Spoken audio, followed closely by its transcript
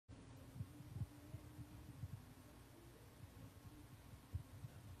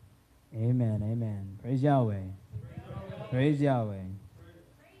Amen. Amen. Praise Yahweh. Praise Yahweh.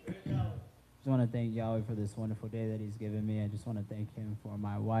 Just want to thank Yahweh for this wonderful day that he's given me. I just want to thank him for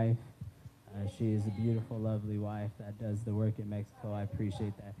my wife. She is a beautiful, lovely wife that does the work in Mexico. I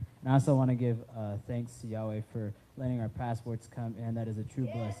appreciate that. And I also want to give thanks to Yahweh for letting our passports come in. That is a true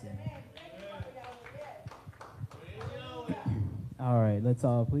blessing. All right, let's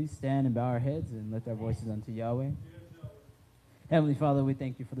all please stand and bow our heads and lift our voices unto Yahweh. Heavenly Father, we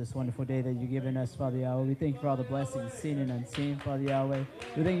thank you for this wonderful day that you've given us, Father Yahweh. We thank you for all the blessings seen and unseen, Father Yahweh.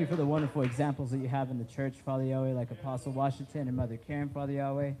 We thank you for the wonderful examples that you have in the church, Father Yahweh, like Apostle Washington and Mother Karen, Father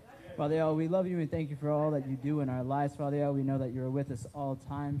Yahweh. Father Yahweh, we love you and thank you for all that you do in our lives, Father Yahweh. We know that you're with us all the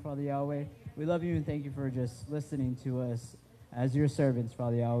time, Father Yahweh. We love you and thank you for just listening to us as your servants,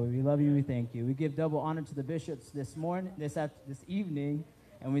 Father Yahweh. We love you, we thank you. We give double honor to the bishops this evening,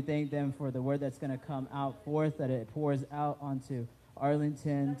 and we thank them for the word that's going to come out forth, that it pours out onto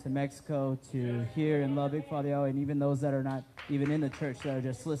Arlington, to Mexico, to here in Lubbock, Father Yahweh, and even those that are not even in the church that are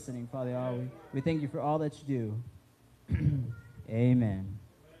just listening, Father Yahweh. We thank you for all that you do. Amen.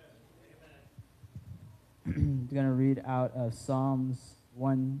 I'm going to read out of Psalms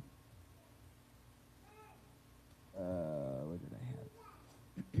 1. Where did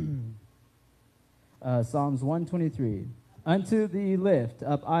I have? Psalms 123. Unto thee lift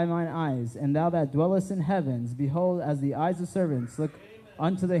up I mine eyes, and thou that dwellest in heavens, behold, as the eyes of servants look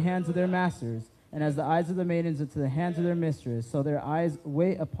unto the hands of their masters, and as the eyes of the maidens unto the hands of their mistress, so their eyes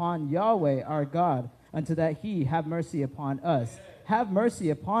wait upon Yahweh our God, unto that he have mercy upon us. Have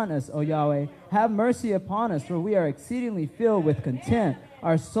mercy upon us, O Yahweh. Have mercy upon us, for we are exceedingly filled with contempt.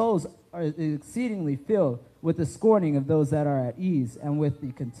 Our souls are exceedingly filled with the scorning of those that are at ease, and with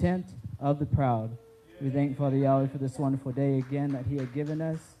the contempt of the proud. We thank Father Yahweh for this wonderful day again that he had given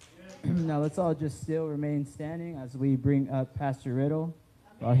us. Now let's all just still remain standing as we bring up Pastor Riddle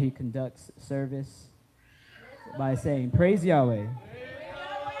while he conducts service by saying, Praise Yahweh.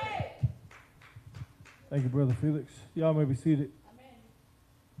 Thank you, Brother Felix. Y'all may be seated.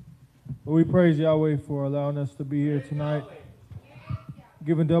 But we praise Yahweh for allowing us to be here tonight.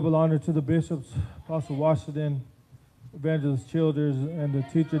 Giving double honor to the bishops, Apostle Washington, Evangelist Childers, and the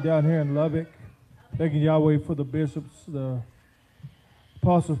teacher down here in Lubbock. Thanking Yahweh for the bishops, the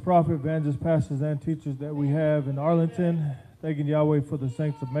apostles, prophets, evangelists, pastors, and teachers that we have in Arlington. Thanking Yahweh for the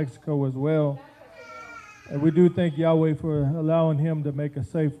saints of Mexico as well. And we do thank Yahweh for allowing him to make a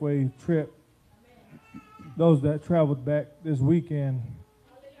Safeway trip. Those that traveled back this weekend.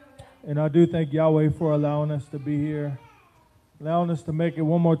 And I do thank Yahweh for allowing us to be here, allowing us to make it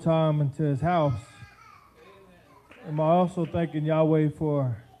one more time into his house. And I'm also thanking Yahweh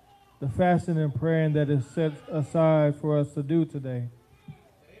for the fasting and praying that is set aside for us to do today.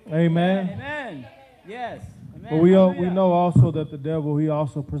 Amen. Amen. Yes. Amen. But we know also that the devil, he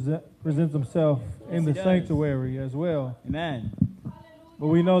also presents himself in the sanctuary as well. Amen. But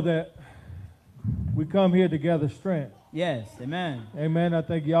we know that we come here to gather strength. Yes. Amen. Amen. I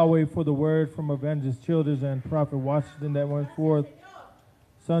thank Yahweh for the word from Evangelist Childers and Prophet Washington that went forth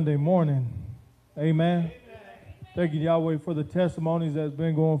Sunday morning. Amen. Thanking Yahweh for the testimonies that's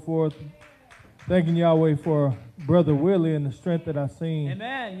been going forth. Thanking Yahweh for Brother Willie and the strength that I've seen.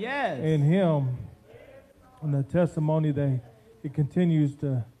 Amen. Yes. In him. And the testimony that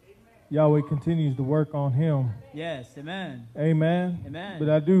Yahweh continues to work on him. Yes. Amen. Amen. Amen. But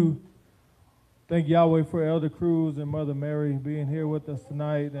I do thank Yahweh for Elder Cruz and Mother Mary being here with us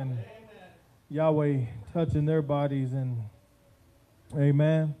tonight, and Yahweh touching their bodies. And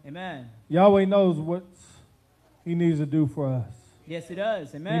amen. Amen. Yahweh knows what he needs to do for us. Yes, he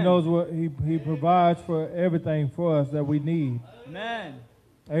does. Amen. He knows what he provides for everything for us that we need. Amen.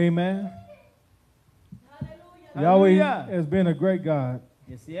 Amen. Hallelujah. Yahweh has been a great God.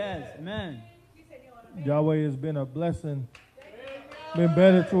 Yes, he has. Amen. Yahweh has been a blessing. Been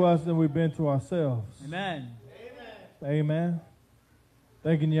better to us than we've been to ourselves. Amen. Amen.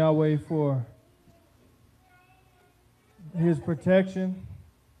 Thanking Yahweh for his protection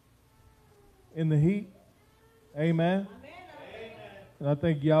in the heat. Amen. And I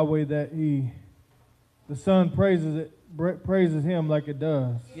thank Yahweh that the sun praises him like it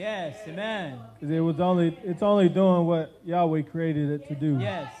does. Yes, amen. Because it's only doing what Yahweh created it to do.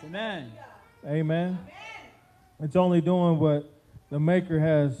 Yes, amen. Amen. It's only doing what the Maker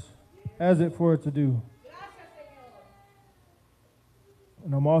has it for it to do.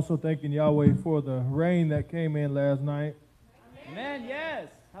 And I'm also thanking Yahweh for the rain that came in last night. Amen, yes.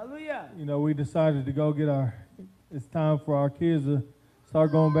 Hallelujah. You know, we decided to go get it's time for our kids to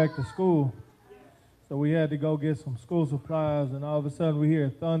start going back to school. So we had to go get some school supplies, and all of a sudden we hear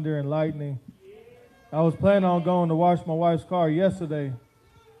thunder and lightning. I was planning on going to wash my wife's car yesterday,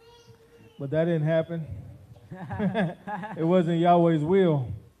 but that didn't happen. It wasn't Yahweh's will.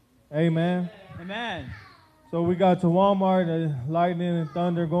 Amen. Amen. So we got to Walmart, and lightning and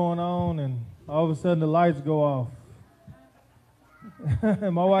thunder going on, and all of a sudden the lights go off.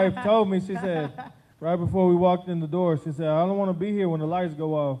 And my wife told me, she said, right before we walked in the door, she said, I don't want to be here when the lights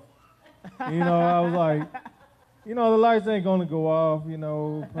go off. You know, I was like, you know, the lights ain't going to go off, you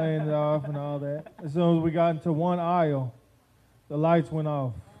know, playing it off and all that. As soon as we got into one aisle, the lights went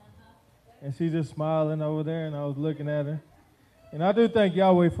off. And she's just smiling over there, and I was looking at her. And I do thank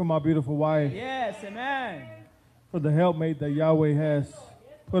Yahweh for my beautiful wife. Yes, amen. For the helpmate that Yahweh has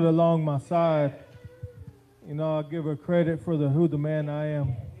put along my side. You know, I give her credit for who the man I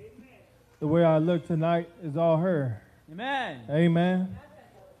am. The way I look tonight is all her. Amen. Amen.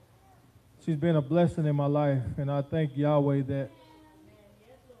 She's been a blessing in my life, and I thank Yahweh that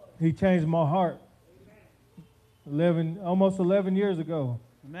He changed my heart almost 11 years ago.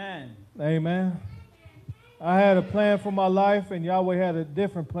 Amen. Amen. I had a plan for my life, and Yahweh had a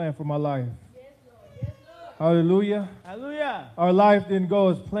different plan for my life. Hallelujah. Hallelujah. Our life didn't go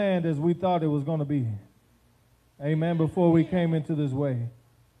as planned as we thought it was going to be. Amen. Before we came into this way.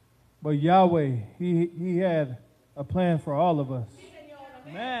 But Yahweh, He had a plan for all of us.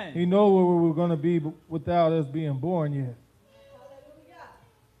 Amen. He knew where we were going to be without us being born yet.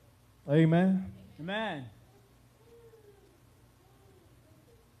 Amen. Amen.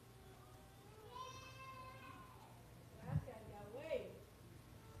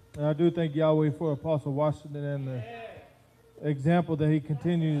 And I do thank Yahweh for Apostle Washington and the example that he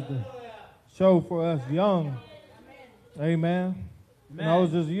continues to show for us young. Amen. And I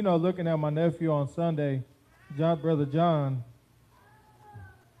was just, looking at my nephew on Sunday, Brother John,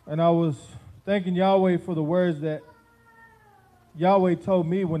 and I was thanking Yahweh for the words that Yahweh told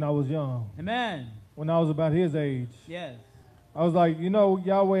me when I was young. Amen. When I was about his age. Yes. I was like,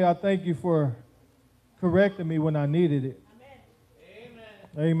 Yahweh, I thank you for correcting me when I needed it.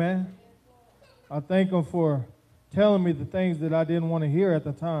 Amen. I thank him for telling me the things that I didn't want to hear at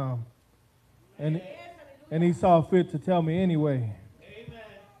the time. And he saw fit to tell me anyway.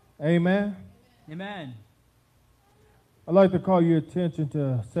 Amen. Amen. I'd like to call your attention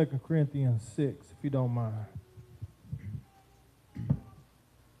to 2 Corinthians 6, if you don't mind.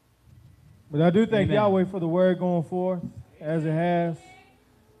 But I do thank Yahweh for the word going forth as it has.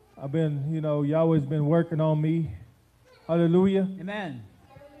 I've been, Yahweh's been working on me. Hallelujah. Amen.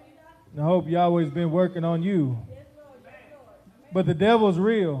 And I hope Yahweh's been working on you. But the devil's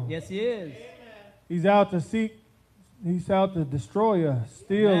real. Yes, he is. He's out to destroy us,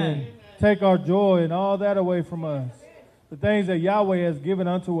 steal and take our joy and all that away from us. The things that Yahweh has given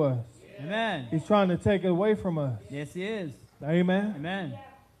unto us. Amen. He's trying to take it away from us. Yes, he is. Amen. Amen.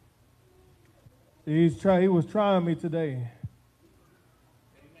 He was trying me today.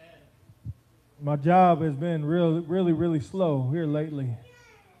 My job has been really slow here lately.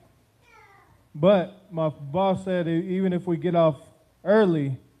 But my boss said even if we get off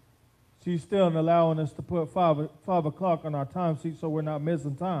early, she's still allowing us to put 5 o'clock on our time sheet so we're not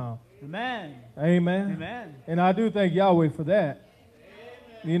missing time. Amen. Amen. Amen. And I do thank Yahweh for that.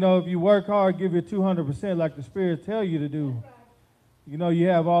 If you work hard, give it 200% like the Spirit tell you to do. You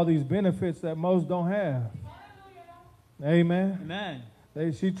have all these benefits that most don't have. Amen. Amen.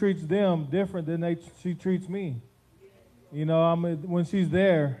 She treats them different than she treats me. When she's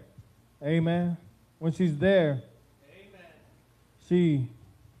there, amen. When she's there,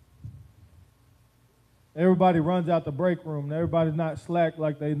 everybody runs out the break room. And everybody's not slack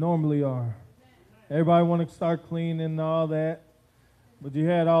like they normally are. Everybody want to start cleaning and all that. But you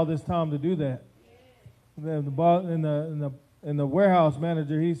had all this time to do that. And then the boss and the warehouse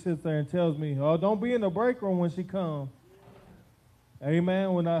manager, he sits there and tells me, "Oh, don't be in the break room when she comes." Amen.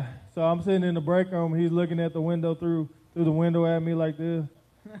 So I'm sitting in the break room. He's looking at the window through the window at me like this.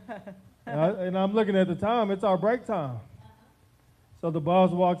 And I'm looking at the time. It's our break time. So the boss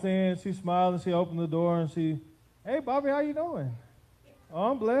walks in. She smiles and she opens the door and "Hey, Bobby, how you doing?"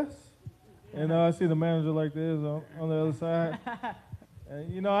 "Oh, I'm blessed." And I see the manager like this on the other side.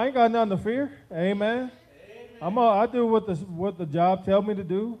 And, I ain't got nothing to fear. Amen. I do what the job tell me to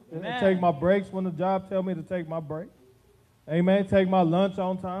do. I take my breaks when the job tell me to take my break. Amen. Take my lunch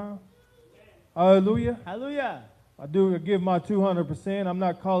on time. Hallelujah. Hallelujah. I give my 200%. I'm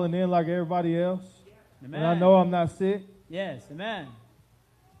not calling in like everybody else. Amen. And I know I'm not sick. Yes. Amen.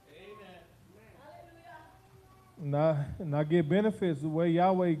 And I get benefits the way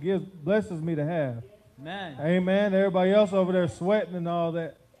Yahweh blesses me to have. Amen. Amen. Everybody else over there sweating and all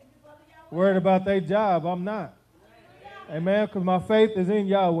that. Worried about their job. I'm not. Amen. Because my faith is in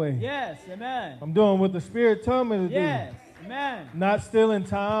Yahweh. Yes. Amen. I'm doing what the Spirit told me to do. Yes. Amen. Not stealing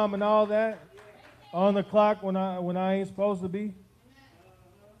time and all that. On the clock when I ain't supposed to be.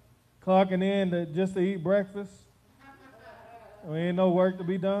 Clocking in just to eat breakfast. There ain't no work to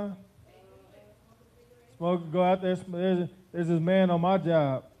be done. Smoke, go out there. There's this man on my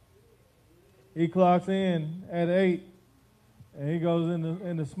job. He clocks in at 8, and he goes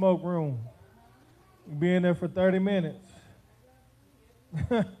in the smoke room. He'll be in there for 30 minutes.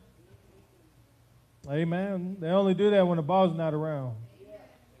 Amen. They only do that when the boss is not around.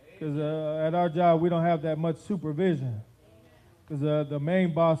 Because at our job, we don't have that much supervision. Because the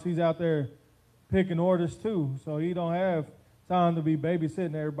main boss, he's out there picking orders too, so he don't have time to be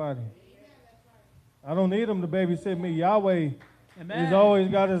babysitting everybody. I don't need him to babysit me. Yahweh has always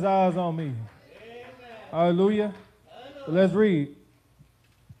got his eyes on me. Hallelujah. So let's read.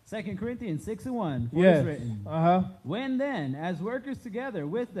 2 Corinthians 6:1. Yes. Is written. When then, as workers together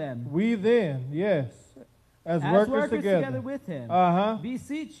with them. We then, yes. As workers together with him.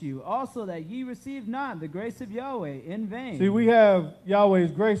 Beseech you also that ye receive not the grace of Yahweh in vain. See, we have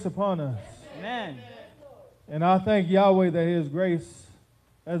Yahweh's grace upon us. Amen. And I thank Yahweh that his grace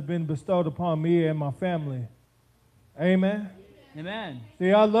has been bestowed upon me and my family. Amen. Amen.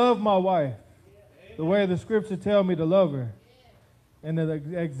 See, I love my wife the way the scripture tells me to love her. And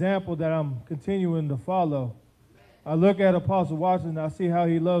the example that I'm continuing to follow. I look at Apostle Washington, I see how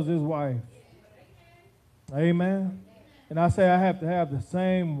he loves his wife. Amen. And I say I have to have the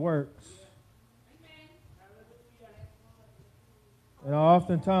same works. And I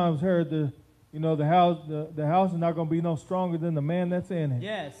oftentimes heard the house is not going to be no stronger than the man that's in it.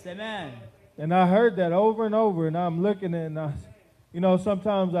 Yes, amen. And I heard that over and over, and I'm looking at it, and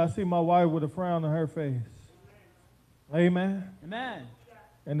sometimes I see my wife with a frown on her face. Amen. Amen.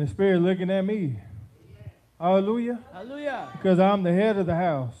 And the Spirit looking at me. Hallelujah. Hallelujah. Because I'm the head of the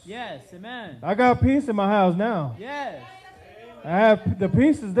house. Yes, amen. I got peace in my house now. Yes. I have the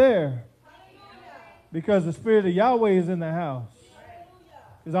peace is there. Because the Spirit of Yahweh is in the house.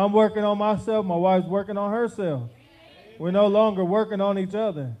 Because I'm working on myself, my wife's working on herself. We're no longer working on each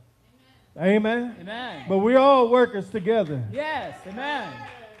other. Amen. Amen. But we're all workers together. Yes, amen.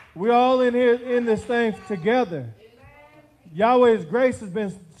 We're all in here in this thing together. Yahweh's grace has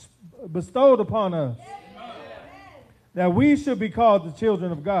been bestowed upon us. That we should be called the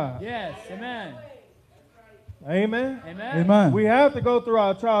children of God. Yes, amen. Amen. Amen. Amen. We have to go through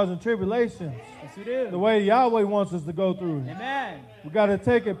our trials and tribulations. Yes, we do. The way Yahweh wants us to go through it. Amen. We got to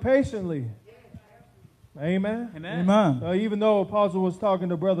take it patiently. Amen. Amen. Amen. Even though Apostle was talking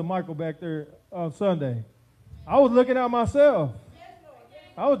to Brother Michael back there on Sunday, I was looking at myself.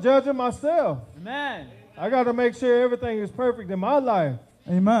 I was judging myself. Amen. I got to make sure everything is perfect in my life.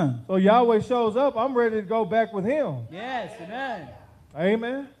 Amen. So Yahweh shows up, I'm ready to go back with him. Yes, amen.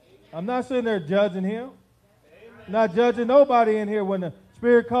 Amen. I'm not sitting there judging him. I'm not judging nobody in here. When the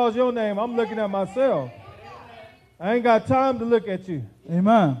Spirit calls your name, I'm looking at myself. I ain't got time to look at you.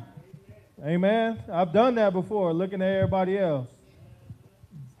 Amen. Amen. I've done that before, looking at everybody else.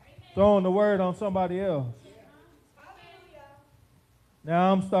 Throwing the word on somebody else.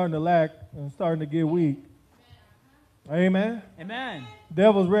 Now I'm starting to lack and starting to get weak. Amen. Amen.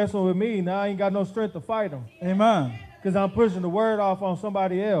 Devil's wrestling with me. Now I ain't got no strength to fight him. Amen. Because I'm pushing the word off on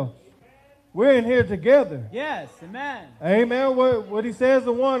somebody else. We're in here together. Yes, amen. Amen. What he says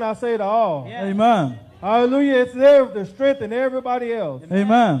to one, I say to all. Yes. Amen. Hallelujah. It's there to strengthen everybody else.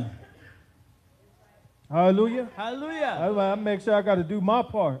 Amen. Hallelujah. Hallelujah. I make sure I got to do my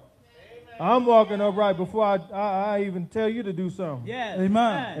part. I'm walking upright before I even tell you to do something. Yes.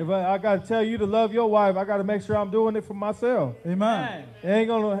 Amen. If I got to tell you to love your wife, I got to make sure I'm doing it for myself. Amen. It ain't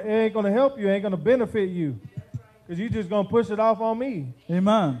gonna help you. It ain't gonna benefit you, because you just gonna push it off on me.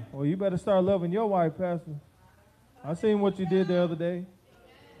 Amen. Well, you better start loving your wife, Pastor. I seen what you did the other day.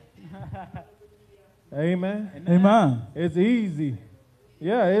 Amen. Amen. It's easy.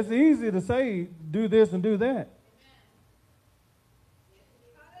 Yeah, it's easy to say do this and do that.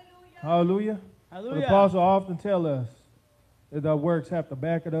 Hallelujah. Hallelujah. The apostle often tell us that our works have to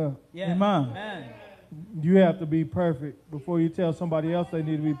back it up. Yes. Amen. Amen. You have to be perfect before you tell somebody else they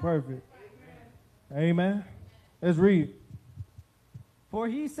need to be perfect. Amen. Let's read. For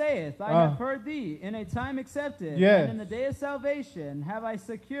he saith, I have heard thee in a time accepted, yes. and in the day of salvation have I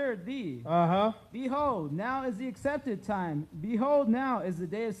secured thee. Behold, now is the accepted time. Behold, now is the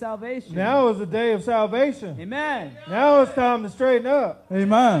day of salvation. Now is the day of salvation. Amen. Now it's time to straighten up.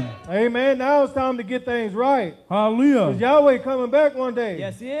 Amen. Amen. Now it's time to get things right. Hallelujah. Because Yahweh coming back one day.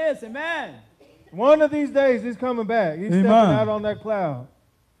 Yes, he is. Amen. One of these days he's coming back. He's stepping out on that cloud.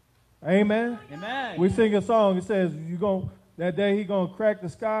 Amen. Amen. We sing a song. It says, that day he going to crack the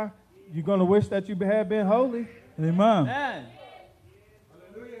sky. you're going to wish that you had been holy. Amen. Amen.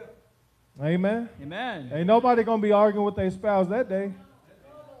 Amen. Amen. Ain't nobody going to be arguing with their spouse that day.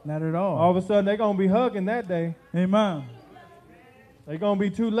 Not at all. All of a sudden, they're going to be hugging that day. Amen. They're going to be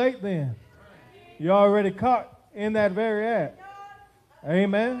too late then. You're already caught in that very act.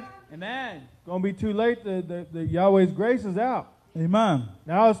 Amen. Amen. Going to be too late. The Yahweh's grace is out. Amen.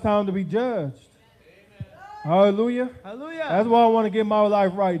 Now it's time to be judged. Hallelujah. Hallelujah. That's why I want to get my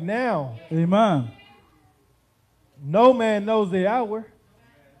life right now. Amen. No man knows the hour.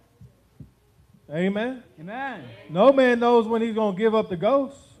 Amen. Amen. No man knows when he's going to give up the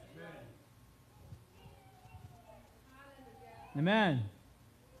ghost. Amen.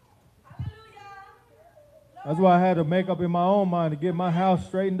 That's why I had to make up in my own mind to get my house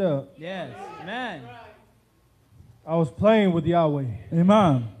straightened up. Yes. Amen. I was playing with Yahweh.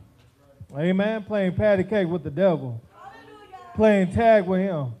 Amen. Amen. Playing patty cake with the devil. Playing tag with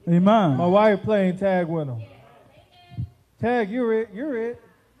him. Amen. My wife playing tag with him. Tag, you're it. You're it.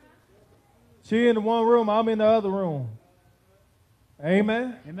 She in the one room, I'm in the other room.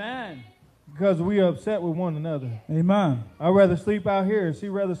 Amen. Amen. Because we are upset with one another. Amen. I'd rather sleep out here and she'd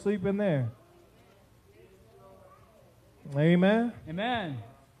rather sleep in there. Amen. Amen.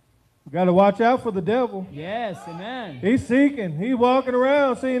 You got to watch out for the devil. Yes. Amen. He's seeking. He's walking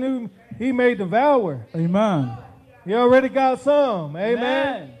around seeing who he may devour. Amen. He already got some. Amen.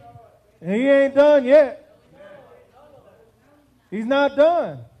 Amen. And he ain't done yet. He's not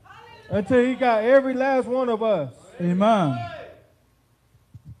done until he got every last one of us. Amen.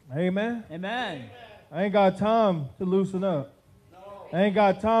 Amen. Amen. I ain't got time to loosen up. I ain't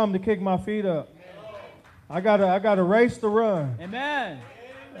got time to kick my feet up. I gotta race to run. Amen.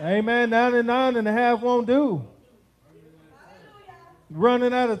 Amen. 99 and a half won't do.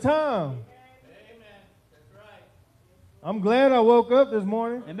 Running out of time. I'm glad I woke up this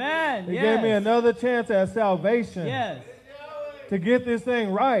morning. Amen. It Yes. gave me another chance at salvation. Yes. To get this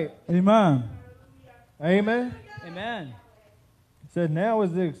thing right. Amen. Amen. Amen. It said now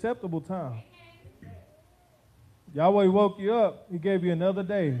is the acceptable time. Yahweh woke you up. He gave you another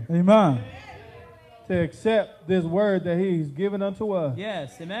day Amen. to accept this word that he's given unto us.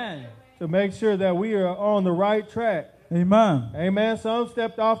 Yes. Amen. To make sure that we are on the right track. Amen. Amen. Some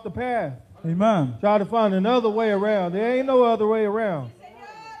stepped off the path. Amen. Try to find another way around. There ain't no other way around.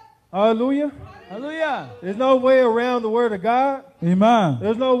 Hallelujah. Hallelujah. There's no way around the word of God. Amen.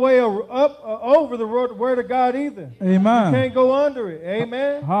 There's no way over the word of God either. Amen. You can't go under it.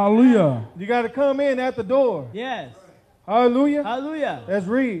 Amen. Hallelujah. You got to come in at the door. Yes. Hallelujah. Hallelujah. Let's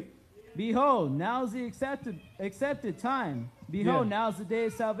read. Behold, now's the accepted time. Behold, Yes. now's the day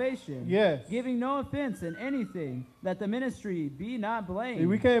of salvation. Yes. Giving no offense in anything, that the ministry be not blamed. See,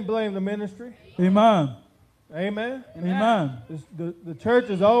 we can't blame the ministry. Amen. Amen. Amen. The church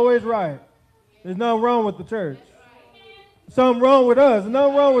is always right. There's nothing wrong with the church. Something wrong with us. There's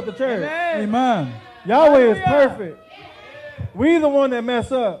nothing wrong with the church. Amen. Amen. Yahweh is Hallelujah. perfect. We the one that mess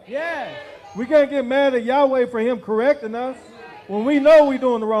up. Yes. We can't get mad at Yahweh for him correcting us when we know we're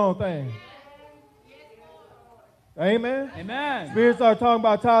doing the wrong thing. Amen. Amen. Spirit start talking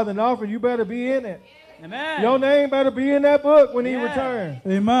about tithe and offering. You better be in it. Amen. Your name better be in that book when he Yeah. returns.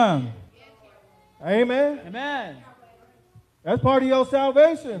 Amen. Amen. Amen. That's part of your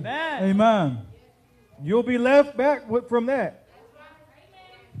salvation. Amen. Amen. You'll be left back from that.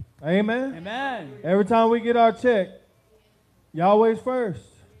 Amen. Amen. Every time we get our check, Yahweh's first.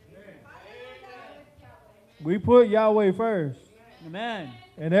 We put Yahweh first. Amen.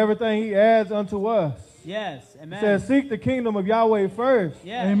 And everything he adds unto us. Yes. It Amen. says, seek the kingdom of Yahweh first.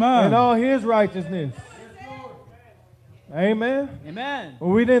 Yes. Amen. And all his righteousness. Amen. Amen.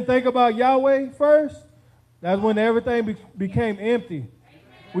 When we didn't think about Yahweh first, that's when everything became empty.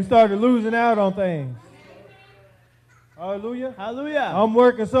 We started losing out on things. Hallelujah. Hallelujah. I'm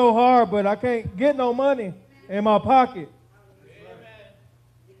working so hard, but I can't get no money in my pocket.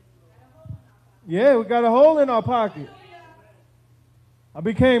 Yeah, we got a hole in our pocket. I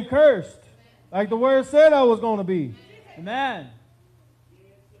became cursed, like the word said I was going to be. Amen.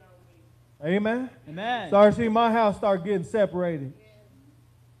 Amen. Amen. Started seeing my house start getting separated.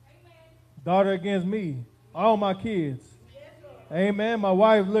 Daughter against me. All my kids. Amen. My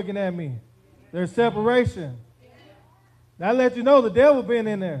wife looking at me. There's separation. That let you know the devil been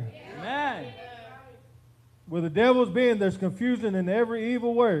in there. Amen. Where the devil's been, there's confusion in every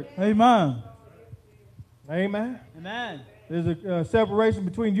evil word. Amen. Amen. Amen. There's a separation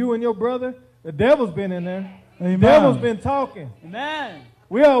between you and your brother. The devil's been in there. Amen. The devil's been talking. Amen.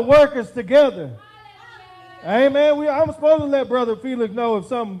 We are workers together. Amen. I'm supposed to let Brother Felix know if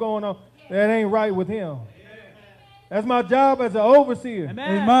something's going on that ain't right with him. That's my job as an overseer.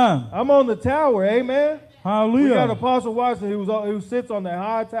 Amen. Amen. I'm on the tower. Amen. We got Hallelujah. Apostle Watson who sits on that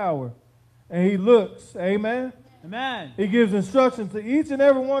high tower, and he looks. Amen. Amen. He gives instructions to each and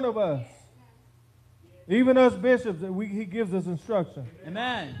every one of us. Even us bishops, he gives us instruction.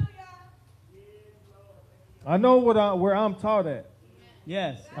 Amen. I know where I'm taught at.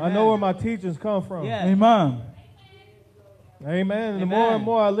 Yes. I know where my teachings come from. Yes. Amen. Amen. And the Amen. more and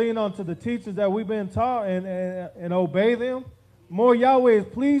more I lean onto the teachings that we've been taught and obey them, the more Yahweh is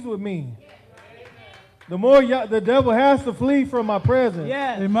pleased with me. The more the devil has to flee from my presence.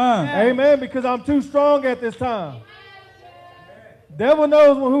 Yes. Amen. Amen. Because I'm too strong at this time. Devil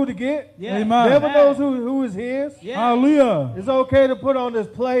knows who to get. Yes. Amen. Devil knows who is his. Yes. Hallelujah. It's okay to put on this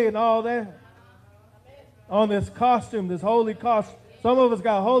play and all that. On this costume, this holy costume. Some of us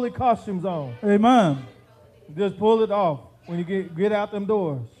got holy costumes on. Amen. Just pull it off when you get out them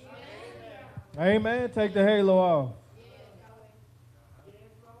doors. Amen. Take the halo off.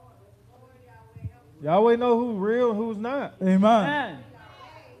 Yahweh know who's real and who's not. Amen. Amen.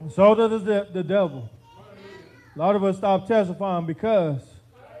 And so does the devil. A lot of us stop testifying because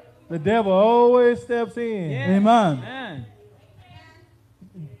the devil always steps in. Yes. Amen. Amen.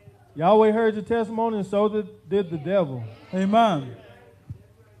 Yahweh heard your testimony, and so did the devil. Amen.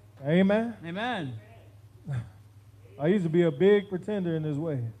 Amen. Amen. I used to be a big pretender in this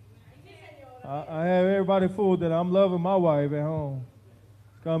way. I have everybody fooled that I'm loving my wife at home.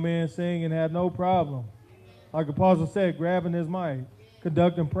 Come in, sing, and have no problem. Like Apostle said, grabbing his mic,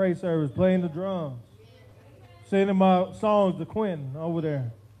 conducting praise service, playing the drums, singing my songs to Quentin over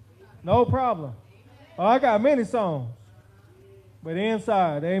there. No problem. Oh, I got many songs. But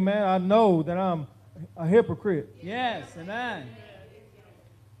inside, amen, I know that I'm a hypocrite. Yes. Amen.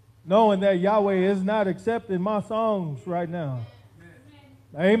 Knowing that Yahweh is not accepting my songs right now.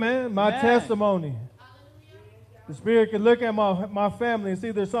 Amen. My Amen. testimony. The Spirit can look at my family and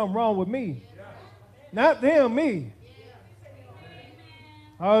see there's something wrong with me. Not them, me.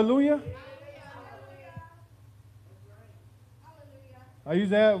 Hallelujah. I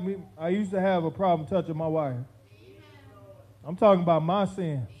used to have a problem touching my wife. I'm talking about my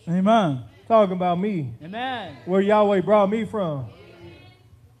sin. Amen. Talking about me. Amen. Where Yahweh brought me from.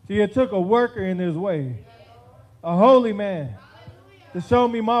 See, it took a worker in his way. A holy man. To show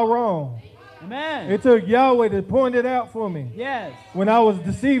me my wrong. Amen. It took Yahweh to point it out for me. Yes. When I was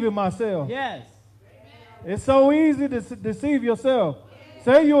deceiving myself. Yes. It's so easy to deceive yourself.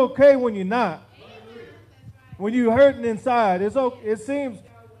 Say you're okay when you're not. When you're hurting inside, it seems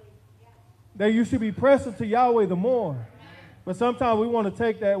that you should be pressing to Yahweh the more. But sometimes we want to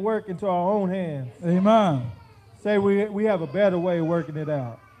take that work into our own hands. Amen. Say we have a better way of working it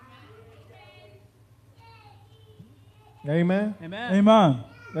out. Amen. Amen. Amen.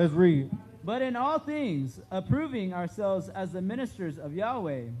 Let's read. But in all things, approving ourselves as the ministers of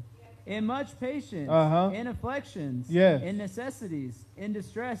Yahweh, in much patience, in afflictions, Yes. in necessities, in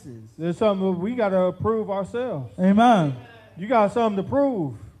distresses. There's something we got to approve ourselves. Amen. You got something to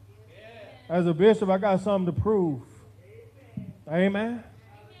prove. As a bishop, I got something to prove. Amen.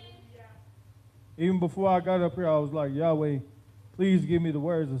 Even before I got up here, I was like, Yahweh, please give me the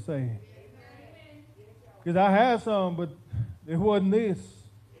words to say. Because I had some, but it wasn't this.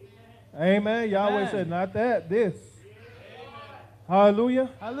 Amen. Yahweh Amen. said, not that, this. Hallelujah.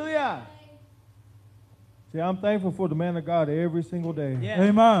 Hallelujah. See, I'm thankful for the man of God every single day. Yes.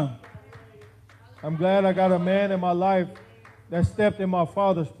 Amen. I'm glad I got a man in my life that stepped in my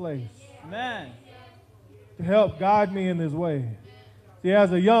father's place Amen. to help guide me in this way. See,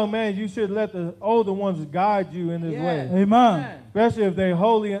 as a young man, you should let the older ones guide you in this Yes. way. Amen. Especially if they're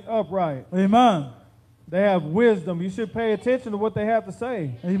holy and upright. Amen. They have wisdom. You should pay attention to what they have to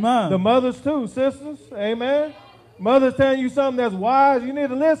say. Amen. The mothers too, sisters. Amen. Mothers telling you something that's wise, you need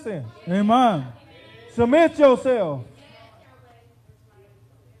to listen. Amen. Submit yourself.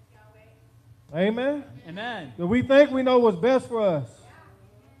 Amen. Amen. So we think we know what's best for us.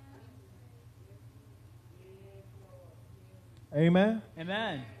 Amen.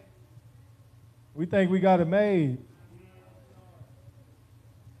 Amen. We think we got it made.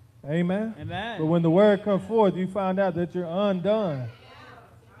 Amen. Amen. But when the word comes forth, you find out that you're undone.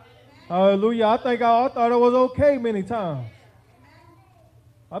 Hallelujah. I thought I was okay many times.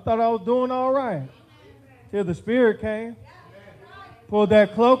 I thought I was doing all right. Till the Spirit came. Pulled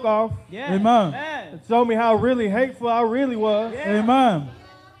that cloak off. Yes. Amen. Amen. It showed me how really hateful I really was. Yeah. Amen.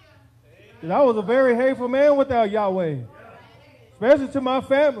 'Cause I was a very hateful man without Yahweh. Especially to my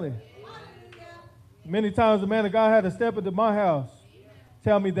family. Many times the man of God had to step into my house.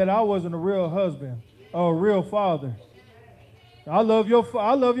 Tell me that I wasn't a real husband or a real father. I love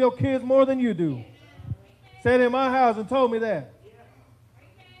your kids more than you do. sat in my house and told me that.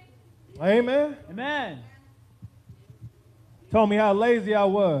 Amen. Amen. Told me how lazy I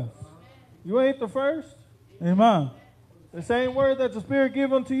was. You ain't the first. Amen. The same word that the Spirit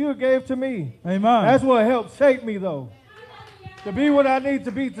gave unto you gave to me. Amen. That's what helped shape me, though. To be what I need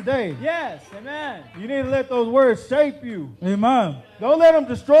to be today. Yes. Amen. You need to let those words shape you. Amen. Don't let them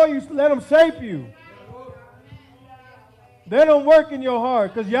destroy you. Let them shape you. Let them work in your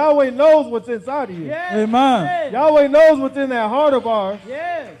heart, because Yahweh knows what's inside of you. Yes. Amen. Yahweh knows what's in that heart of ours.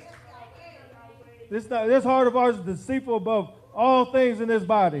 Yes. This heart of ours is deceitful above all things in this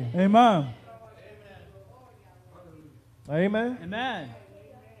body. Amen. Amen. Amen.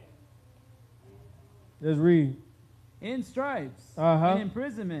 Let's read. In stripes, Uh-huh. in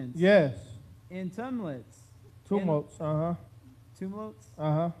imprisonments, Yes. in tumults, Tumults. tumults,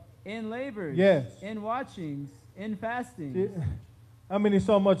 in labors, Yes. in watchings, in fastings. How many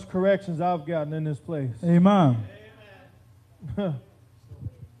so much corrections I've gotten in this place? Amen.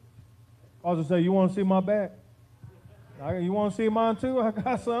 Also say, you want to see my back? You want to see mine too? I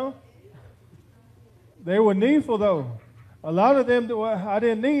got some. They were needful though. A lot of them I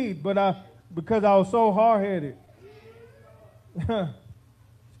didn't need, but because I was so hard-headed.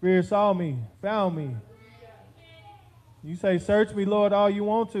 Spirit saw me, found me. You say, search me, Lord, all you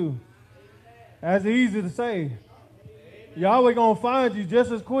want to. That's easy to say. Yahweh going to find you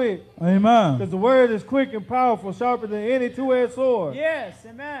just as quick. Amen. Because the word is quick and powerful, sharper than any two-edged sword. Yes,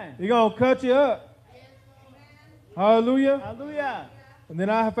 amen. He's going to cut you up. Hallelujah. Hallelujah. And then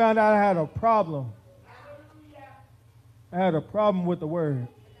I found out I had a problem. I had a problem with the word.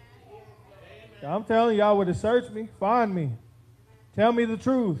 I'm telling you, Yahweh to search me, find me. Tell me the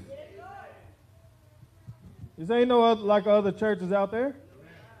truth. This ain't no other, like other churches out there.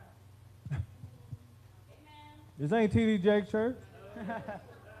 This ain't T.D. Jakes' church.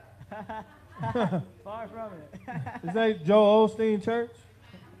 Far from it. This ain't Joel Osteen church.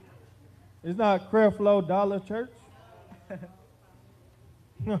 It's not Creflo Dollar church.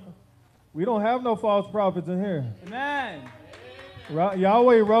 We don't have no false prophets in here. Amen.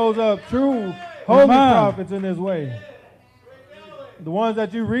 Yahweh rose up true, holy Amen. prophets in this way. The ones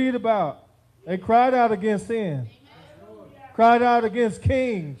that you read about, they cried out against sin. Cried out against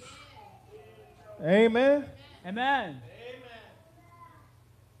kings. Amen. Amen.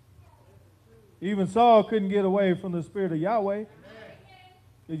 Even Saul couldn't get away from the spirit of Yahweh.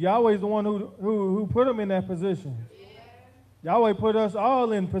 Because Yahweh is the one who put him in that position. Yahweh put us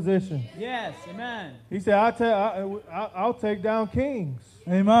all in position. Yes, amen. He said, I'll take down kings.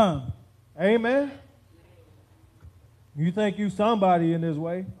 Amen. Amen. You think you somebody in this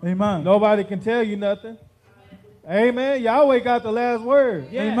way. Amen. Nobody can tell you nothing. Amen. Yahweh got the last word.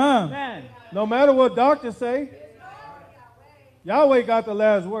 Yes, Amen. amen. No matter what doctors say, Yahweh got the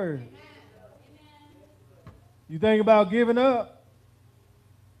last word. You think about giving up.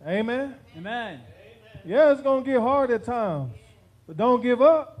 Amen. Amen. Yeah, it's going to get hard at times, but don't give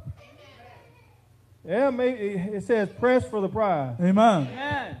up. Yeah, it says press for the prize. Amen.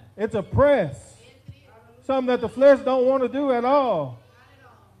 Amen. It's a press. Something that the flesh don't want to do at all.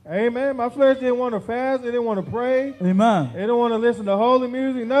 Amen. My flesh didn't want to fast. It didn't want to pray. Amen. It didn't want to listen to holy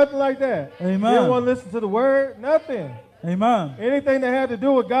music. Nothing like that. Amen. It didn't want to listen to the word. Nothing. Amen. Anything that had to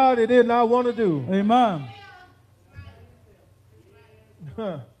do with God, it did not want to do. Amen.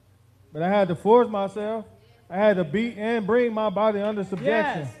 But I had to force myself. I had to beat and bring my body under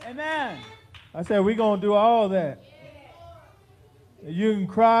subjection. Yes, amen. I said, we're going to do all that. You can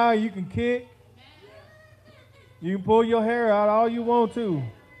cry, you can kick, you can pull your hair out all you want to.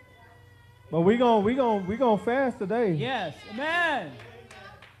 But we're gonna fast today. Yes, amen.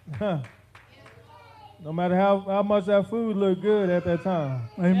 No matter how much that food looked good at that time.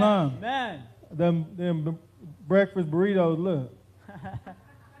 Amen. Amen. Them breakfast burritos look.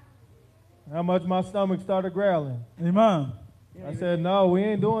 How much my stomach started growling. Amen. I said, no, we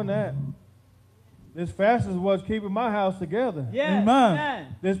ain't doing that. This fast is what's keeping my house together. Yes, Amen.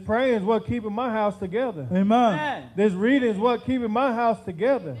 amen. This praying is what keeping my house together. Amen. Amen. This reading is what keeping my house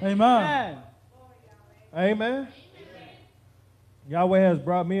together. Amen. Amen. Amen. Yahweh has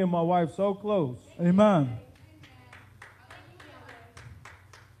brought me and my wife so close. Amen.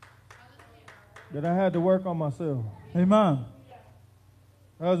 That I had to work on myself. Amen.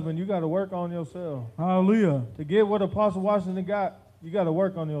 Husband, you got to work on yourself. Hallelujah. To get what Apostle Washington got, you got to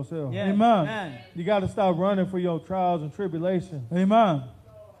work on yourself. Yes, Amen. amen. You got to stop running for your trials and tribulations. Amen.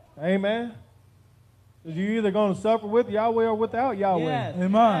 Amen. Because you're either going to suffer with Yahweh or without Yahweh. Yes,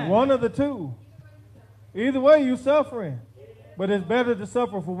 Amen. One of the two. Either way, you're suffering. But it's better to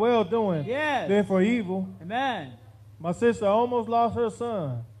suffer for well-doing Yes. than for evil. Amen. My sister almost lost her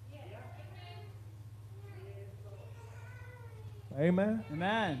son. Amen.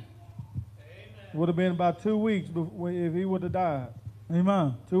 Amen. Would have been about 2 weeks if he would have died.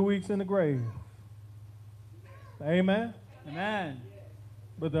 Amen. 2 weeks in the grave. Amen. Amen.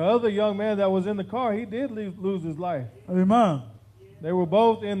 But the other young man that was in the car, he did lose his life. Amen. They were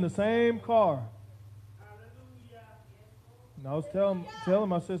both in the same car. And I was telling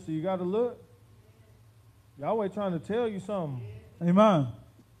my sister, you got to look. Yahweh trying to tell you something. Amen.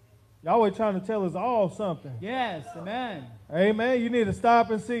 Yahweh trying to tell us all something. Yes. Amen. Amen. You need to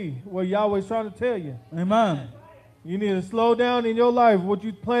stop and see what Yahweh's trying to tell you. Amen. You need to slow down in your life, what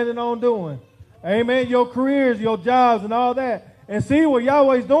you planning on doing. Amen. Your careers, your jobs, and all that. And see what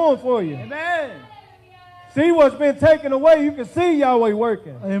Yahweh's doing for you. Amen. See what's been taken away. You can see Yahweh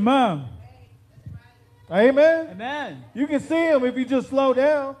working. Amen. Amen. Amen. You can see him if you just slow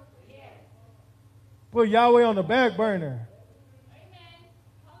down. Put Yahweh on the back burner.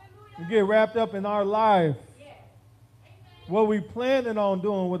 We get wrapped up in our life. What we planning on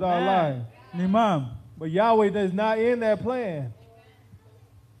doing with our life. Amen. But Yahweh is not in that plan.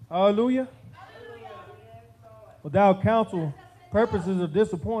 Hallelujah. Without counsel, purposes are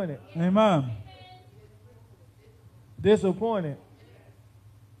disappointed. Amen. Disappointed.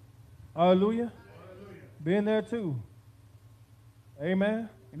 Hallelujah. Been there too. Amen.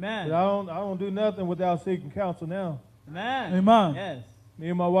 Amen. But I don't do nothing without seeking counsel now. Amen. Amen. Yes. Me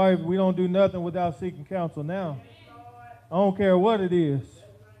and my wife, we don't do nothing without seeking counsel now. I don't care what it is.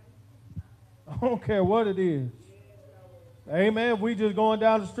 I don't care what it is. Amen. We just going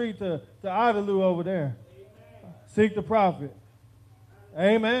down the street to Idaloo over there. Seek the prophet.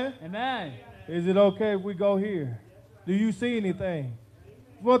 Amen. Amen. Is it okay if we go here? Do you see anything?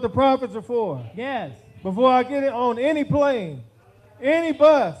 That's what the prophets are for. Yes. Before I get it on any plane, any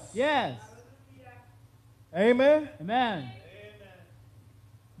bus. Yes. Amen. Amen.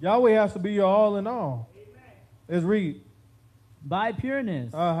 Yahweh has to be your all in all. Let's read. By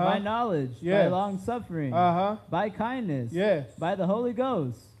pureness, Uh-huh. by knowledge, Yes. by long suffering, Uh-huh. by kindness, Yes. by the Holy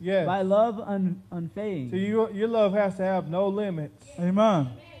Ghost, Yes. by love unfading. So your love has to have no limits. Amen.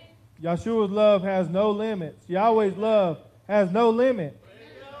 Yahshua's love has no limits. Yahweh's love has no limit.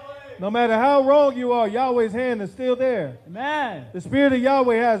 No matter how wrong you are, Yahweh's hand is still there. Amen. The Spirit of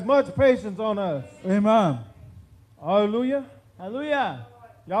Yahweh has much patience on us. Amen. Hallelujah. Hallelujah.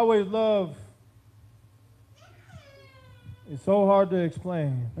 Yahweh's love is so hard to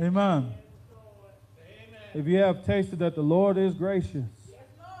explain. Amen. If you have tasted that the Lord is gracious.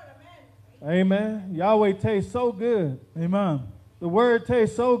 Amen. Yahweh tastes so good. Amen. The word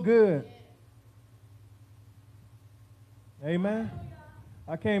tastes so good. Amen.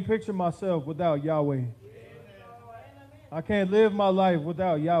 I can't picture myself without Yahweh. I can't live my life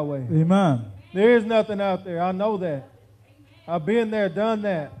without Yahweh. Amen. There is nothing out there. I know that. I've been there, done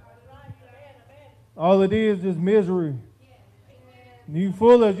that. All it is misery. You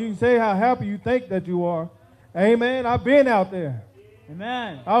full of, you can say how happy you think that you are. Amen. I've been out there.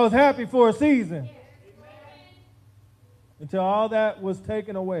 Amen. I was happy for a season. Until all that was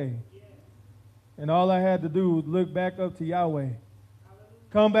taken away. And all I had to do was look back up to Yahweh.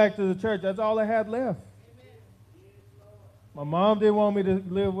 Come back to the church. That's all I had left. My mom didn't want me to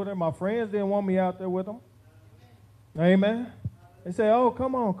live with her. My friends didn't want me out there with them. Amen. They say, oh,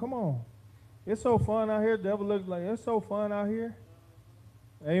 come on, come on. It's so fun out here. The devil looks like it's so fun out here.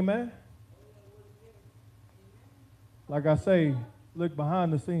 Amen. Like I say, look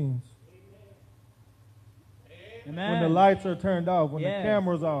behind the scenes. Amen. When the lights are turned off, when Yes. the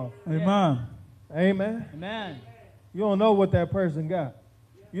camera's off. Amen. Amen. Amen. You don't know what that person got.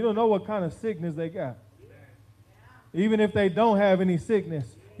 You don't know what kind of sickness they got. Even if they don't have any sickness,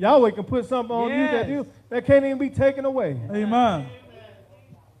 Yahweh can put something on you that can't even be taken away. Amen.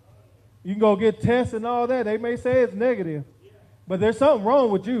 You can go get tests and all that. They may say it's negative, but there's something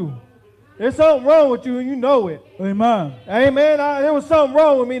wrong with you. There's something wrong with you, and you know it. Amen. Amen. There was something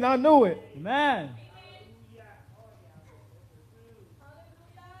wrong with me, and I knew it. Amen.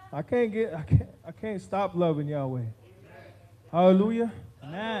 I can't stop loving Yahweh. Hallelujah.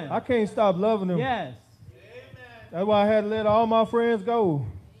 Amen. I can't stop loving him. Yes. That's why I had to let all my friends go.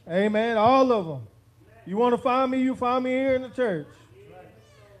 Amen. All of them. You want to find me? You find me here in the church.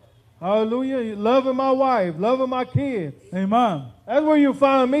 Hallelujah. Loving my wife, loving my kids. Amen. That's where you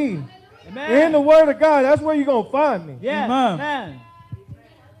find me. Amen. In the Word of God, that's where you're going to find me. Yes. Amen. Amen.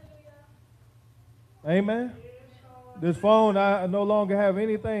 Amen. This phone, I no longer have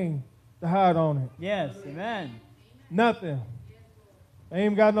anything to hide on it. Yes. Amen. Nothing. I ain't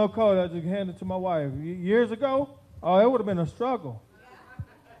even got no code. I just handed it to my wife. Years ago, oh, it would have been a struggle.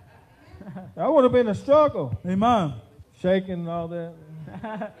 That would have been a struggle. Amen. Shaking and all that.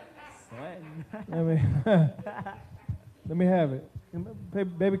 Sweating. I mean, Let me have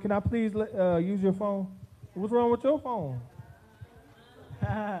it. Baby, can I please use your phone? What's wrong with your phone?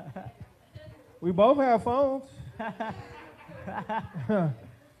 We both have phones. I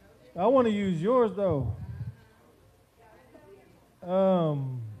want to use yours, though.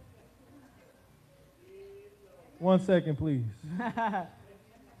 One second, please. Let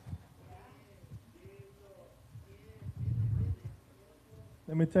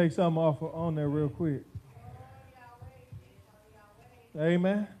me take something off on there real quick.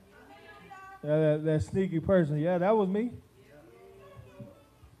 Amen. Yeah, that sneaky person. Yeah, that was me.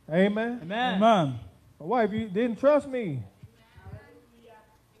 Amen. Amen. Amen. My wife, you didn't trust me.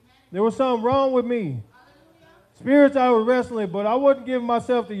 There was something wrong with me. Spirits I was wrestling, but I wasn't giving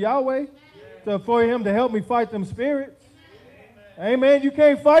myself to Yahweh for him to help me fight them spirits. Amen. You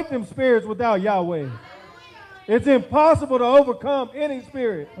can't fight them spirits without Yahweh. It's impossible to overcome any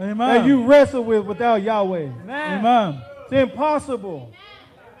spirit that you wrestle with without Yahweh. Amen. Amen. It's impossible.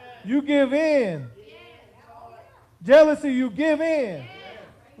 You give in. Jealousy, you give in.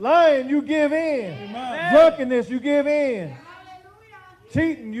 Lying, you give in. Amen. Drunkenness, you give in.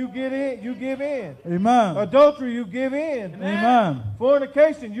 Cheating, you give in. Amen. Adultery, you give in. Amen.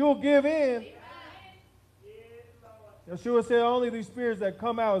 Fornication, you'll give in. Yeshua said only these spirits that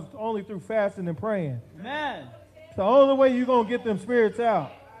come out is only through fasting and praying. Amen. It's the only way you're going to get them spirits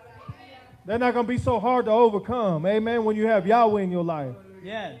out. They're not going to be so hard to overcome. Amen. When you have Yahweh in your life.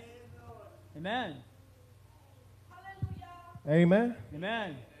 Yes. Amen. Amen.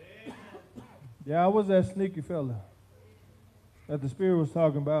 Amen. Yeah, I was that sneaky fella that the Spirit was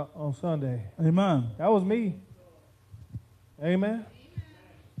talking about on Sunday. Amen. That was me. Amen.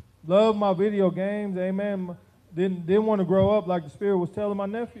 Love my video games. Amen. Didn't want to grow up like the Spirit was telling my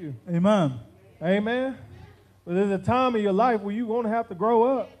nephew. Amen. Amen. But there's a time in your life where you're going to have to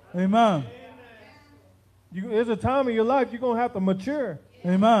grow up. Amen. There's a time in your life you're going to have to mature.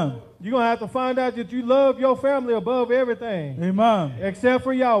 Amen. You're going to have to find out that you love your family above everything. Amen. Except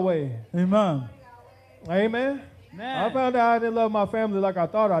for Yahweh. Amen. Amen. Amen. I found out I didn't love my family like I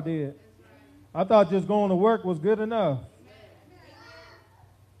thought I did. I thought just going to work was good enough.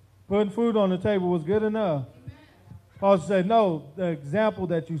 Putting food on the table was good enough. Paul said, no, the example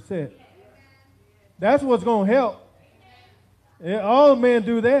that you set. That's what's going to help. All men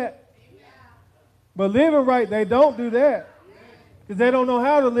do that. But living right, they don't do that. Because they don't know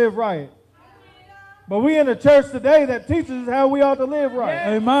how to live right. But we in a church today that teaches us how we ought to live right.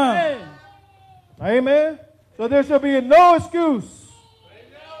 Yes. Amen. Amen. So there shall be no excuse.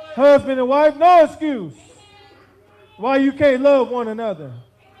 Husband and wife, no excuse. Why you can't love one another.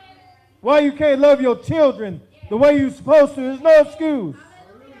 Why you can't love your children the way you're supposed to. There's no excuse.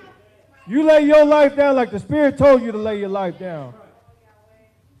 You lay your life down like the Spirit told you to lay your life down.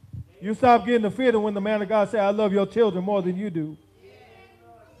 You stop getting offended when the man of God says, I love your children more than you do.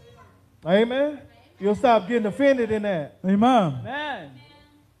 Amen. You'll stop getting offended in that. Amen. Amen.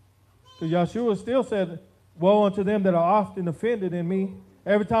 Because Yeshua still said, woe unto them that are often offended in me.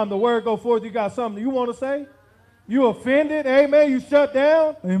 Every time the word go forth, you got something you want to say? You offended? Amen. You shut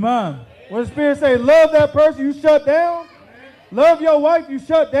down? Amen. When the Spirit say, love that person, you shut down? Love your wife, you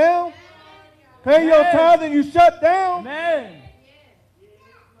shut down? Pay your tithe and you shut down? Amen.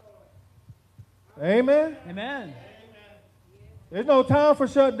 Amen. Amen. There's no time for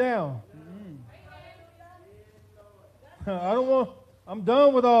shutting down. I'm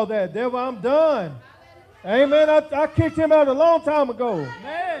done with all that. Devil, I'm done. Amen. I kicked him out a long time ago.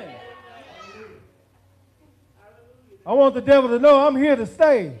 Amen. I want the devil to know I'm here to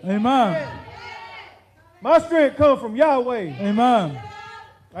stay. Amen. My strength comes from Yahweh. Amen.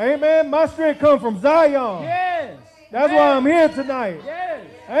 Amen. My strength comes from Zion. Yes. That's why I'm here tonight. Yes.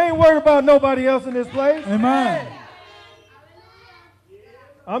 I ain't worried about nobody else in this place. Amen.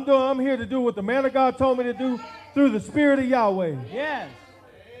 I'm here to do what the man of God told me to do through the Spirit of Yahweh. Yes.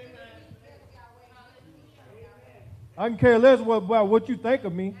 I can care less about what you think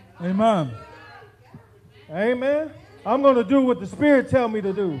of me. Amen. Amen. I'm going to do what the Spirit tell me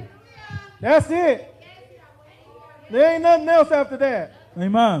to do. That's it. There ain't nothing else after that.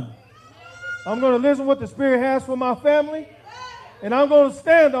 Amen. I'm going to listen to what the Spirit has for my family, and I'm going to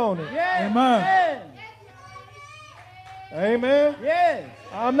stand on it. Yes. Amen. Amen. Yes.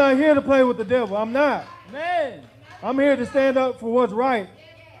 I'm not here to play with the devil. I'm not. Amen. I'm here to stand up for what's right.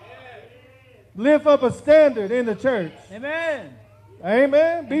 Lift up a standard in the church. Amen.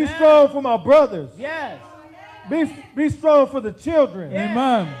 Amen. Be Amen. strong for my brothers. Yes. Be strong for the children.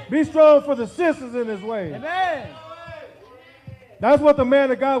 Amen. Be strong for the sisters in his way. Amen. That's what the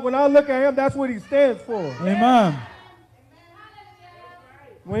man of God, when I look at him, that's what he stands for. Amen.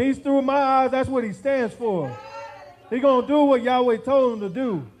 When he's through my eyes, that's what he stands for. He going to do what Yahweh told him to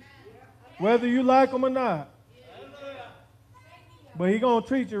do, whether you like him or not. But he going to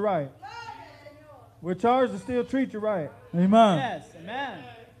treat you right. We're charged to still treat you right. Amen. Yes. Amen.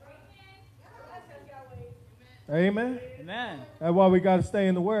 Amen. Amen. That's why we got to stay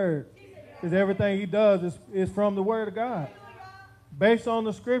in the Word. Because everything he does is from the Word of God. Based on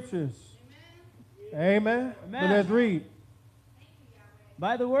the Scriptures. Amen. Amen. So let's read.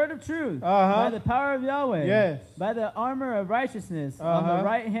 By the word of truth, Uh-huh. by the power of Yahweh, Yes. by the armor of righteousness on the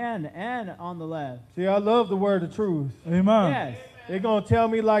right hand and on the left. See, I love the word of truth. Amen. Yes. They're going to tell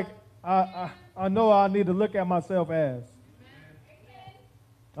me like I know I need to look at myself as.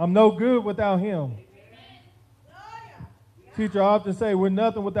 I'm no good without him. Teacher often say, we're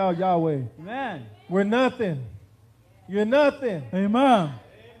nothing without Yahweh. Amen. We're nothing. You're nothing. Amen.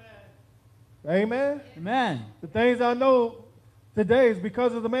 Amen. Amen. The things I know today is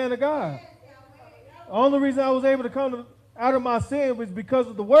because of the man of God. The only reason I was able to come out of my sin was because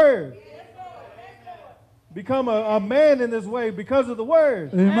of the word. Become a man in this way because of the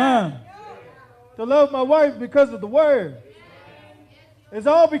word. Amen. To love my wife because of the word. It's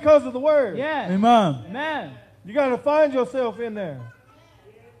all because of the word. Yes. Amen. Amen. You got to find yourself in there.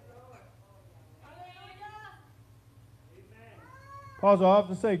 Apostle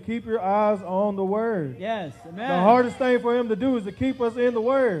often say, keep your eyes on the word. Yes. Amen. The hardest thing for him to do is to keep us in the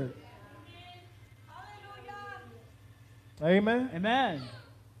word. Amen. Amen.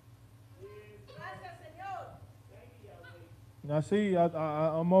 Now see,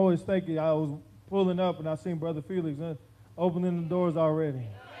 I'm always thinking, I was pulling up and I seen Brother Felix opening the doors already.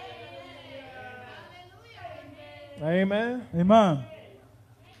 Amen. Amen.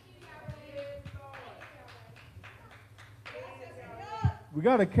 We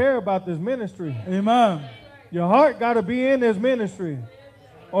got to care about this ministry. Amen. Your heart got to be in this ministry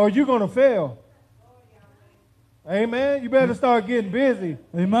or you're going to fail. Amen. You better start getting busy.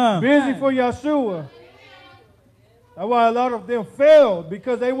 Amen. Busy for Yeshua. That's why a lot of them failed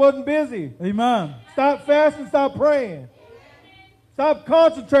because they wasn't busy. Amen. Stop fasting, stop praying. Stop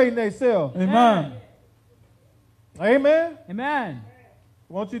concentrating themselves. Amen. Amen. Amen.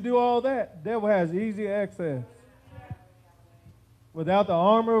 Once you do all that, the devil has easy access. Without the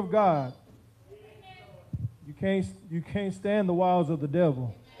armor of God, you can't stand the wiles of the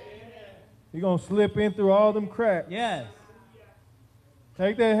devil. You're going to slip in through all them cracks. Yes.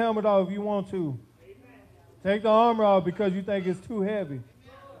 Take that helmet off if you want to. Take the armor off because you think it's too heavy.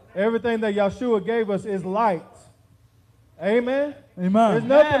 Everything that Yeshua gave us is light. Amen? Amen. There's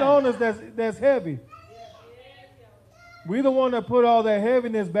nothing on us that's heavy. We the one that put all that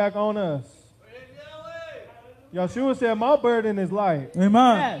heaviness back on us. Yeshua said, my burden is light.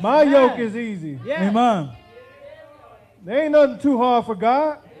 Amen. Yes. My Amen. yoke is easy. Yes. Amen. There ain't nothing too hard for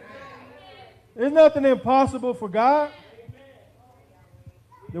God. There's nothing impossible for God.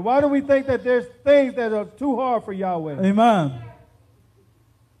 Then why do we think that there's things that are too hard for Yahweh? Amen.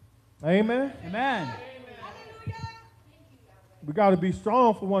 Amen. Amen. We got to be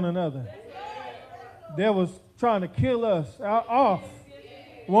strong for one another. Devil's trying to kill us off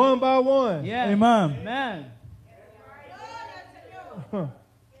one by one. Yes. Amen. Amen.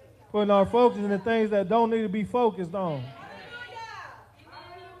 Putting our focus in the things that don't need to be focused on.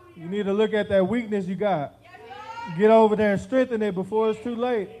 You need to look at that weakness you got. Get over there and strengthen it before it's too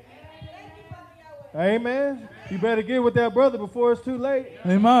late. Amen. You better get with that brother before it's too late.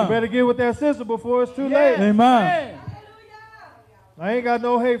 Amen. You better get with that sister before it's too late. Amen. I ain't got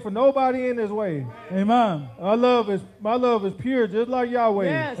no hate for nobody in this way. Amen. My love is pure, just like Yahweh.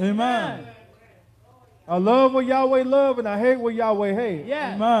 Yes. Amen. I love what Yahweh love, and I hate what Yahweh hate.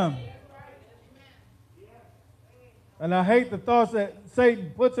 Yes. Amen. And I hate the thoughts that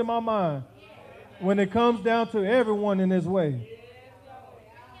Satan puts in my mind when it comes down to everyone in this way.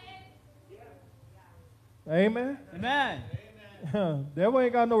 Amen. Amen. Devil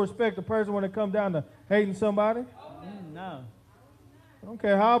ain't got no respect to person when it comes down to hating somebody. No. I don't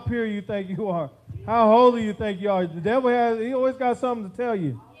care how pure you think you are, how holy you think you are. The devil he always got something to tell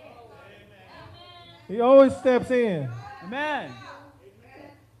you. He always steps in. Amen.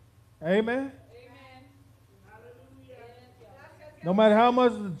 Amen. No matter how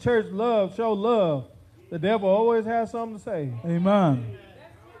much the church show love, the devil always has something to say. Amen.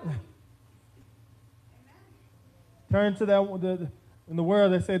 Turn to that in the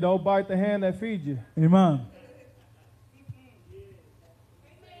world they say, don't bite the hand that feeds you. Amen.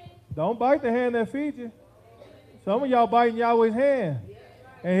 Don't bite the hand that feeds you. Some of y'all biting Yahweh's hand,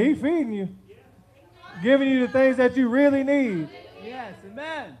 and he feeding you, giving you the things that you really need. Yes.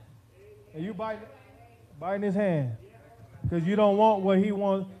 Amen. And you biting his hand because you don't want what he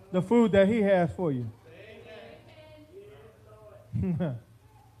wants, the food that he has for you.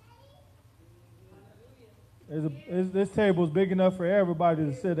 This table is big enough for everybody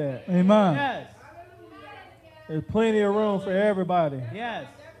to sit at. Amen. Yes. There's plenty of room for everybody. Yes.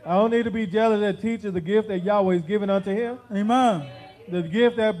 I don't need to be jealous that teacher the gift that Yahweh is giving unto him. Amen. The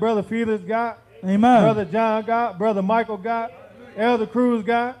gift that Brother Felix got, Amen. Brother John got, Brother Michael got, Elder Cruz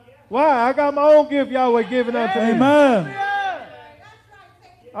got. Why? I got my own gift Yahweh giving unto me. Amen.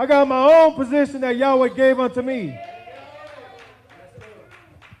 I got my own position that Yahweh gave unto me.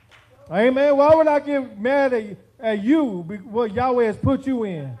 Amen. Why would I get mad at you what Yahweh has put you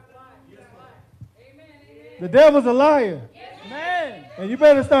in? The devil's a liar. Amen. And you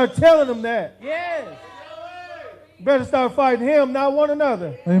better start telling him that. Yes. You better start fighting him, not one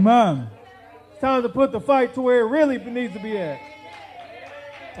another. Amen. It's time to put the fight to where it really needs to be at.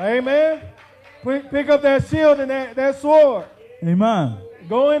 Amen. Pick up that shield and that sword. Amen.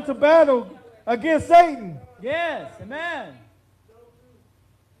 Go into battle against Satan. Yes. Amen.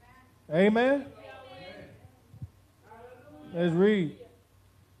 Amen. Let's read.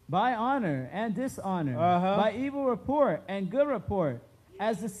 By honor and dishonor, by evil report and good report,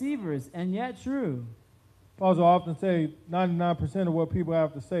 as deceivers and yet true. Apostle often say 99% of what people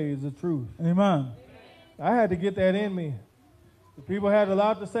have to say is the truth. Amen. I had to get that in me. The people had a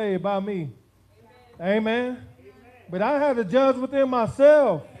lot to say about me. Amen. But I had to judge within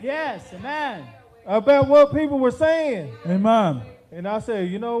myself. Yes. Amen. About what people were saying. Amen. And I said,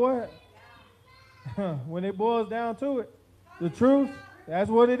 you know what? When it boils down to it, the truth, that's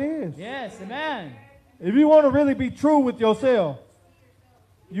what it is. Yes. Amen. If you want to really be true with yourself,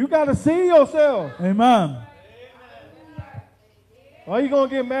 you got to see yourself. Amen. Why are you going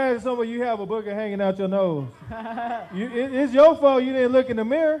to get mad at somebody you have a booger hanging out your nose? It's your fault you didn't look in the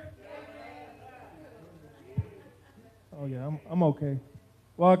mirror. Oh, yeah, I'm okay.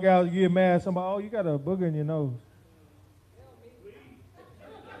 Walk out, you get mad at somebody, oh, you got a booger in your nose.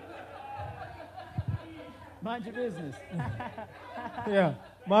 Mind your business. Yeah,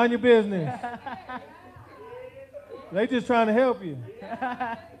 mind your business. They just trying to help you.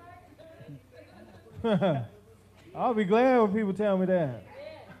 I'll be glad when people tell me that.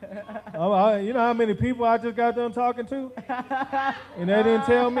 You know how many people I just got done talking to? And they didn't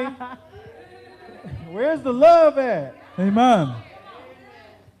tell me? Where's the love at? Amen.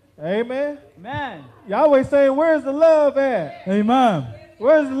 Amen. Amen. Yahweh saying, where's the love at? Amen.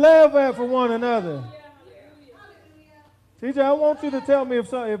 Where's the love at for one another? Teacher, I want you to tell me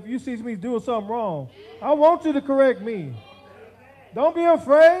if you see me doing something wrong. I want you to correct me. Don't be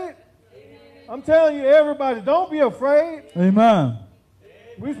afraid. I'm telling you, everybody, don't be afraid. Amen.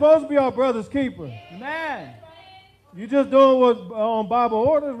 We're supposed to be our brother's keeper. Amen. You just doing what on Bible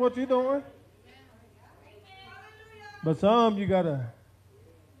orders, what you doing. But some you got to.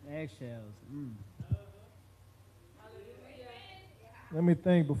 Eggshells. Let me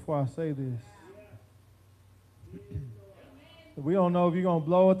think before I say this. We don't know if you're going to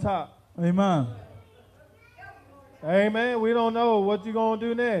blow a top. Amen. Amen. We don't know what you're going to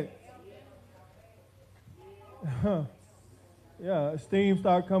do next. Yeah, steam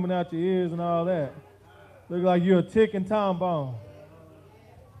start coming out your ears and all that. Look like you're a ticking time bomb.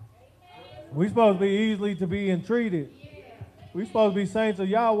 We're supposed to be easily to be entreated. We're supposed to be saints of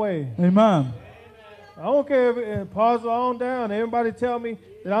Yahweh. Amen. I don't care if it pause on down. Everybody tell me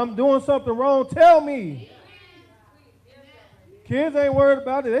that I'm doing something wrong. Tell me. Kids ain't worried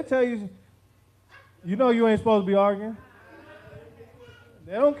about it. They tell you, you know you ain't supposed to be arguing.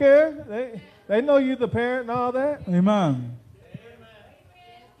 They don't care. They know you the parent and all that. Amen.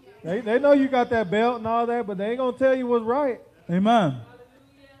 They know you got that belt and all that, but they ain't going to tell you what's right. Amen.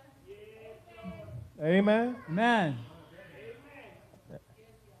 Amen. Amen.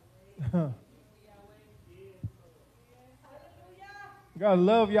 You got to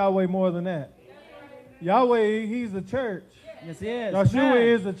love Yahweh more than that. Yahweh, he's the church. Yes, he is. Yeshua Amen.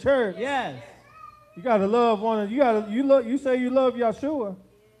 is the church. Yes. You got to love one another. You say you love Yeshua.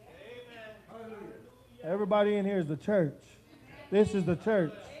 Everybody in here is the church. This is the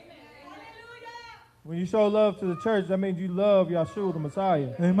church. When you show love to the church, that means you love Yeshua the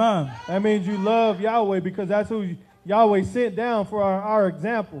Messiah. Amen. That means you love Yahweh because that's who Yahweh sent down for our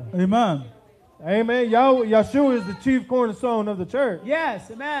example. Amen. Amen. Yeshua is the chief cornerstone of the church. Yes.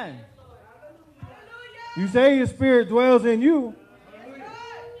 Amen. You say his spirit dwells in you.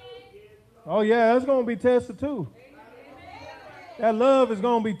 Oh, yeah, that's going to be tested too. That love is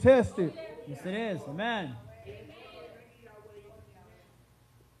going to be tested. Yes, it is. Amen.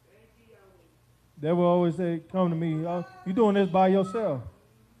 They will always say, come to me, oh, you doing this by yourself.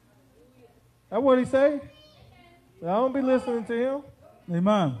 That's what he say. I don't be listening to him.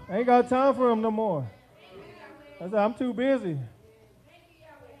 Amen. I ain't got time for him no more. I said, I'm too busy.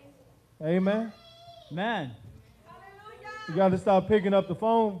 Amen. Amen. You got to stop picking up the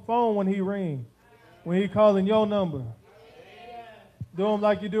phone when he ring, when he calling your number. Do them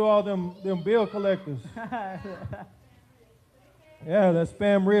like you do all them bill collectors. Yeah, that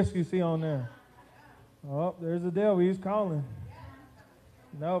spam risk you see on there. Oh, there's the devil. He's calling.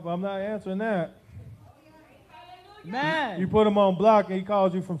 Nope, I'm not answering that. Amen. You put him on block and he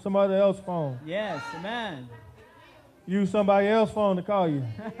calls you from somebody else's phone. Yes, amen. Use somebody else's phone to call you.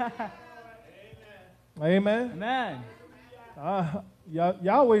 Amen. Amen.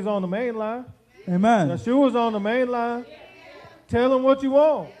 Yahweh's on the main line. Amen. Yeshua's on the main line. Tell him what you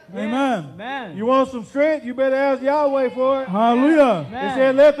want. Amen. Amen. You want some strength? You better ask Yahweh for it. Hallelujah. Amen. It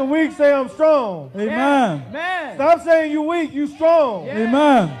said, let the weak say I'm strong. Amen. Amen. Stop saying you weak, you strong. Yeah.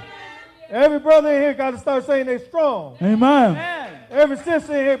 Amen. Every brother in here got to start saying they strong. Amen. Amen. Every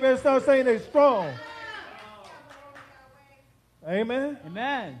sister in here better start saying they strong. Amen.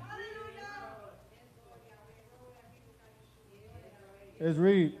 Amen. Let's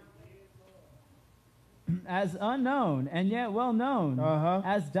read. As unknown and yet well known,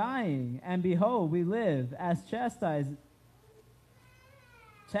 as dying, and behold, we live, as chastened,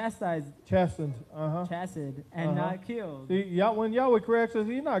 and not killed. See, when Yahweh corrects us,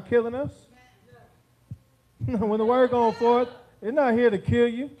 He's not killing us. When the word going forth, it's not here to kill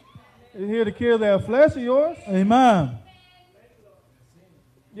you. It's here to kill that flesh of yours. Amen.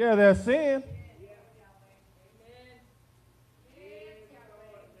 Yeah, that's sin.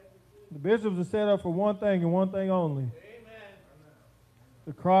 The bishops are set up for one thing and one thing only. Amen.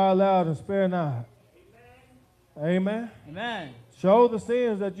 To cry aloud and spare not. Amen. Amen. Show the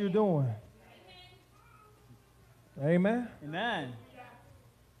sins that you're doing. Amen. Amen.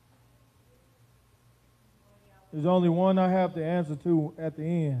 There's only one I have to answer to at the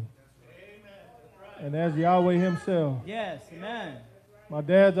end. And that's Yahweh himself. Yes. Amen. My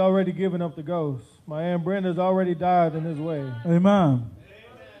dad's already given up the ghost. My Aunt Brenda's already died in his way. Amen.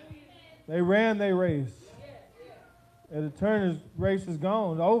 They ran their race. And the Turner's race is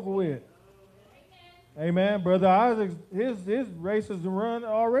gone. It's over with. Amen. Brother Isaac, his race is run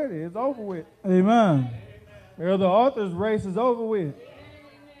already. It's over with. Amen. Brother Arthur's race is over with.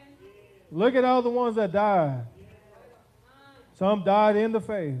 Look at all the ones that died. Some died in the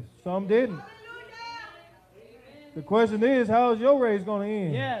faith. Some didn't. The question is, how is your race going to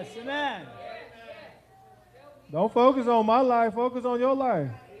end? Yes. Amen. Don't focus on my life. Focus on your life.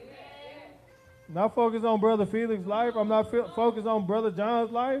 Not focused on Brother Felix's life. I'm not focused on Brother John's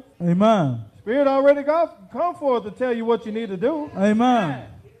life. Amen. Spirit already come forth to tell you what you need to do. Amen.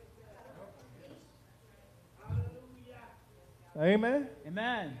 Amen.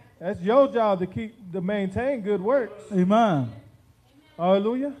 Amen. That's your job to maintain good works. Amen.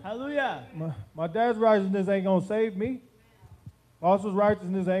 Hallelujah. Hallelujah. My dad's righteousness ain't going to save me. Apostle's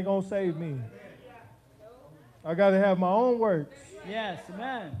righteousness ain't going to save me. I got to have my own works. Yes.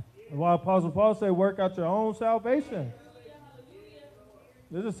 Amen. That's why Apostle Paul said, work out your own salvation.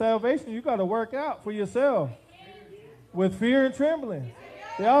 This is salvation you got to work out for yourself with fear and trembling.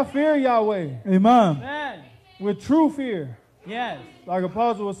 See, I fear Yahweh. Amen. Amen. With true fear. Yes. Like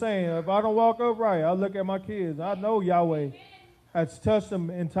Apostle was saying, if I don't walk upright, I look at my kids. I know Yahweh has touched them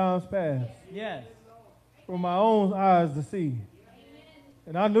in times past. Yes. From my own eyes to see.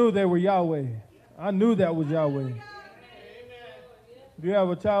 And I knew they were Yahweh. I knew that was Yahweh. Do you have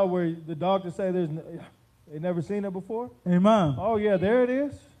a child where the doctor say they never seen it before? Amen. Oh yeah, there it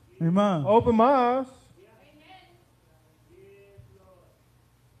is. Amen. Open my eyes.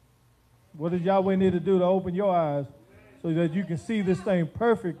 What does Yahweh need to do to open your eyes so that you can see this thing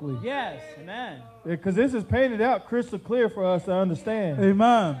perfectly? Yes. Amen. Because this is painted out crystal clear for us to understand.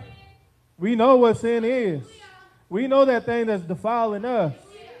 Amen. We know what sin is. We know that thing that's defiling us.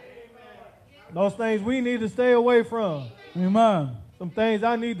 Those things we need to stay away from. Amen. Some things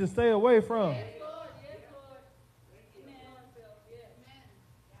I need to stay away from.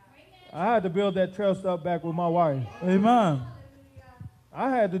 I had to build that trust up back with my wife. Amen. I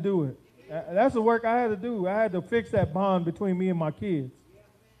had to do it. That's the work I had to do. I had to fix that bond between me and my kids.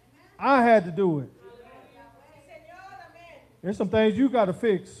 I had to do it. There's some things you got to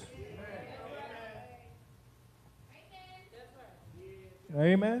fix.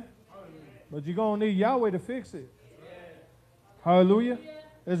 Amen. But you're going to need Yahweh to fix it. Hallelujah.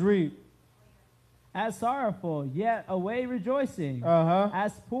 Let's read. As sorrowful, yet away rejoicing.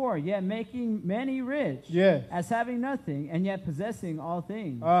 As poor, yet making many rich. Yes. As having nothing, and yet possessing all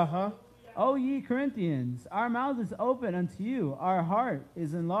things. O ye Corinthians, our mouth is open unto you. Our heart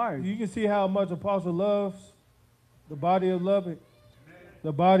is enlarged. You can see how much Apostle loves the body of Lubbock,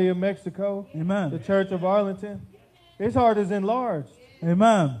 the body of Mexico, Amen. the church of Arlington. His heart is enlarged.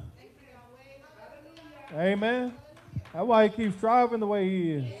 Amen. Amen. That's why he keeps striving the way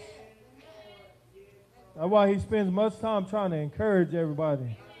he is. That's why he spends much time trying to encourage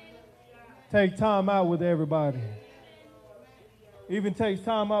everybody. Take time out with everybody. Even takes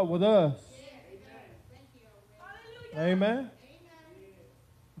time out with us. Amen.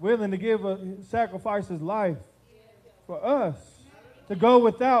 Willing to sacrifice his life for us. To go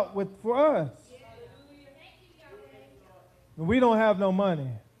without for us. And we don't have no money.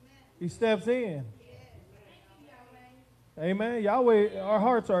 He steps in. Amen. Yahweh, our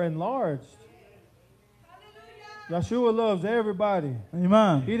hearts are enlarged. Yeshua loves everybody.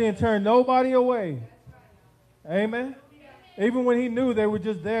 Amen. He didn't turn nobody away. Amen. Even when he knew they were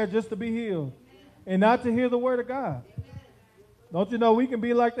just there just to be healed and not to hear the word of God. Don't you know we can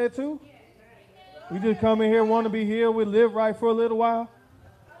be like that too? We just come in here, want to be healed. We live right for a little while.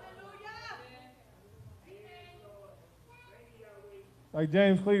 Like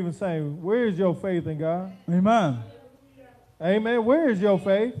James Cleveland saying, where is your faith in God? Amen. Amen. Where is your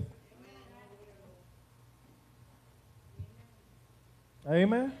faith?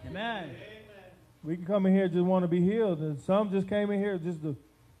 Amen. Amen. We can come in here just want to be healed. And some just came in here just to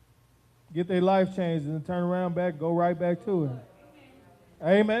get their life changed and turn around back, go right back to it.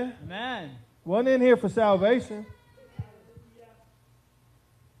 Amen. Amen. Wasn't in here for salvation.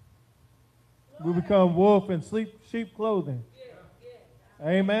 We become wolf in sheep clothing.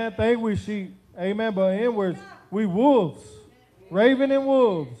 Amen. Think we sheep. Amen. But inwards, we wolves. Raven and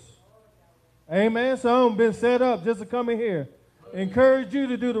wolves. Amen. Some been set up just to come in here. Encourage you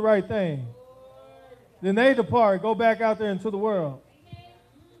to do the right thing. Then they depart, go back out there into the world.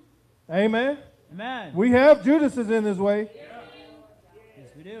 Amen. Amen. We have Judases in this way. Yes,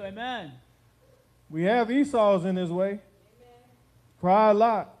 we do. Amen. We have Esau's in this way. Cry a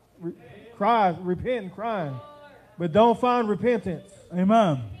lot. Cry, repent, crying. But don't find repentance.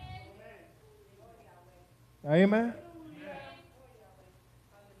 Amen. Amen.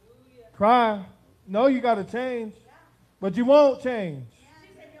 Cry. No, you got to change. But you won't change.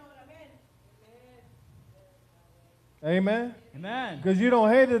 Amen. Amen. Because you don't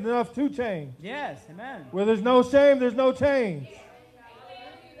hate it enough to change. Yes. Amen. Where there's no shame, there's no change.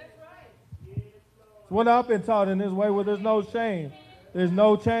 It's what I've been taught in this way. Where there's no shame, there's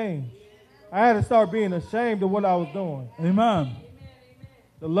no change. I had to start being ashamed of what I was doing. Amen.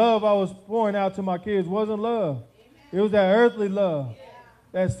 The love I was pouring out to my kids wasn't love. It was that earthly love.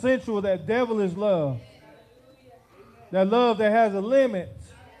 That sensual, that devilish love. That love that has a limit.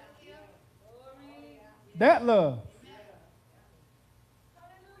 That love.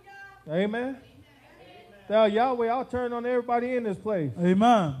 Amen. Now, Yahweh, I'll turn on everybody in this place.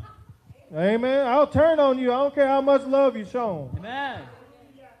 Amen. Amen. I'll turn on you. I don't care how much love you've shown. Amen.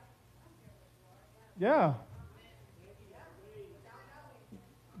 Yeah.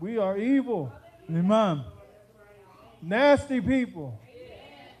 We are evil. Amen. Nasty people.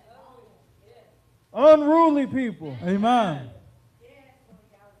 Unruly people. Amen.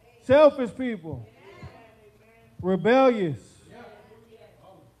 Selfish people. Rebellious.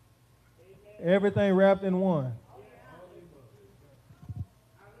 Everything wrapped in one.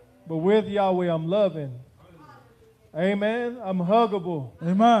 But with Yahweh, I'm loving. Amen. I'm huggable.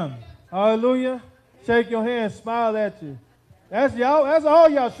 Amen. Hallelujah. Shake your hand, smile at you. That's y'all. That's all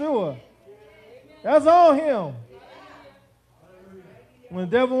Yeshua. That's all him. When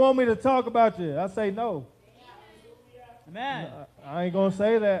the devil want me to talk about you, I say no. Amen. I ain't gonna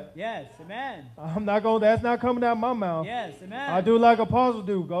say that. Yes. Amen. I'm not gonna. That's not coming out of my mouth. Yes. Amen. I do like apostles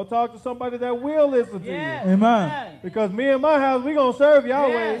do. Go talk to somebody that will listen to Yes. you. Amen. Because me and my house, we gonna serve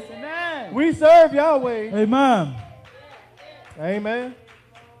Yahweh. Yes. Amen. We serve Yahweh. Amen. Amen.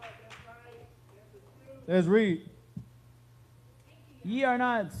 Let's read. Ye are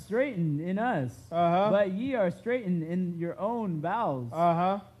not straitened in us, but ye are straitened in your own bowels.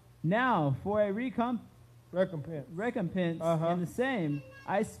 Now, for a recompense in the same,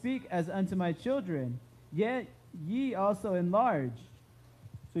 I speak as unto my children, yet ye also enlarge.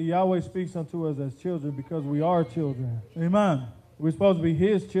 See, Yahweh speaks unto us as children because we are children. Amen. We're supposed to be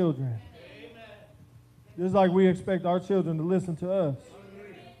his children. Amen. Just like we expect our children to listen to us.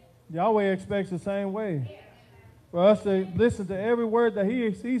 Yahweh expects the same way. For us to listen to every word that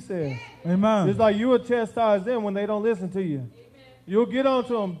he says. Amen. Just like you will chastise them when they don't listen to you. You'll get on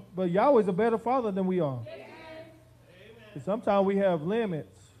to them, but Yahweh's a better father than we are. Sometimes we have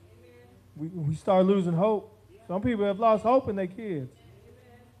limits. We start losing hope. Some people have lost hope in their kids.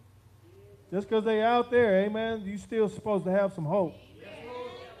 Just because they're out there, amen, you still supposed to have some hope.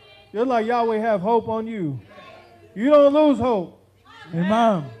 Just like Yahweh have hope on you. You don't lose hope.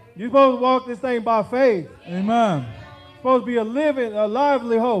 Amen. You're supposed to walk this thing by faith. Amen. It's supposed to be a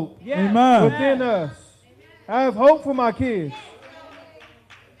lively hope Yes. Amen. within us. I have hope for my kids.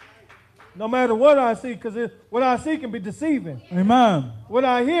 No matter what I see, because what I see can be deceiving. Amen. What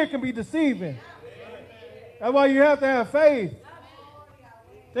I hear can be deceiving. That's why you have to have faith.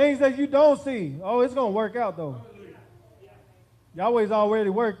 Things that you don't see. Oh, it's going to work out, though. Yahweh's already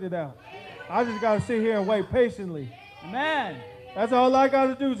worked it out. I just got to sit here and wait patiently. Amen. That's all I got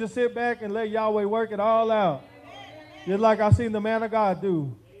to do, just sit back and let Yahweh work it all out. Just like I seen the man of God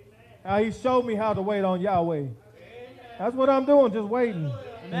do. How he showed me how to wait on Yahweh. That's what I'm doing, just waiting.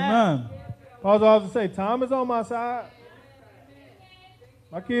 Amen. Because I was to say, time is on my side.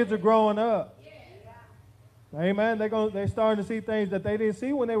 My kids are growing up. Amen. They're starting to see things that they didn't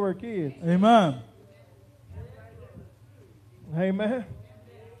see when they were kids. Amen. Amen.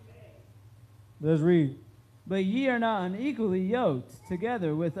 Let's read. But ye are not unequally yoked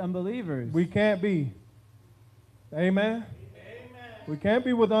together with unbelievers. We can't be. Amen. We can't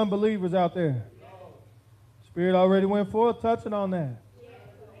be with unbelievers out there. Spirit already went forth touching on that.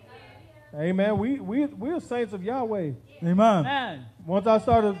 Amen. We're saints of Yahweh. Amen. Amen. Once I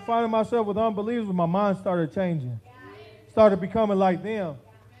started finding myself with unbelievers, my mind started changing. Started becoming like them.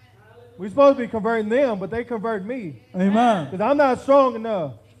 We're supposed to be converting them, but they convert me. Amen. Because I'm not strong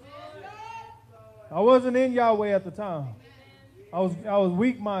enough. I wasn't in Yahweh at the time. I was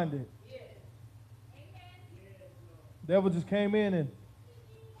weak-minded. The devil just came in and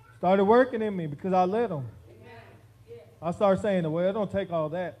started working in me because I let him. I started saying, well, it don't take all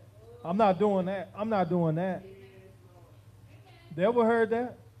that. I'm not doing that. I'm not doing that. The devil heard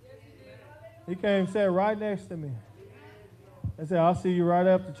that. He came and sat right next to me and said, I'll see you right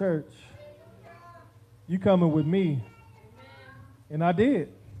after church. You coming with me. And I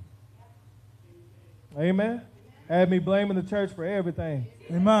did. Amen. Had me blaming the church for everything.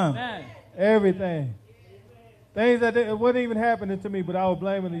 Amen. Amen. Everything. Things that it wasn't even happening to me, but I was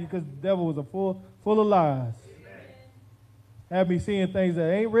blaming it because the devil was full of lies. Had me seeing things that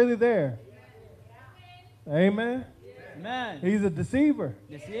ain't really there. Amen. Amen. He's a deceiver.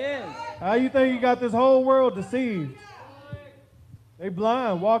 Yes, he is. How you think you got this whole world deceived? They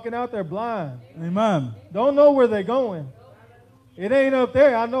blind, walking out there blind. Amen. Don't know where they're going. It ain't up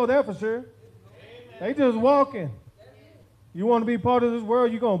there. I know that for sure. They just walking. You want to be part of this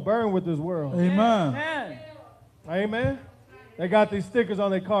world, you're going to burn with this world. Amen. Amen. Amen. They got these stickers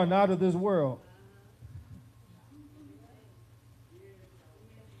on their car, not of this world.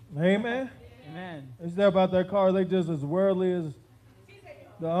 Amen. Amen. It's there about their car. They just as worldly as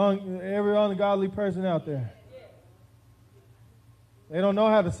every ungodly person out there. They don't know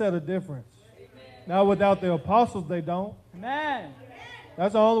how to set a difference. Now, without the apostles, they don't. Amen.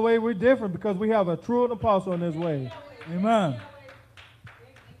 That's the only way we're different, because we have a true apostle in this way. Amen.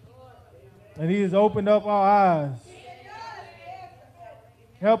 And he has opened up our eyes.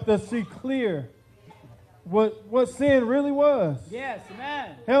 Helped us see clear what sin really was. Yes,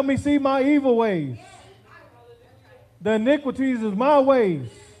 amen. Help me see my evil ways. The iniquities of my ways.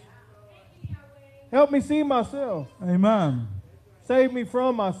 Help me see myself. Amen. Save me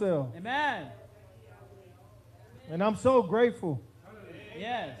from myself. Amen. And I'm so grateful.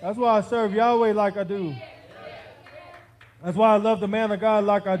 Yes. That's why I serve Yahweh like I do. That's why I love the man of God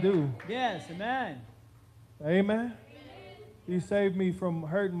like I do. Yes, amen. Amen. He saved me from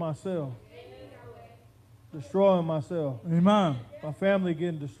hurting myself. Destroying myself. Amen. My family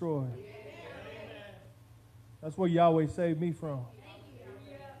getting destroyed. That's what Yahweh saved me from.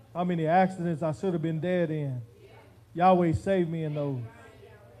 How many accidents I should have been dead in. Yahweh saved me in those.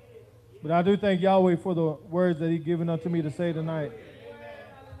 But I do thank Yahweh for the words that He's given unto me to say tonight.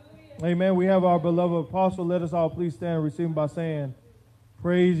 Amen. We have our beloved apostle. Let us all please stand and receive him by saying,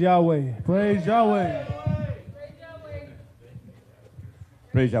 praise Yahweh. Praise Yahweh.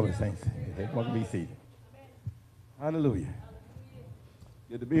 Praise Yahweh, saints. Welcome to be seated. Hallelujah.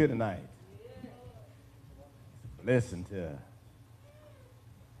 Good to be here tonight. It's a blessing to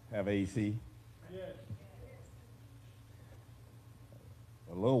have AC.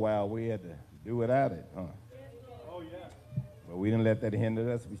 For a little while we had to do without it, huh? Oh, yeah. But we didn't let that hinder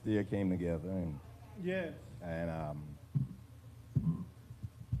us. We still came together. Yes. And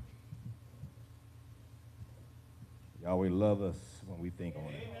Yahweh love us when we think on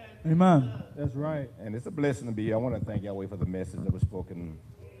it. Amen. That's right. And it's a blessing to be here. I want to thank Yahweh for the message that was spoken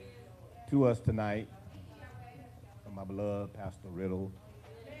to us tonight from my beloved Pastor Riddle,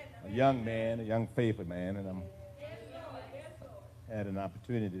 a young man, a young faithful man, and I had an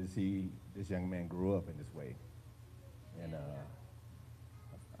opportunity to see this young man grow up in this way. And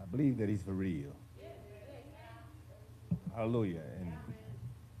I believe that he's for real. Hallelujah. And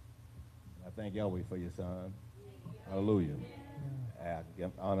I thank Yahweh for your son. Hallelujah. I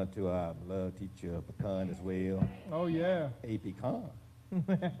give honor to our beloved teacher, Pecan, as well. Oh, yeah. Hey, Pecan.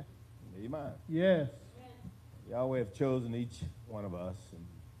 Amen. Yes. Yahweh have chosen each one of us and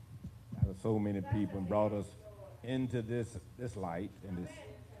out of so many people and brought us into this light, and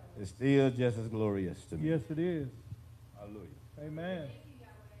it's still just as glorious to me. Yes, it is. Hallelujah. Amen.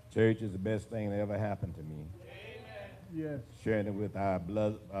 Church is the best thing that ever happened to me. Yes. Sharing it with our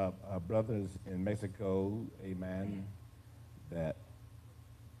brothers in Mexico, amen, that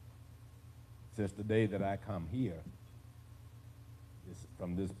since the day that I come here,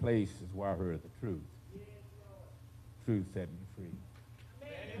 from this place is where I heard the truth. Truth set me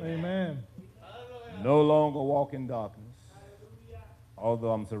free. Amen. No longer walk in darkness.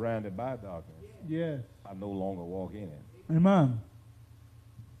 Although I'm surrounded by darkness, Yes. I no longer walk in it. Amen.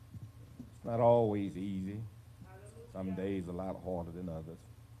 It's not always easy. Some days a lot harder than others.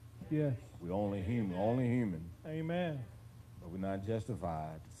 Yes. We're only human, Amen. but we're not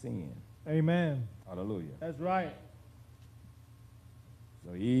justified to sin. Amen. Hallelujah. That's right.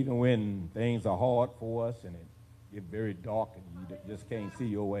 So even when things are hard for us and it get very dark and you just can't see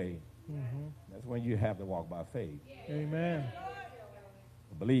your way, that's when you have to walk by faith. Amen.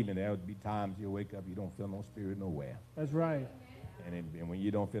 Believe me, there would be times you wake up, you don't feel no spirit nowhere. That's right. And when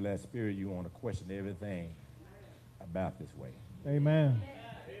you don't feel that spirit, you want to question everything about this way. Amen.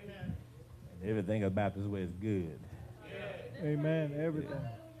 And everything about this way is good. Amen. Everything.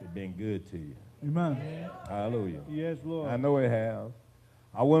 It's been good to you. Amen. Hallelujah. Yes, Lord. I know it has.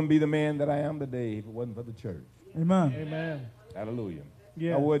 I wouldn't be the man that I am today if it wasn't for the church. Amen. Amen. Hallelujah.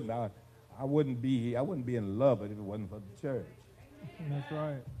 Yes. I wouldn't be in love if it wasn't for the church. That's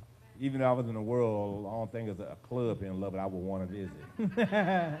right. Even if I was in the world, I don't think there's a club in Lubbock I would want to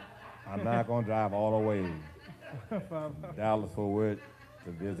visit. I'm not going to drive all the way from Dallas Fort Worth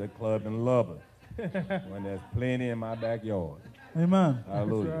to visit a club in Lubbock when there's plenty in my backyard. Amen.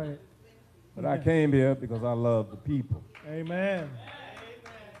 Hallelujah. That's right. But I came here because I love the people. Amen.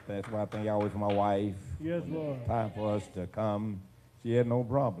 That's why I thank Yahweh for my wife. Yes, Lord. Time for us to come. She had no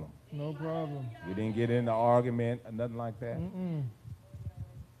problem. No problem. We didn't get into argument or nothing like that. Mm-mm.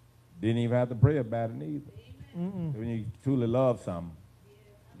 Didn't even have to pray about it neither. Mm-mm. When you truly love something,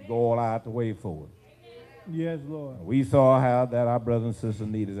 you go all out the way for it. Yes, Lord. We saw how that our brothers and sisters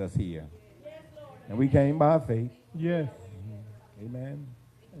needed us here. And we came by faith. Yes. Amen.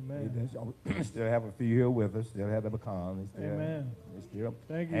 Amen. Still have a few here with us. Still have the pecan. Amen. They're still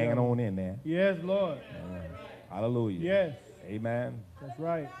Thank you, hanging Lord. on in there. Yes, Lord. Hallelujah. Yes. Amen. That's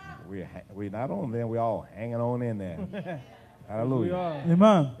right. We're not on there. We're all hanging on in there. Hallelujah. We are.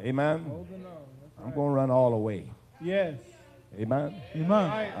 Amen. Amen. Holding on. That's I'm right. going to run all the way. Yes. Amen. Amen.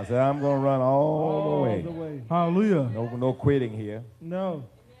 Right. I said I'm going to run all the way. Hallelujah. No quitting here. No.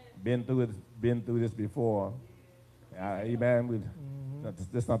 Been through this before. Amen.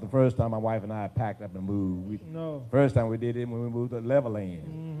 This is not the first time my wife and I packed up and moved. No. First time we did it when we moved to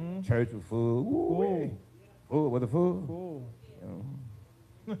Leverland. Church was full. Full. Full with the full. Cool.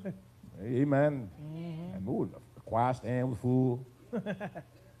 You know. Amen. And moved. The choir stand was full.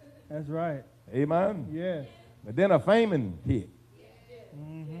 That's right. Amen. Yes. But then a famine hit.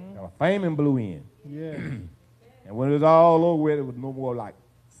 A famine blew in. Yes. And when it was all over with, it was no more like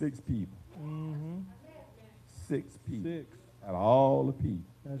 6 people. 6 people. 6. Out of all the people.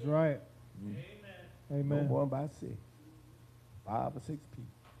 That's right. Amen. No more than about 6. 5 or 6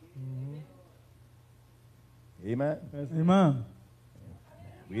 people. Amen. That's Amen.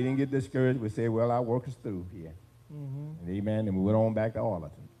 We didn't get discouraged. We said, well, our work is through here. And amen. And we went on back to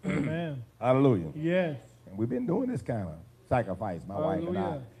Arlington. Amen. Hallelujah. Yes. And we've been doing this kind of sacrifice, my wife and I.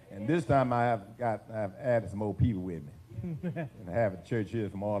 Hallelujah. And this time I've added some more people with me. And I have a church here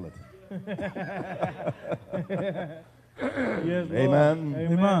from Arlington. Yes, Lord. Amen.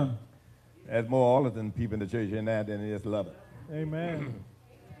 Amen. There's more Arlington people in the church here now than it is Lubbock. Amen.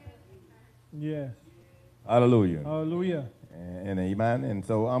 Yes. Hallelujah. Hallelujah. And amen. And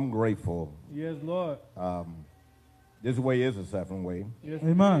so I'm grateful. Yes, Lord. This way is a suffering way. Yes,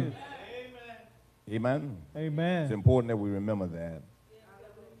 Amen. it is. Amen. Amen. It's important that we remember that.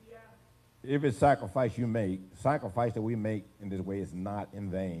 Every sacrifice that we make in this way is not in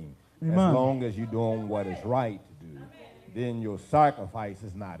vain. Amen. As long as you're doing what is right to do, then your sacrifice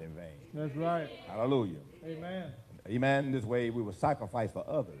is not in vain. That's right. Hallelujah. Amen. Amen. In this way, we will sacrifice for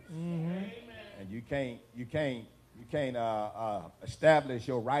others. And you can't establish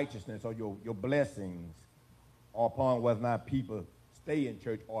your righteousness or your blessings upon whether or not people stay in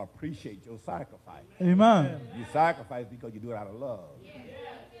church or appreciate your sacrifice. Amen. You sacrifice because you do it out of love.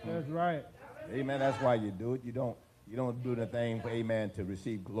 That's right. Amen. That's why you do it. You don't do the thing for amen to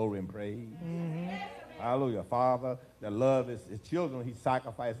receive glory and praise. Hallelujah. Father that loves his children, he's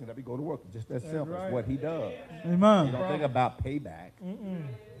sacrificing that we go to work. Just that simple. right. It's what he does. Amen. You don't think about payback.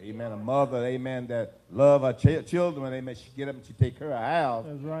 Amen. A mother, amen, that love her children, amen, she get up and she take care of her house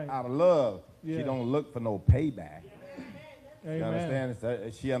That's right. out of love. Yeah. She don't look for no payback. Amen. You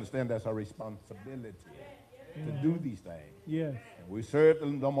understand? She understands that's her responsibility to do these things. Yes. And we serve the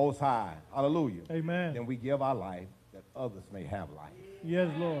Most High. Hallelujah. Amen. Then we give our life that others may have life. Yes,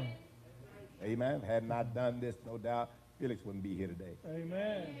 Lord. Amen. Had not done this, no doubt, Felix wouldn't be here today.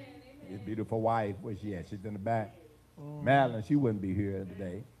 Amen. His beautiful wife, where's she at? She's in the back. Madeline, she wouldn't be here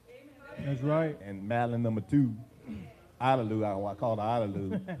today. That's right. And Madeline number 2, Idalou, I call her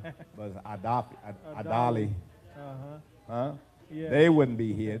Idalou, but Adali, huh? Yeah. They wouldn't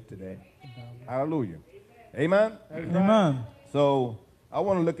be here today. Hallelujah. Amen? That's right. Amen. So I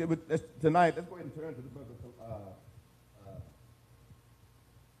want to look at this tonight. Let's go ahead and turn to the book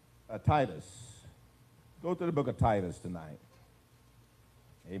of Titus. Go to the book of Titus tonight.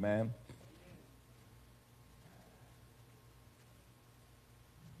 Amen.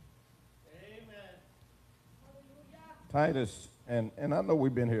 Titus, and I know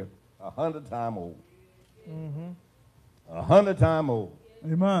we've been here 100 times old. 100 times old.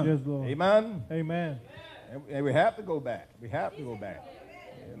 Amen. Yes, Lord. Amen. Amen. And we have to go back. We have to go back.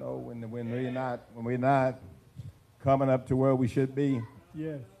 You know, when we're not coming up to where we should be,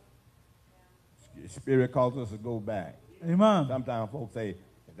 Yes. Spirit calls us to go back. Amen. Sometimes folks say,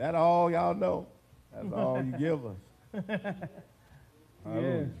 "Is that all y'all know? That's all you give us." Yes.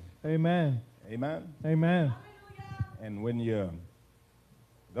 Hallelujah. Amen. Amen. Amen. And when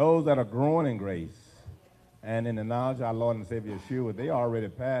those that are growing in grace and in the knowledge of our Lord and Savior Yeshua, they already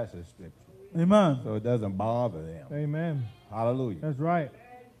passed the scripture. Amen. So it doesn't bother them. Amen. Hallelujah. That's right.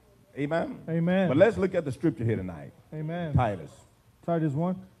 Amen. Amen. But let's look at the scripture here tonight. Amen. Titus. Titus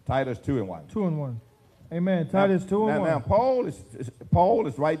 1, Titus 2:1. 2 and 1. Amen. Titus 2 and 1. Now Paul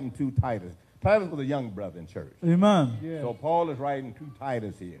is writing to Titus. Titus was a young brother in church. Amen. Yes. So Paul is writing to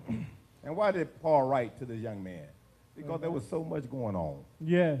Titus here. And why did Paul write to this young man? Because there was so much going on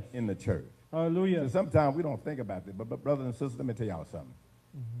Yes. in the church. Hallelujah. So sometimes we don't think about it. But brothers and sisters, let me tell y'all something.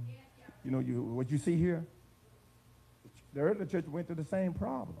 You know, what you see here, the early church went through the same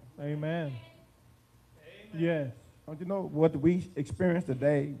problem. Amen. Yes. Don't you know what we experience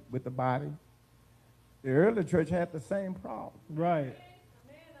today with the body? The early church had the same problem. Right.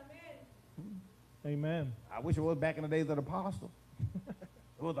 Amen. I wish it was back in the days of the apostles.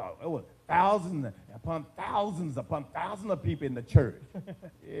 It was thousands upon thousands of people in the church.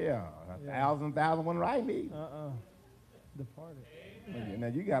 Yeah, thousand wouldn't write me. Departed. Now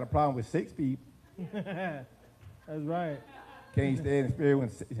you got a problem with 6 people. That's right. Can't stay in the spirit when.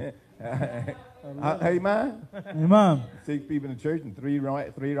 Hey man, Amen. 6 people in the church and 3 right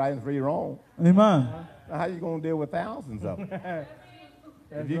and 3 wrong. Amen. Now how you gonna deal with thousands of them?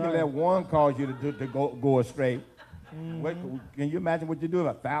 If you can right. let one cause you to go astray, can you imagine what you do if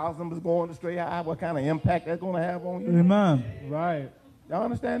 1,000 was going astray? What kind of impact that's going to have on you? Amen. Right. Y'all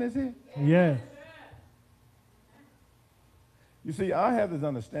understand this here? Yes. You see, I have this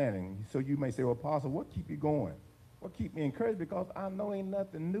understanding. So you may say, well, Apostle, what keep you going? What keep me encouraged? Because I know ain't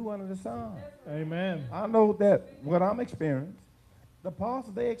nothing new under the sun. Amen. I know that what I'm experiencing, the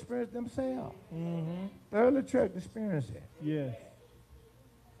apostles, they experienced themselves. The early church experienced it. Yes.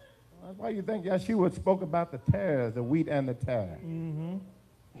 That's why you think Yeshua spoke about the tares, the wheat and the tare.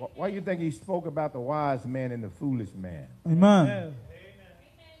 Why you think he spoke about the wise man and the foolish man? Amen. Yes.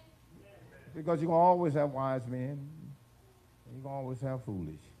 Because you're going to always have wise men. And you're going to always have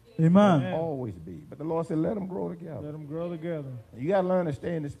foolish. Amen. Amen. Always be. But the Lord said, let them grow together. Let them grow together. And you got to learn to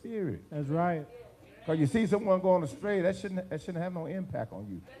stay in the spirit. That's right. Because you see someone going astray, that shouldn't have no impact on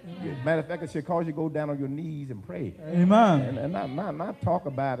you. Matter of fact, it should cause you to go down on your knees and pray. Amen. And not talk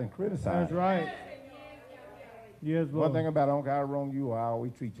about it and criticize. That's right. Yes, Lord. One thing about it, I don't care how wrong you are, I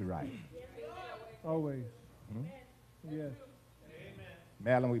always treat you right. Always. Yes.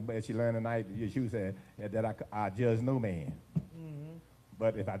 Madeline, she learned tonight, Yeshua said that I judge no man.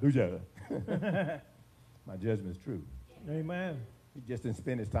 But if I do judge, my judgment is true. Amen. He just didn't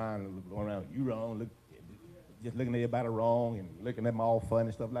spend his time going around, you wrong, just looking at everybody wrong and looking at them all fun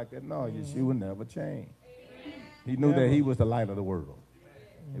and stuff like that. No, Yeshua never changed. He knew that he was the light of the world.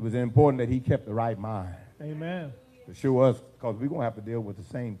 It was important that he kept the right mind Amen. to show us, because we're going to have to deal with the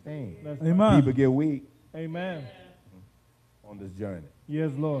same thing. That's Amen. People get weak Amen. on this journey,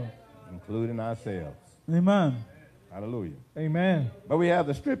 Yes, Lord. including ourselves. Amen. Hallelujah. Amen. But we have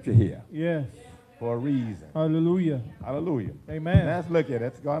the scripture here Yes. for a reason. Hallelujah. Hallelujah. Amen. And let's look at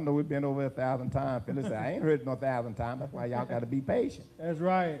it. God, I know we've been over 1,000 times. Phyllis said, I ain't heard it no 1,000 times. That's why y'all got to be patient. That's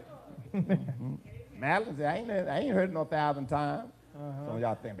right. Madeline said, I ain't heard it no 1,000 times. Some of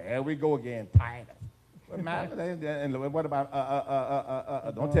y'all think, there we go again, Titus. But Madeline, and what about,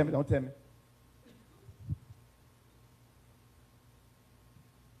 don't tell me.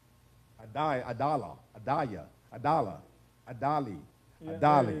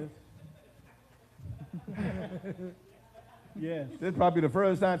 Adali. Yes. This is probably the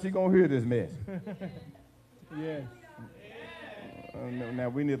first time she's going to hear this mess. Yes. Now,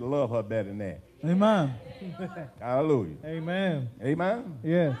 we need to love her better than that. Amen. Hallelujah. Amen. Amen?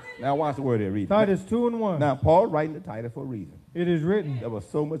 Yes. Now, watch the word there, read. Titus 2:1. Now, Paul writing the Titus for a reason. It is written. There was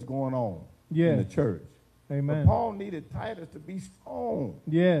so much going on in Yes. the church. Amen. But Paul needed Titus to be strong.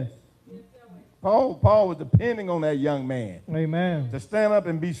 Yes. Paul was depending on that young man Amen. to stand up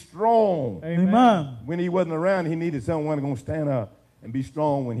and be strong. Amen. When he wasn't around, he needed someone going to stand up and be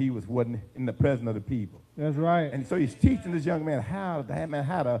strong when he wasn't in the presence of the people. That's right. And so he's teaching this young man how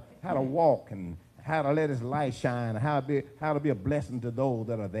to walk and how to let his light shine, how to be a blessing to those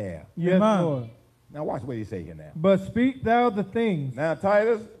that are there. Yes, Amen. Lord. Now watch what he say here now. But speak thou the things. Now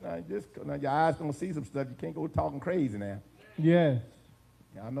Titus, now your eyes gonna see some stuff. You can't go talking crazy now. Yes.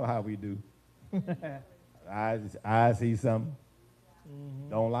 Y'all know how we do. I see something.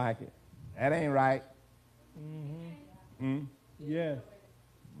 Don't like it. That ain't right. Yes.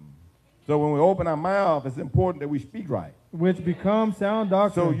 So when we open our mouth, it's important that we speak right. Which becomes sound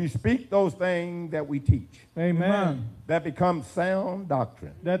doctrine. So you speak those things that we teach. Amen. That becomes sound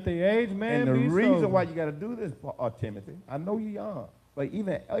doctrine. That the aged man And the be reason sober. why you got to do this, Timothy, I know you're young, but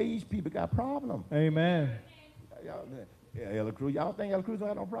even aged people got problems. Amen. Ella Cruz, y'all think Ella Cruz don't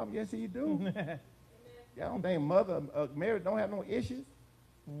have no problem? Yes, he do. Y'all don't think Mother Mary don't have no issues?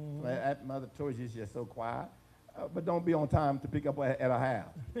 That Mother Teresa is just so quiet. But don't be on time to pick up at her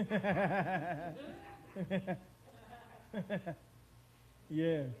house.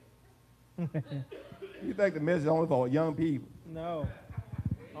 Yeah. You think the message is only for young people? No.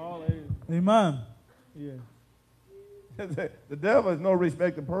 All ages. Amen. Yeah. The devil is no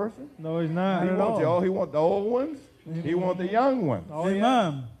respected person. No, he's not. He at wants all. y'all. He wants the old ones. He wants the young ones. Oh, Amen.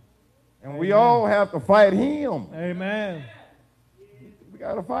 yeah. And we all have to fight him. Amen. We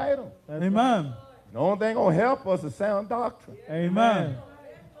got to fight him. That's Amen. The only thing going to help us is sound doctrine. right. Amen.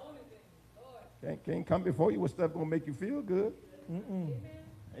 Can't come before you with stuff going to make you feel good.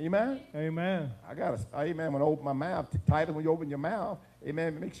 Amen? Amen. I got to, amen, when I open my mouth, tighter when you open your mouth,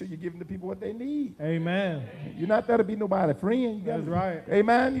 amen, make sure you're giving the people what they need. Amen. You're not there to be nobody's friend. You gotta, That's right.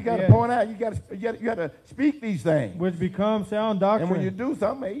 Amen? You got to Yes. point out, you got to speak these things. Which becomes sound doctrine. And when you do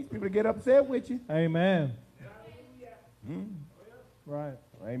something, people get upset with you. Amen. Right.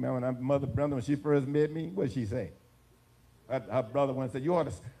 Amen. When my mother Brenda, when she first met me, what did she say? Her brother went and said, "You ought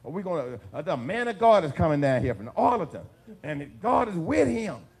to, the man of God is coming down here from the altar, and God is with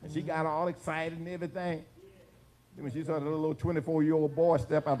him." And she got all excited and everything. Then when she saw the little 24-year-old boy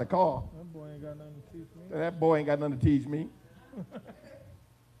step out the car, That boy ain't got nothing to teach me. that boy ain't got nothing to teach me.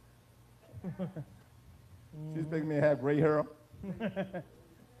 She expected me to have gray hair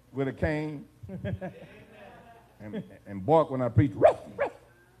with a cane and bark when I preach. Ruff, ruff.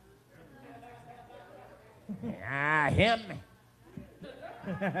 Him.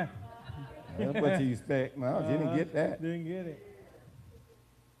 That's what she expect. No, she didn't get that. Didn't get it.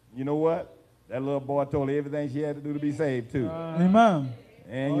 You know what? That little boy told her everything she had to do to be saved, too. Amen.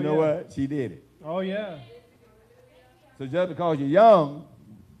 And Oh, you know yeah. what? She did it. Oh, yeah. So just because you're young,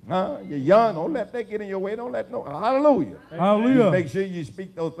 you're young, don't let that get in your way. Don't let no. Hallelujah. Hallelujah. Just make sure you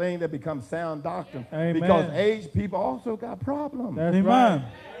speak those things that become sound doctrine. Amen. Because aged people also got problems. That's Amen. right.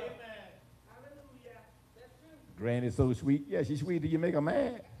 Granny's so sweet. Yeah, she's sweet till you make her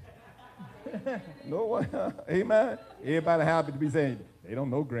mad. No one. Amen. Everybody happy to be saying, they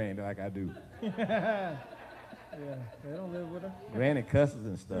don't know Granny like I do. Yeah. They don't live with her. Granny cusses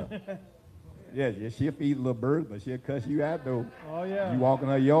and stuff. Yeah, she'll feed little birds, but she'll cuss you out, though. Oh, yeah. You walk in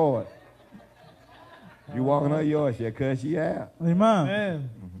her yard. You walk in her yard, she'll cuss you out. Amen.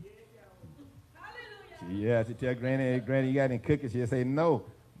 Man. She tell Granny, Granny, you got any cookies? She'll say no.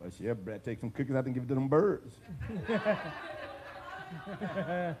 But she'll take some cookies out and give it to them birds.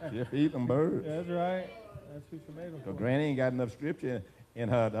 She'll feed them birds. That's right. That's who she made them So for. Granny ain't got enough scripture in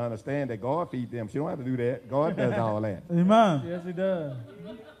her to understand that God feeds them. She don't have to do that. God does all that. Amen. Yes, he does.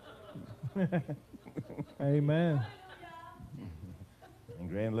 Amen. And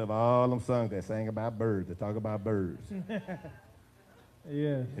Granny love all them songs that sang about birds, that talk about birds.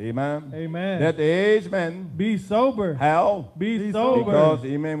 Yes. Amen. Amen. That the aged man, Be sober. how? Be sober. Because,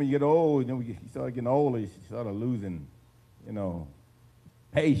 amen, when you get old, you start getting older, you start losing,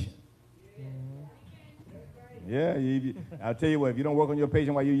 patience. Yeah, I'll tell you what, if you don't work on your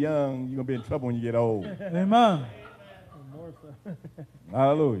patience while you're young, you're going to be in trouble when you get old. Amen. More so.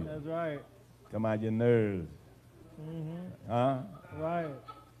 Hallelujah. That's right. Come out your nerves. Huh? Right.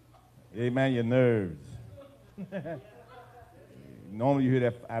 Amen, your nerves. Normally you hear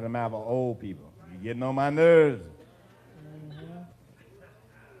that out of the mouth of old people. You're getting on my nerves.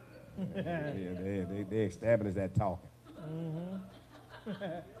 Yeah, they established that talking.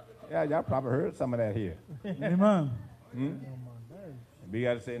 Yeah, y'all probably heard some of that here. Amen. We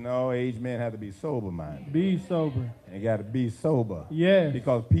got to say, no, aged men have to be sober-minded. Be sober. And got to be sober. Yes.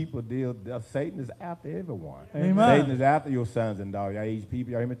 Because people Satan is after everyone. Amen. Satan is after your sons and daughters. Y'all aged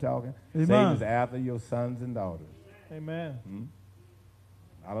people, y'all hear me talking? Amen. Satan is after your sons and daughters. Amen.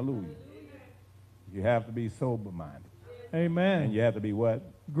 Hallelujah. You have to be sober-minded. Amen. And you have to be what?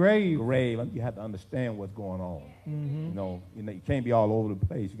 Grave. Grave. You have to understand what's going on. You know, you can't be all over the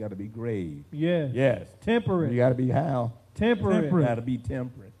place. You got to be grave. Yes. Yes. Temperate. You got to be how? Temperate. You got to be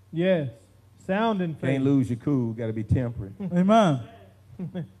temperate. Yes. Sound in faith. Can't lose your cool. Got to be temperate. Amen.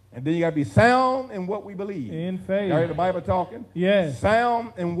 And then you got to be sound in what we believe. In faith. Y'all heard the Bible talking? Yes.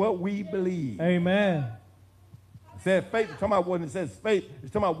 Sound in what we believe. Amen. It says faith. It's talking about when it says faith,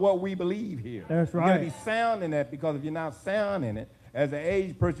 it's talking about what we believe here. That's right. You got to be sound in that, because if you're not sound in it, as an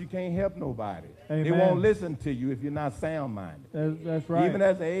aged person, you can't help nobody. Amen. They won't listen to you if you're not sound-minded. That's right. Even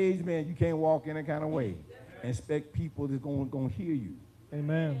as an aged man, you can't walk any kind of way and expect people that's going to hear you.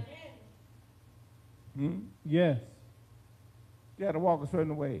 Amen. Yes. You got to walk a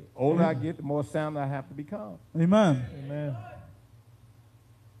certain way. The older I get, the more sound I have to become. Amen. Amen.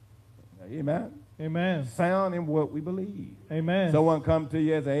 Amen. Amen. Sound in what we believe. Amen. Someone come to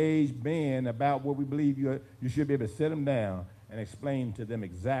you as an aged man about what we believe, you should be able to sit them down and explain to them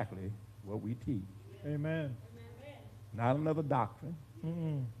exactly what we teach. Amen. Not another doctrine.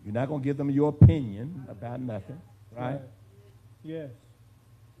 Mm-mm. You're not going to give them your opinion about nothing, right? Yes.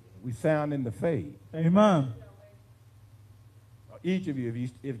 We sound in the faith. Amen. Each of you,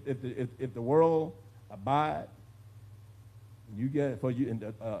 if the world abide, you get for you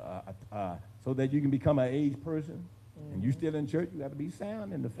so that you can become an aged person, and you still in church, you got to be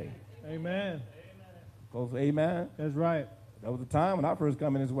sound in the faith. Amen. Because, amen. That's right. There was a time when I first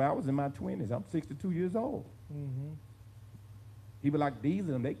come in this way, I was in my 20s. I'm 62 years old. Mm-hmm. People like these of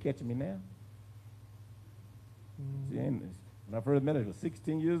them, they catching me now. See, when I first met her, I was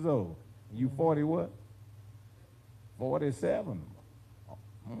 16 years old. And you 40 what? 47.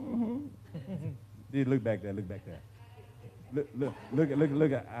 Dude, look back there, look back there.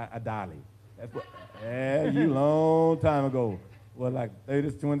 Look at Dolly. That's what, yeah, you long time ago. Well, like 30,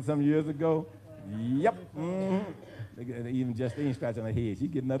 20-some years ago. Yep. Look at even Justine scratching her head. She's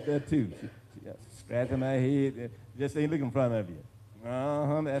getting up there too. She scratching her head. Just ain't looking in front of you.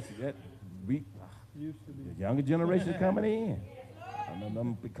 That's that. Used to be. The younger generation coming in. I remember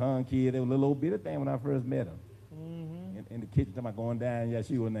them pecan kids, they were a little old bitty thing when I first met them. In the kitchen, talking about going down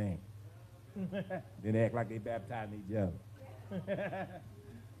Yeshua's name. Then they act like they baptizing each other.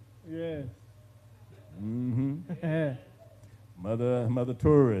 Yes. Mother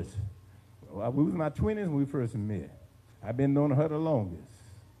tourist. Well, we was in our 20s when we first met. I've been knowing her the longest.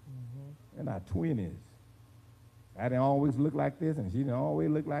 In our 20s. I didn't always look like this, and she didn't always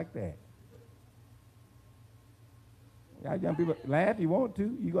look like that. Y'all young people, laugh if you want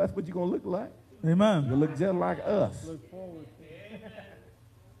to. That's what you're going to look like. Amen. You look just like us. Look forward to it.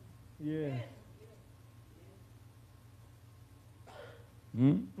 Yes.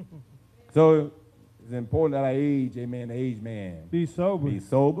 So it's important that I age, amen, the aged man. Be sober. Be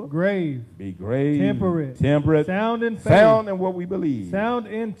sober. Grave. Be grave. Temperate. Temperate. Sound in faith. Sound in what we believe. Sound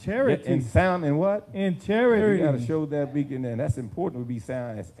in charity. And sound in what? In charity. We got to show that we can, and that's important. We be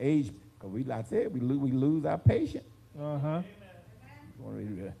sound as age, because like I said, we lose our patience. Uh-huh.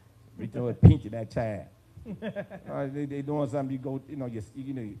 Reach over and pinch that child. They doing something, you go,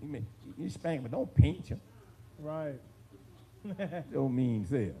 you spank, but don't pinch them. Right. Don't mean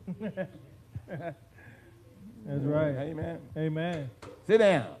self. That's right. Amen. Amen. Sit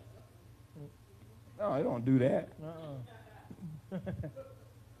down. No, they don't do that.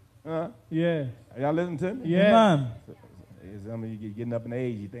 Yeah. Are y'all listening to me? Yeah. Amen. Some of you getting up in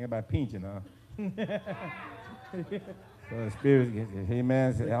age, you think about pinching, huh? So the Spirit,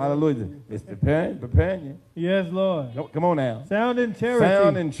 amen, hallelujah. It's preparing you. Yes, Lord. No, come on now. Sound in charity.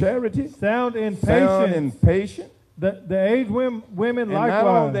 Sound in charity. Sound in patience. Sound in patience. The aged women And likewise. not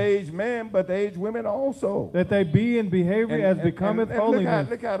only the aged men, but the aged women also. That they be in behavior as becometh holiness.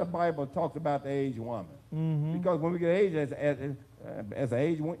 Look how the Bible talks about the aged woman. Because when we get aged, as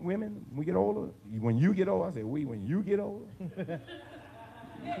aged women, we get older. When you get older, I say when you get older,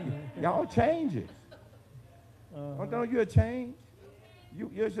 y'all changes. Don't you'll change.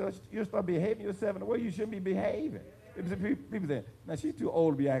 You'll start behaving yourself in the way you shouldn't be behaving. People say, now she's too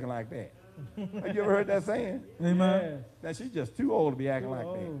old to be acting like that. Have you ever heard that saying? Amen. Yeah. Now she's just too old to be acting Too like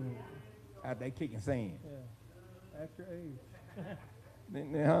old. that. Out there kicking sand. Yeah. Act your age.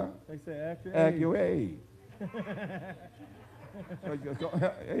 Huh? They say act your Act age. your age.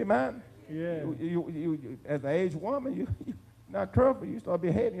 Amen. Yeah. You, as an aged woman, you not careful. You start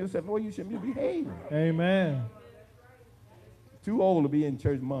behaving yourself the way you shouldn't be behaving. Amen. Too old to be in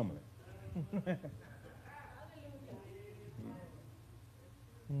church mumbling.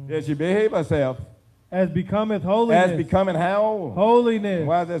 Yes, she behave herself. As becometh holiness. As becoming how? Holiness.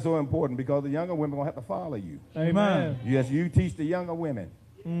 Why is that so important? Because the younger women going to have to follow you. Amen. Yes, you teach the younger women.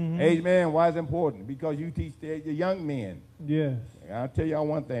 Aged man, why is it important? Because you teach the young men. Yes. I'll tell y'all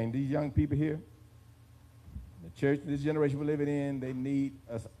one thing. These young people here, the church, this generation we're living in, they need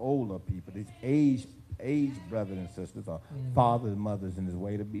us older people, these aged brothers and sisters, or fathers and mothers in this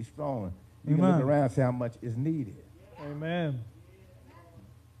way to be strong. You can look around and see how much is needed. Amen.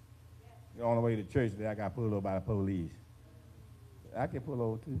 You're on the way to church today, I got pulled over by the police. I get pulled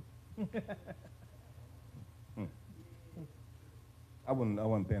over too. I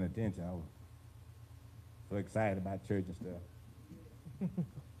wasn't paying attention. I was so excited about church and stuff.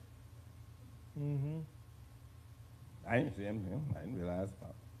 I didn't see him. I didn't realize.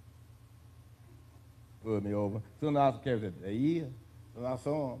 Pulled me over. Soon as I carried a year, soon as I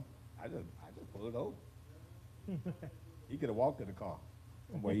saw him, I just pulled it over. He could have walked to the car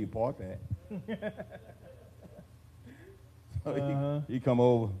where he parked at. So he come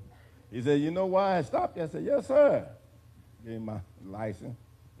over. He said, "You know why I stopped you?" I said, "Yes, sir." Gave him my license.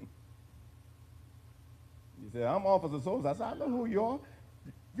 He said, "I'm Officer Sosa." I said, "I know who you are."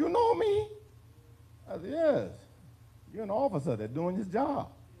 "You know me?" I said, "Yes. You're an officer that's doing his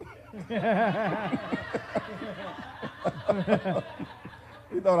job."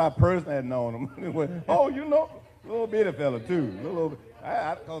 He thought I personally had known him. He went, "Oh, you know." Little bitty fella, too. Little,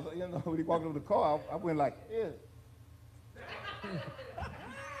 because, you know, when he walked over the car, I went like, yeah.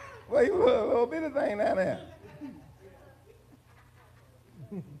 Well, he was a little bitty thing down there.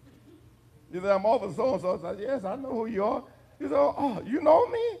 He said, "I'm Officer so-and-so." I said, "Yes, I know who you are." He said, "Oh, you know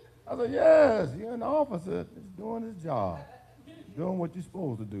me?" I said, "Yes, you're an officer that's doing his job, doing what you're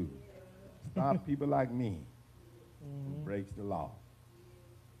supposed to do. Stop people like me who breaks the law."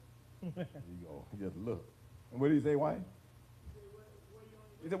 There you go. Just look. And what did he say, wife?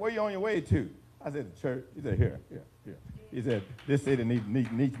 He said, "Where you on your way to?" I said, "The church." He said, Here. He said, "This city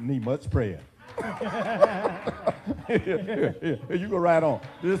need much prayer." Here, you go right on.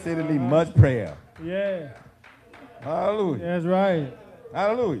 "This city need much prayer." Yeah. Hallelujah. That's right.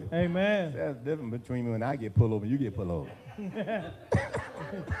 Hallelujah. Amen. That's different between me when I get pulled over and you get pulled over. Yeah,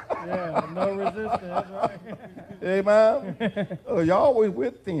 no resistance. That's right. Amen. Oh, you're always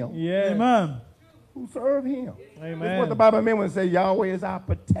with them. Yeah. Amen. Who serve him. Amen. That's what the Bible meant when it says Yahweh is our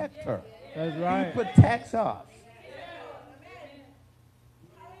protector. That's right. He protects us.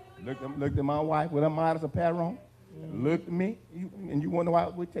 Looked at my wife with her modest apparel on. Looked at me, and you wonder why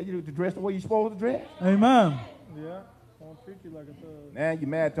we tell you to dress the way you're supposed to dress. Amen. Yeah. Won't treat you like a thug. Now you're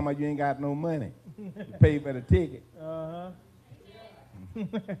mad to me you ain't got no money to pay for the ticket.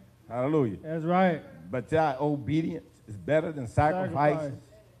 Hallelujah. That's right. But your obedience is better than sacrifice.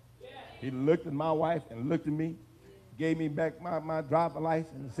 He looked at my wife and looked at me, gave me back my driver's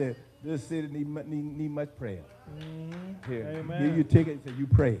license, and said, "This city need much prayer." Here, Amen. give you a ticket and say, "You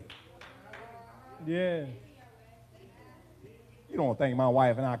pray." Yeah. You don't think my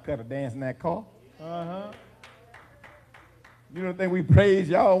wife and I cut a dance in that car? You don't think we praise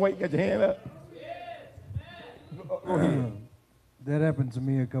y'all? Wait, get your hand up. Go ahead. That happened to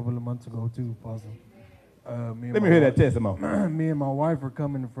me a couple of months ago too, Apostle. Let me hear that testimony. Me and my wife are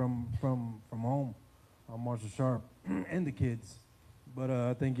coming from home on Marshall Sharp and the kids. But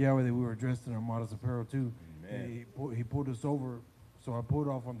I think Yahweh that we were dressed in our modest apparel too. He pulled us over, so I pulled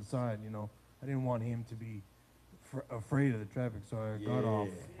off on the side, you know. I didn't want him to be afraid of the traffic, so I got off,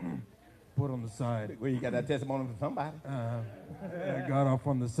 put on the side. Well, you got that testimony from somebody. I got off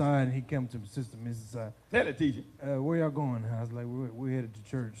on the side, and he came to Sister Mrs. Side. Tell it, teacher. Where y'all going? I was like, we're headed to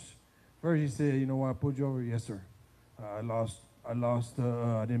church. First he said, "You know why I pulled you over?" "Yes, sir. I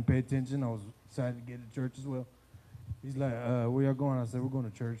didn't pay attention. I was excited to get to church as well." He's like, "Where y'all going?" I said, "We're going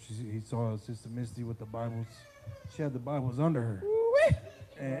to church." He saw Sister Misty with the Bibles. She had the Bibles under her.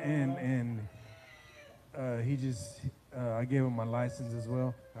 And he just, I gave him my license as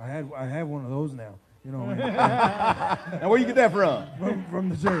well. I had one of those now, you know. And where you get that from? From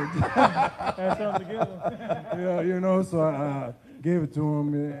the church. That's something to give him. Yeah, you know, so I gave it to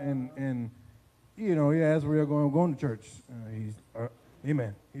him, and you know, he asked where you're going to church. He's,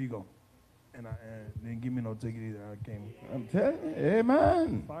 amen, here you go. And didn't give me no ticket either. I came. I'm telling you,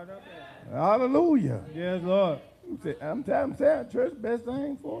 amen. Fired up there. Hallelujah. Yes, Lord. I'm saying, church, best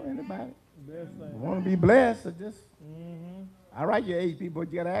thing for anybody. Best thing. You want to be blessed, or just, I like your age people,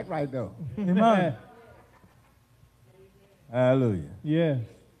 but you got to act right, though. Amen. Hallelujah. Yes.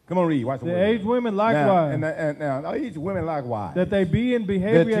 Come on, read. Watch the The word. aged women likewise. Now, aged women likewise. That they be in That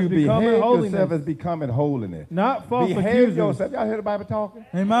behavior you as becoming behave holiness. yourself as becoming holiness. Not false Behave accusers. yourself. Y'all hear the Bible talking?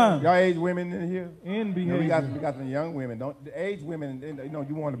 Amen. Y'all aged women in here? In You behavior. know, we got some young women. The aged women, you know,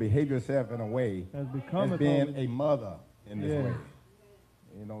 you want to behave yourself in a way As becoming as being holiness. a mother in this Yeah. way.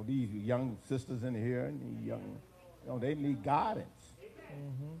 You know, these young sisters in here, and these young, you know, they need guidance.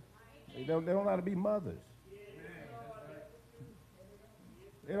 They don't know how to be mothers.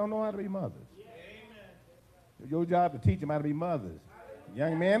 They don't know how to be mothers. Your job to teach them how to be mothers.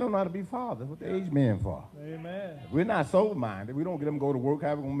 Young men don't know how to be fathers. What the aged men for? Amen. We're not sober-minded. We don't get them to go to work. How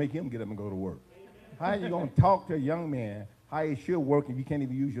are we going to make him get them to go to work? How are you going to talk to a young man how he should work if you can't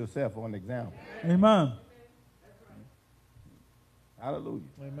even use yourself for an example? Amen. Hallelujah.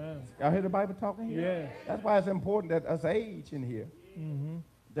 Amen. Y'all hear the Bible talking here? Yes. That's why it's important that us age in here,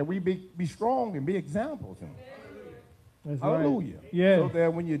 that we be strong and be examples. That's Hallelujah. right. Yes. So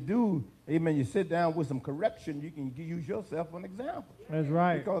that when you do, amen, you sit down with some correction, you can use yourself for an example. That's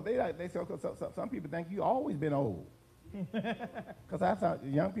right. Because some people think you always been old. Because that's how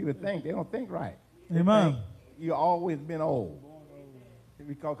young people think. They don't think right. They Amen. think you always been old.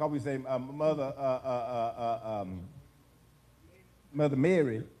 Because we say Mother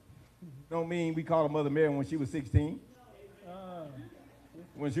Mary, don't mean we call her Mother Mary when she was 16.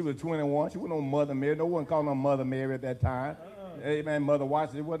 When she was 21, she wasn't no Mother Mary. No one called her Mother Mary at that time. Amen. Mother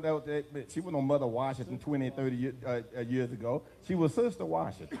Washington, she wasn't no Mother Washington 20, 30 years ago. She was Sister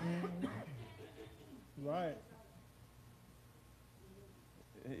Washington. Right.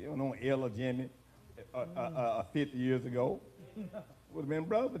 You don't know Ella Jimmy 50 years ago. Would have been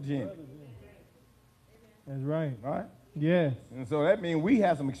Brother Jimmy. That's right. Right? Yes. And so that means we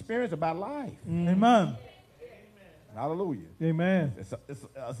have some experience about life. Amen. Hallelujah. Amen. It's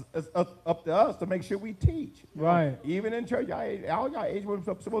up to us to make sure we teach. Right. Even in church, all y'all age women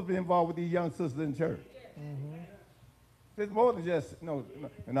are supposed to be involved with these young sisters in church. It's more than just, when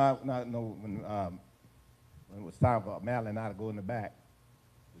it was time for Madeline and I to go in the back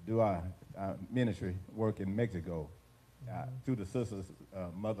to do our ministry work in Mexico. To the sisters,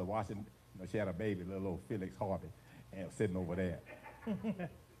 Mother Washington, she had a baby, little old Felix Harvey, and was sitting over there.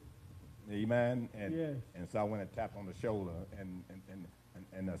 Amen. And so I went and tapped on the shoulder, and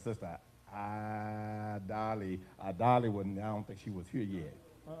the sister, Dolly wasn't. I don't think she was here yet.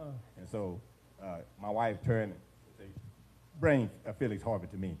 And so my wife turned and said, "Bring Felix Harvey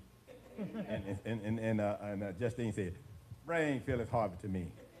to me." and Justine said, "Bring Felix Harvey to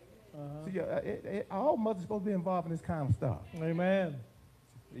me." See, all mothers supposed to be involved in this kind of stuff. Amen.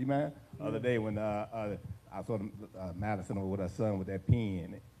 Amen. Other day when I saw Madison over with her son with that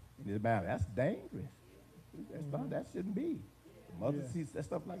pen. That's dangerous. That shouldn't be. Mother sees that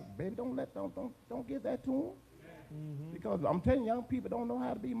stuff like, baby, don't give that to them. Because I'm telling you, young people don't know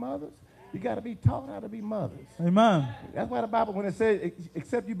how to be mothers. You got to be taught how to be mothers. Amen. That's why the Bible, when it says,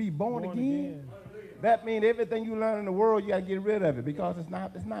 except you be born again, that means everything you learn in the world, you got to get rid of it because it's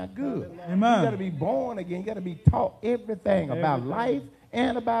not good. Amen. You got to be born again. You got to be taught everything about life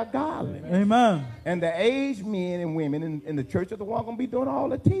and about godliness. Amen. And the aged men and women in the church are the ones going to be doing all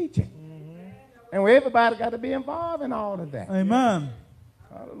the teaching. And everybody got to be involved in all of that. Amen.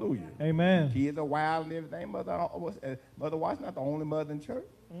 Hallelujah. Amen. Kids are wild and everything. Mother Washington not the only mother in church.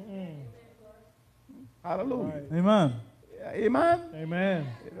 Hallelujah. Right. Amen. Amen? Amen.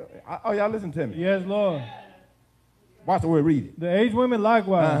 Oh, y'all listen to me. Yes, Lord. Watch the word, read it. The aged women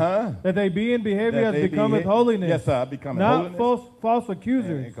likewise, that they be in behavior as becometh holiness. Yes, sir, becoming not holiness. false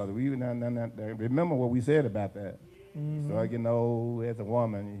accusers. Because remember what we said about that. So, you know, as a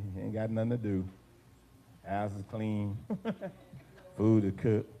woman, you ain't got nothing to do. House is clean. Food is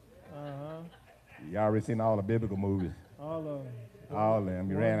cooked. You already seen all the biblical movies. All of them. All of them.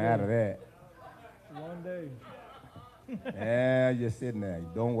 You ran out of that. One day. Yeah, you're sitting there.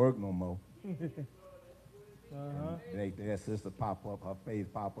 You don't work no more. That sister pop up, her face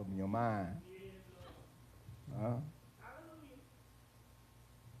pop up in your mind. And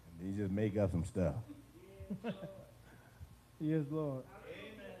you just make up some stuff. Yes, Lord.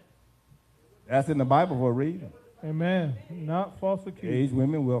 That's in the Bible for a reason. Amen. Not false accusers. Aged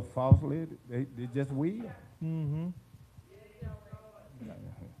women will falsely, they just will.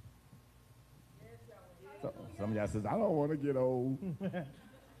 So, some of y'all says, I don't want to get old.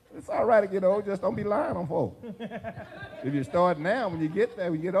 It's all right to get old, just don't be lying on folks. If you start now, when you get there,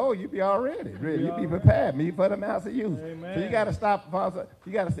 when you get old, you be all ready. Really, you be prepared. Me for the master use. Amen. So you got to stop.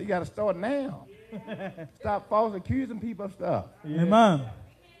 You got to start now. Stop false accusing people of stuff. Yeah. Amen.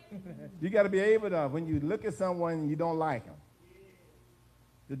 You got to be able to, when you look at someone and you don't like them,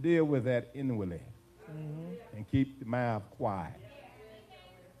 to deal with that inwardly and keep the mouth quiet.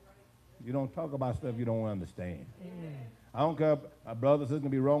 You don't talk about stuff you don't understand. I don't care if a brother sister can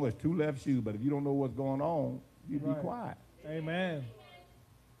be wrong with two left shoes, but if you don't know what's going on, you be quiet. Amen.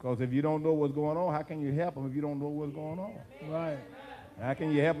 Because if you don't know what's going on, how can you help them if you don't know what's going on? Right. How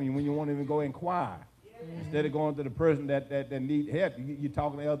can you help them when you won't even go inquire? Instead of going to the person that need help, you're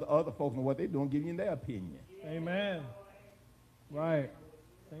talking to other folks and what they're doing, giving you their opinion. Amen. Right.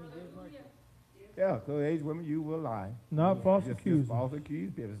 Yeah, because age women, you will lie. Not false Just accusing. false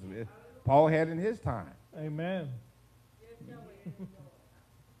accuse people. Paul had in his time. Amen.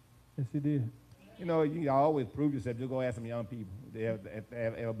 Yes, he did. You know, you always prove yourself. Just go ask some young people. They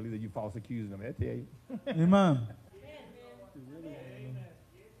ever believe that you false accusing them. They'll tell you. Amen.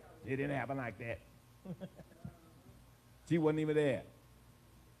 It didn't happen like that. She wasn't even there.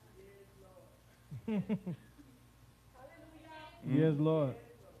 Yes, Lord.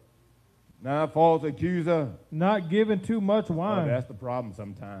 Now, false accuser. Not giving too much Oh, wine. that's the problem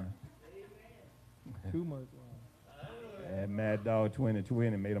sometimes. Too much wine. That Mad Dog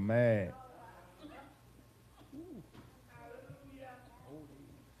 2020 made him mad.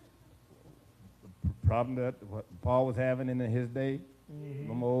 The problem that what Paul was having in his day,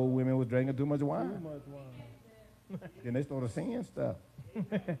 them old women was drinking too much Too wine. much wine. Then they started seeing stuff.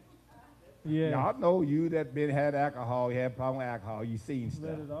 Yeah. Y'all know you that had alcohol, you had a problem with alcohol, you seen Let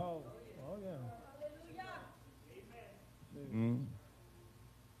stuff. it all. Oh, yeah. Mm?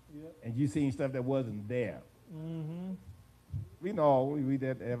 Yep. And you seen stuff that wasn't there. Mm-hmm. We know we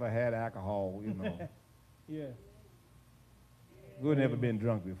that ever had alcohol, you know. Yeah. We've never been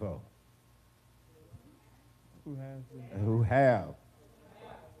drunk before. Who has been? Who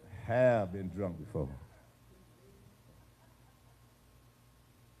have been drunk before.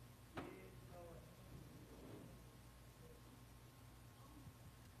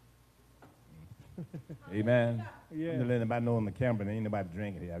 Amen. Yeah. I'm just letting anybody know on the camera there ain't nobody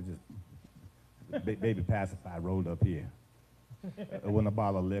drinking here. I was just baby pacifier rolled up here. It wasn't a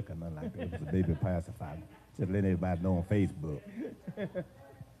bottle of liquor, nothing like that. It was a baby pacifier. Just letting everybody know on Facebook.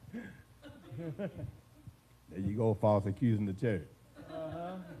 There you go, false accusing the church.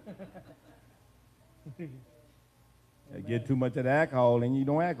 They get too much of the alcohol and you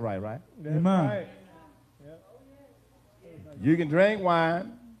don't act right, right? That's Amen. right. You can drink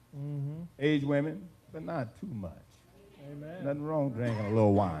wine, Mm-hmm. age women, but not too much. Amen. Nothing wrong with drinking a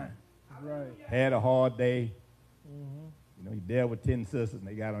little wine. Right. Had a hard day. Mm-hmm. You know, you dealt with 10 sisters and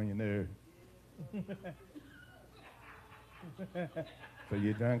they got on your nerve. So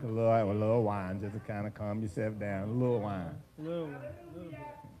you drank a little wine just to kind of calm yourself down. A little wine. Little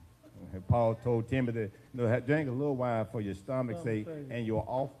bit. Paul told Timothy, drink a little wine for your stomach's sake and your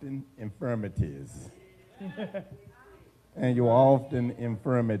often infirmities. And your often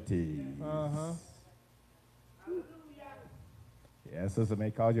infirmities. Uh-huh. Yeah, sister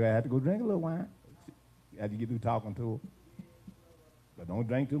may call you. I have to go drink a little wine. After you get through talking to her. But don't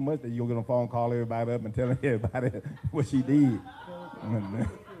drink too much that you're going to phone call everybody up and tell everybody what she did. Amen.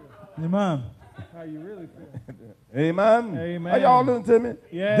 How you really feel? Amen. Amen. Are y'all listening to me?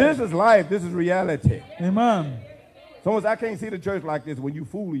 Yes. This is life. This is reality. Amen. So I can't see the church like this when you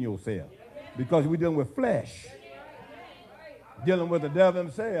fooling yourself. Because we're dealing with flesh. Dealing with the devil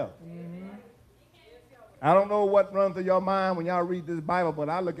himself. Mm-hmm. I don't know what runs through your mind when y'all read this Bible, but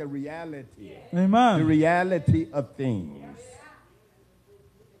I look at reality. Amen. The reality of things.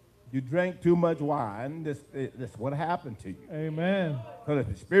 You drank too much wine, this what happened to you. Amen. Because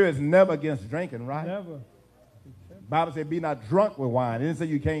the Spirit's never against drinking, right? Never. Bible said, be not drunk with wine. It didn't say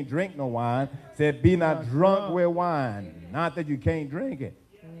you can't drink no wine. It said, be not drunk with wine. Not that you can't drink it.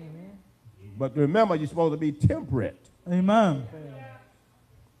 Mm-hmm. But remember, you're supposed to be temperate. Amen.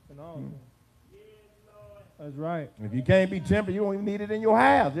 And all. That's right. If you can't be temperate, you don't even need it in your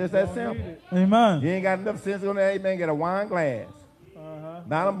house. Just that Don't need simple. it. Amen. You ain't got enough sense on that, amen. Get a wine glass. Uh-huh.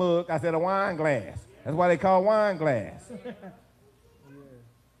 Not a mug. I said a wine glass. That's why they call wine glass.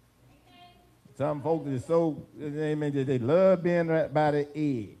 Some folks are so, amen, they love being right by the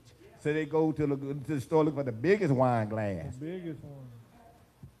edge. So they go to the store looking for the biggest wine glass. The biggest one.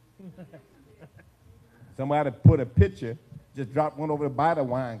 Somebody put a picture, just dropped one over to buy the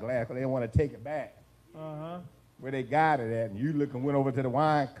wine glass because they don't want to take it back. Uh-huh. Where they got it at, and you went over to the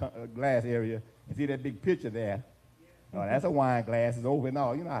wine glass area and see that big picture there. No, that's a wine glass. It's over and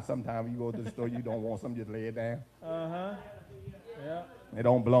all. You know how sometimes you go to the store, you don't want something, just lay it down. Uh-huh. Yeah. It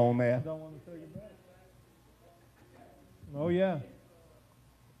don't belong there. Don't want to take it back. Oh, yeah.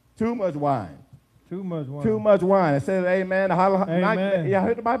 Too much wine. Too much wine. Too much wine. It says, amen. Amen. Y'all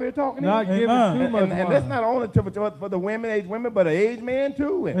heard the Bible here talking? Not here? giving too much wine. And that's not only for the women, aged women, but the aged men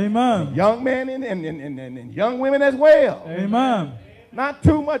too. And Amen. young men and young women as well. Amen. Not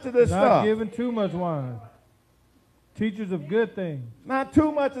too much of this Not stuff. giving too much wine. Teachers of good things. Not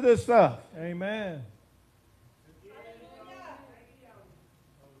too much of this stuff. Amen.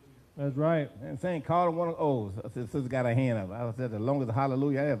 That's right. And saying, call one of those. Sister got her hand up. I said, the longest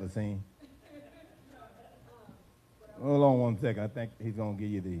hallelujah I ever seen. Hold on one second. I think he's going to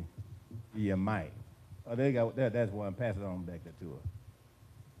give you the mic. Oh, there you go. That's one. Pass it on back there to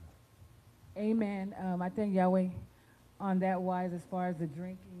her. Amen. I thank Yahweh on that wise as far as the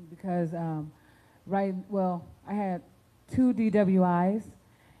drinking because, I had 2 DWIs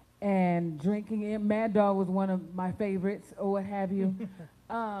and drinking. Mad Dog was one of my favorites or what have you.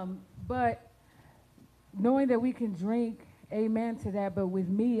 But knowing that we can drink, amen to that. But with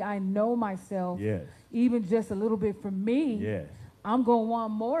me, I know myself. Yes. Even just a little bit for me. Yes. I'm going to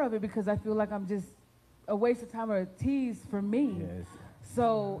want more of it because I feel like I'm just a waste of time or a tease for me. Yes.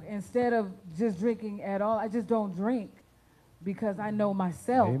 So instead of just drinking at all, I just don't drink because I know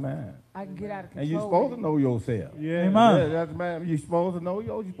myself. Amen. I can get out of control. And you're supposed to know yourself. Yeah. Amen. That's man. You're supposed to know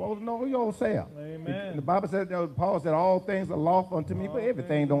yourself. Amen. And the Bible said, Paul said, all things are lawful unto me, but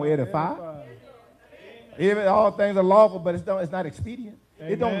everything don't edify. All things are lawful, but it's not expedient.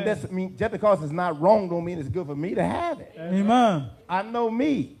 Amen. It don't just mean just because it's not wrong don't mean it's good for me to have it. Amen. I know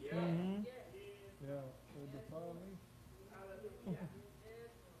me. Mm-hmm.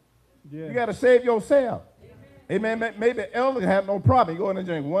 Yeah. You got to save yourself. Amen. Maybe elder have no problem. You go in and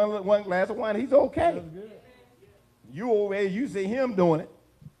drink one glass of wine. He's okay. That's good. You over there, you see him doing it.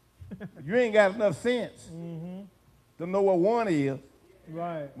 You ain't got enough sense to know what one is.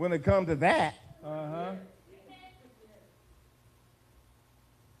 Right. When it comes to that. Uh-huh.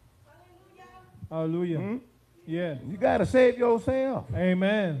 Hallelujah. Hmm? Yeah. You got to save yourself.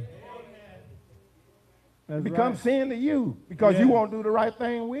 Amen. That's Become right. sin to you because you won't do the right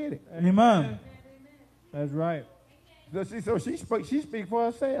thing with it. Amen. That's right. So she speaks for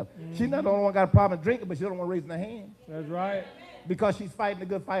herself. She's not the only one got a problem drinking, but she's the only one raising her hand That's right. because she's fighting the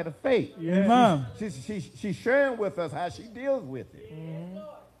good fight of faith. Yeah. Amen. She's sharing with us how she deals with it.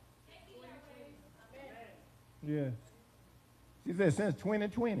 Yeah. She said since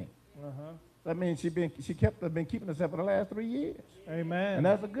 2020. Uh-huh. That means been keeping herself for the last 3 years. Amen. And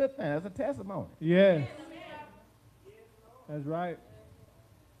that's a good thing. That's a testimony. Yes. That's right.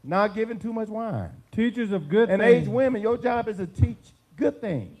 Not giving too much wine. Teachers of good And things. aged women, your job is to teach good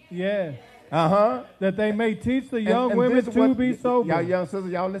things. Yes. Uh-huh. That they may teach the young And women this is to what- be sober. Y'all young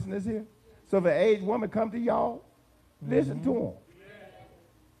sisters, y'all listen to this here? So if an aged woman come to y'all, listen to them.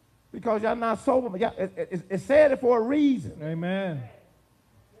 Because y'all not sober. But it's said it for a reason. Amen.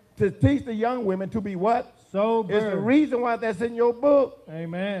 To teach the young women to be what? Sober. It's the reason why that's in your book.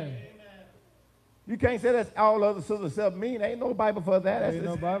 Amen. You can't say that's all other sisters except me. There ain't no Bible for that. Ain't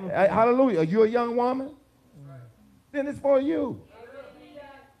no Bible for that. Hallelujah. Are you a young woman? Then it's for you.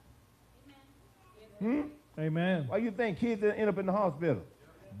 Amen. Why you think kids end up in the hospital?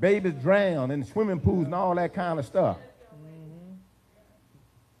 Babies drown in swimming pools and all that kind of stuff.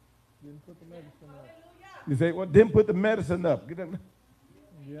 Didn't put the medicine up. You say, well, didn't put the medicine up. Get them.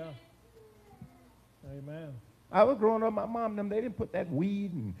 Yeah. Amen. I was growing up, my mom and them, they didn't put that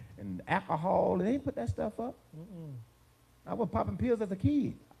weed and alcohol, and they didn't put that stuff up. I was popping pills as a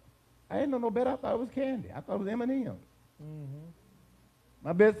kid. I didn't know no better. I thought it was candy. I thought it was M&M.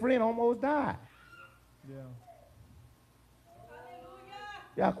 My best friend almost died. Yeah.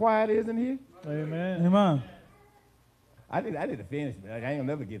 Y'all quiet is in here? Amen. Amen. I need to finish, but I ain't gonna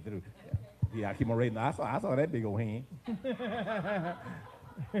never get through. Yeah, I keep on reading. I saw that big old hand.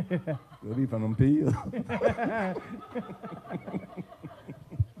 It'll be from them pills.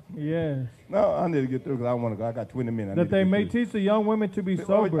 Yes. No, I need to get through because I want to go. I got 20 minutes. That they may teach the young women to be Are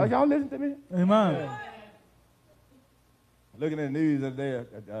sober. y'all listening to me? Amen. Looking at the news up there,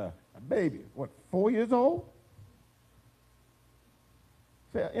 a baby, 4 years old?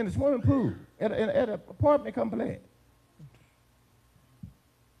 Fell in the swimming pool at an apartment complex.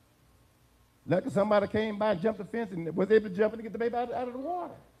 Lucky somebody came by and jumped the fence and was able to jump in to get the baby out of the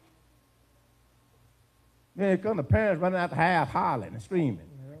water. Then here come the parents running out the house hollering and screaming.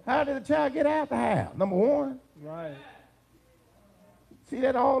 How did the child get out the house? Number one. Right. See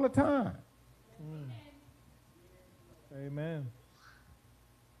that all the time. Amen.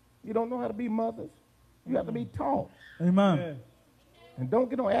 You don't know how to be mothers. You have to be taught. Amen. Yes. And don't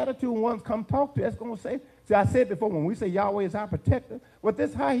get no attitude when one's come talk to you. That's going to say. See, I said before, when we say Yahweh is our protector, well,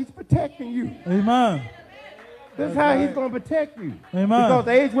 this is how he's protecting you. Amen. This is how he's going to protect you. Amen. Because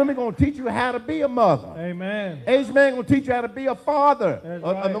the aged women going to teach you how to be a mother. Amen. Aged man going to teach you how to be a father. That's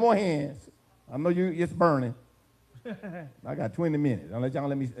On right. the more hands. I know it's burning. I got 20 minutes. Unless y'all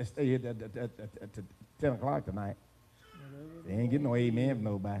let me stay here to 10 o'clock tonight. They ain't getting no amen from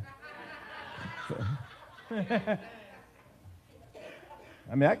nobody. So,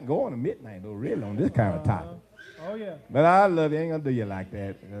 I mean, I can go on to midnight, though, really, on this kind of topic. Oh, yeah. But I love you. I ain't going to do you like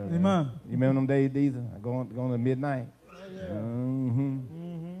that. Amen. You remember them days, Deezer? I go on to midnight? Oh,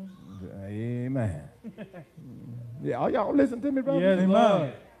 yeah. Amen. Yeah, all y'all listen to me, brother? Yes, Amen.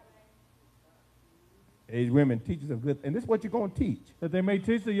 Lord. Aged women, teachers of good, and this is what you're going to teach. That they may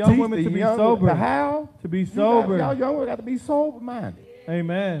teach the young women the to be young- sober. The how? To be sober. Y'all young women got to be sober-minded.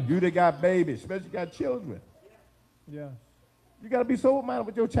 Amen. You that got babies, especially got children. Yeah. You got to be sober-minded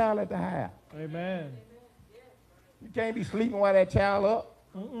with your child at the house. Amen. You can't be sleeping while that child up.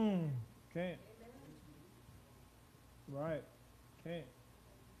 Can't. Right. Can't.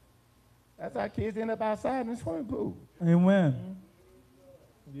 That's how kids end up outside in the swimming pool. Amen.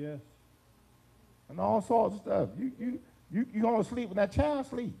 Yes. And all sorts of stuff. You gonna sleep when that child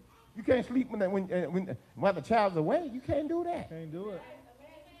sleep. You can't sleep when the child's away. You can't do that. Can't do it.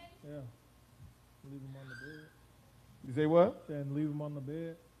 Yeah. Leave them on the bed. You say what? And leave them on the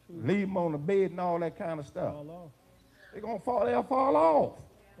bed. Too. Leave them on the bed and all that kind of stuff. Fall off. They'll fall off.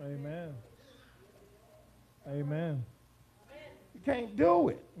 Amen. Amen. You can't do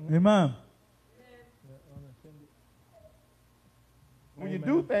it. Amen. When you Amen.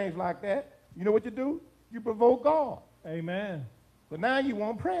 do things like that, you know what you do? You provoke God. Amen. But now you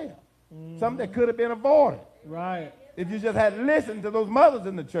want prayer. Something that could have been avoided. Right. If you just had listened to those mothers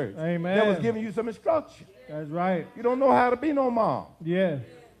in the church Amen. that was giving you some instruction. That's right. You don't know how to be no mom. Yes.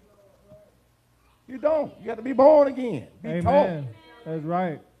 You don't. You have to be born again. Be Amen. taught. That's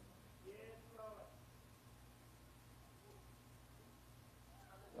right.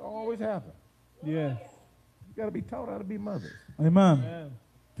 It always happen. Yes. You got to be taught how to be mothers. Amen. Amen.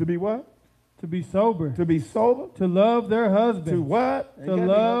 To be what? To be sober. To be sober. To love their husband. To what? To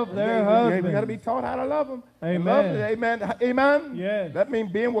love their husband. You got to be taught how to love them. Amen. And love them. Amen. Amen. Yes. That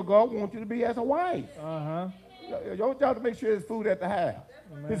means being what God wants you to be as a wife. Uh-huh. Your job to make sure there's food at the house.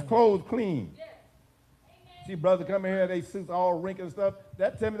 Amen. His clothes clean. See brothers come in here, they suits all wrinkled and stuff.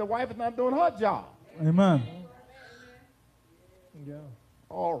 That tell me the wife is not doing her job. Amen. Yeah.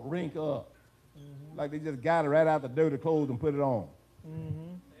 All wrinkled up. Like they just got it right out the dirty clothes and put it on.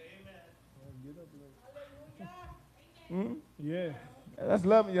 Yes. That's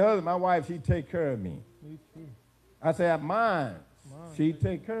loving your husband. My wife, she take care of me. Me too. I say, mine. She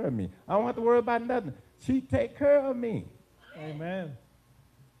take care of me. I don't have to worry about nothing. She take care of me. Amen.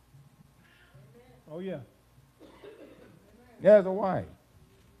 Oh, yeah. As a wife.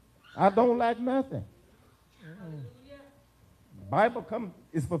 I don't lack nothing. The Bible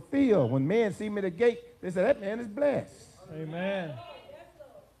is fulfilled. When men see me at the gate, they say, that man is blessed. Amen.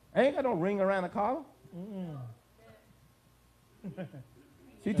 I ain't got no ring around the collar.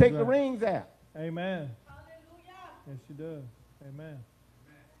 She take the rings out. Amen. Yes, she does. Amen.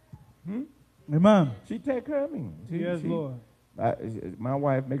 Amen. She take care of me. Yes, Lord. My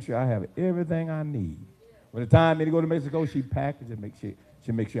wife makes sure I have everything I need. When the time me to go to Mexico, she packages and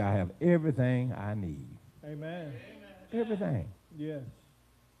she makes sure I have everything I need. Amen. Everything. Yes.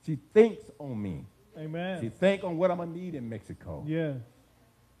 She thinks on me. Amen. She think on what I'm going to need in Mexico. Yes.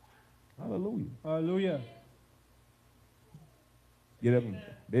 Hallelujah. Hallelujah. Get up and,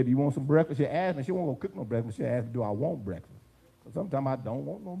 baby, you want some breakfast? She asked me. She won't go cook no breakfast. She asked me, do I want breakfast? Because sometimes I don't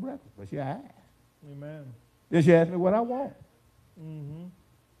want no breakfast, but she asked. Amen. Then she asked me what I want. Mm-hmm.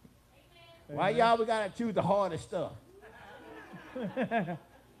 Why y'all we got to choose the hardest stuff?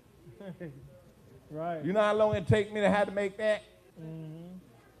 Right. You know how long it take me to have to make that? Mm-hmm.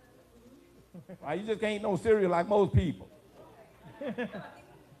 Why you just can't eat no cereal like most people.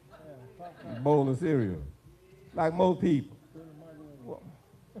 Bowl of cereal. Like most people.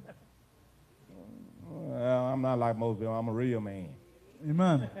 Well, I'm not like most people. I'm a real man.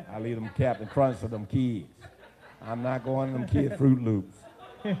 Amen. I leave them Captain Crunch for them kids. I'm not going to them kids' Fruit Loops.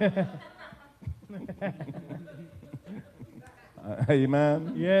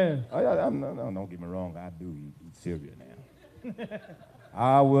 Amen? Yes. No, don't get me wrong. I do eat cereal now.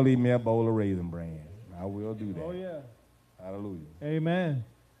 I will eat me a bowl of Raisin Bran. I will do that. Oh, yeah. Hallelujah. Amen.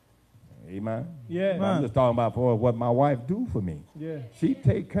 Amen? Yeah. But I'm just talking about for what my wife do for me. Yeah. She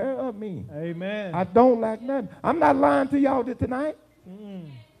take care of me. Amen. I don't lack nothing. I'm not lying to y'all tonight Mm-mm.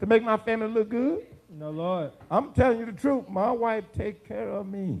 to make my family look good. No, Lord. I'm telling you the truth. My wife take care of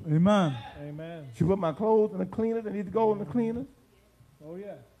me. Amen. Amen. She put my clothes in the cleaner that need to go in the cleaner. Oh,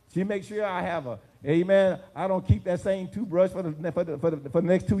 yeah. She makes sure I have a, amen, I don't keep that same toothbrush for the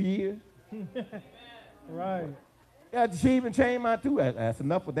next 2 years. Right. Yeah, she even changed my toothbrush. That's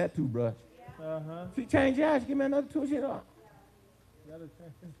enough with that toothbrush. Uh-huh. She changed yours. She give me another toothbrush. You know. Gotta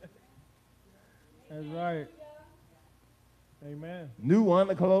change. That's right. Amen. New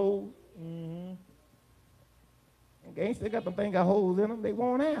underclothes. Mm-hmm. Okay, still got them things got holes in them. They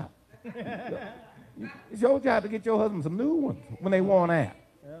worn out. It's your job to get your husband some new ones when they worn out.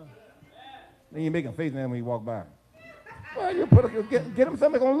 Yeah. Then you make a face at them when you walk by. Well, you put up, get them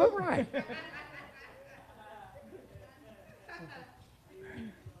something that's gonna look right.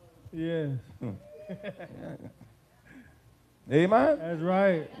 Yes. Amen. That's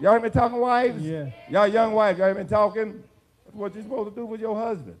right. Y'all heard me talking, wives? Yeah. Y'all young wives, y'all heard me talking? That's what you're supposed to do with your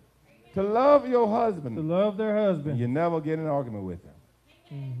husband. To love your husband. To love their husband. You never get in an argument with him.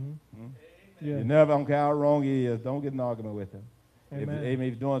 Mm-hmm. Yeah. You never, I don't care how wrong he is, don't get in an argument with him. Amen. If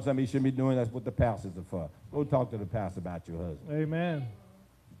he's doing something he shouldn't be doing, that's what the pastors are for. Go talk to the pastor about your husband. Amen.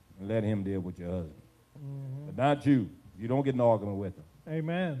 And let him deal with your husband. Mm-hmm. But not you. You don't get in an argument with him.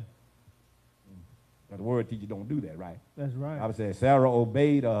 Amen. But the word teacher don't do that, right? That's right. I would say Sarah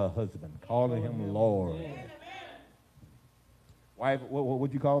obeyed her husband, calling him Lord. Wife,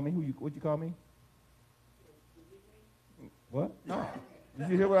 what'd you call me? What'd you call me? What? No. Did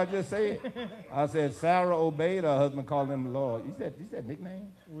you hear what I just said? I said Sarah obeyed her husband, calling him Lord. You said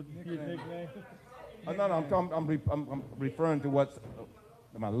nickname? Nickname? Oh, no, I'm referring to what's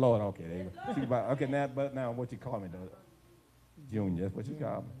my Lord. Okay, there you go. Okay, now what you call me though? Junior. That's what you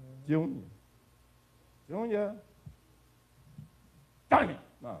call me. Junior. Junior. Darn it.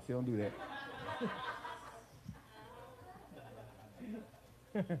 No, she don't do that.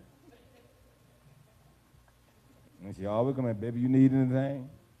 And she always come in, baby, you need anything?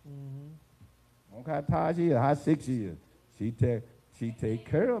 Mm-hmm. I don't care how tired she is, how sick she is. She take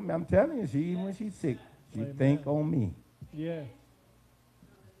care of me. I'm telling you, even when she's sick, she think on me. Yeah.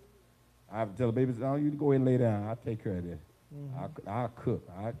 I have to tell the baby, oh, you go ahead and lay down. I'll take care of this. Mm-hmm. I'll cook.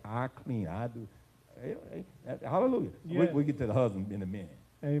 I'll clean. I'll do. Hey, hallelujah. Yeah. We'll get to the husband in a minute.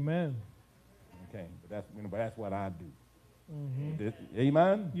 Amen. Okay, but that's what I do. Mm-hmm.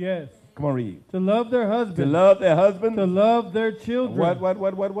 Amen? Yes. Come on, read. To love their husband. To love their husband. To love their children.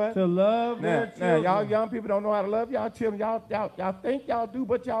 What? To love their children. Now, y'all young people don't know how to love y'all children. Y'all think y'all do,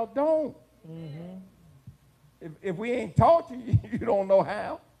 but y'all don't. Mm-hmm. If we ain't taught you, you don't know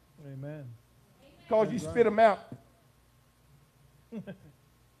how. Amen. Because you spit them out.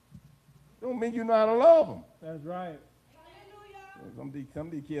 Don't mean you know how to love them. That's right. Some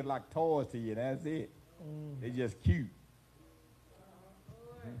of these kids like toys to you, that's it. They just cute.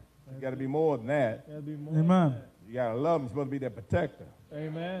 You got to be more than that. Amen. You got to love them. You're supposed to be their protector.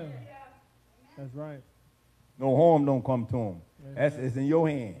 Amen. That's right. No harm don't come to them. It's in your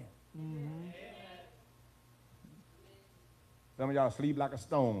hand. Mm-hmm. Some of y'all sleep like a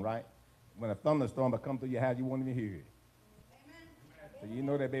stone, right? When a thunderstorm will come through your house, you won't even hear it. So you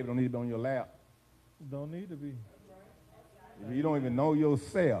know that baby don't need to be on your lap. Don't need to be. If you don't even know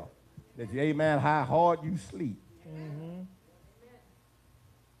yourself, that you, amen, how hard you sleep. Mm-hmm.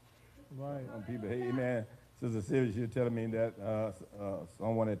 Right. Some people, hey, amen. Sister Sylvia, she was telling me that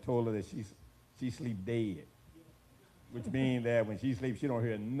someone had told her that she sleep dead, which means that when she sleeps, she don't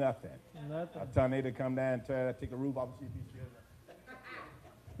hear nothing. Nothing. A tornado come down and try to take the roof off, and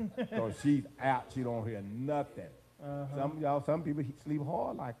she be so she's out. She don't hear nothing. Some people sleep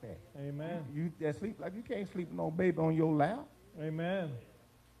hard like that. Amen. You that sleep like you can't sleep with no baby on your lap. Amen.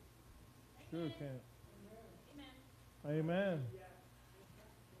 Sure can't. Amen.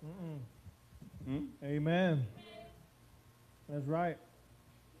 Amen. That's right.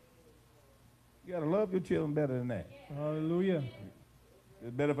 You gotta love your children better than that. Hallelujah.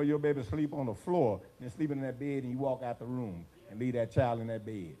 It's better for your baby to sleep on the floor than sleeping in that bed and you walk out the room and leave that child in that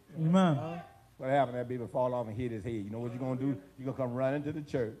bed. Amen. What happened? That baby fall off and hit his head. You know what you're gonna do? You're gonna come running to the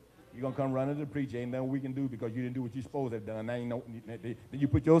church. You're gonna come running to the preacher. Ain't nothing we can do because you didn't do what you're supposed to have done. Now you know. Then you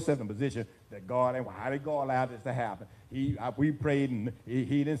put yourself in a position that God ain't. How did God allow this to happen? We prayed and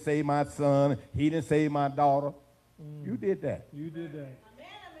he didn't save my son. He didn't save my daughter. You did that. You did that.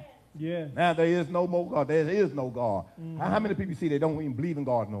 Yeah. Now there is no more God. There is no God. How many people see they don't even believe in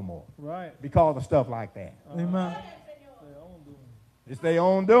God no more? Right. Because of stuff like that. Amen. It's their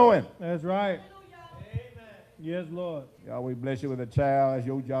own doing. That's right. Yes, Lord. God, we bless you with a child. It's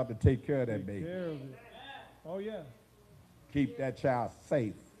your job to take care of that baby. Take care of it. Oh, yeah. Keep that child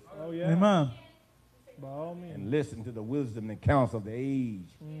safe. Oh, yeah. Amen. By all means. and listen to the wisdom and counsel of the age,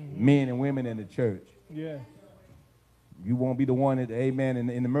 Mm-hmm. men and women in the church. Yeah. You won't be the one at the amen in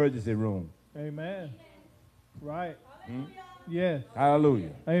the emergency room. Amen. Right. Hmm? Yes.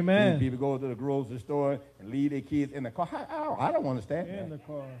 Hallelujah. Amen. People go to the grocery store and leave their kids in the car. I don't understand In that. the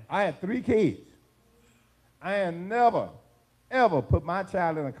car. I had 3 kids. I had never, ever put my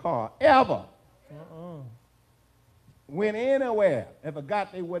child in a car, ever. Went anywhere and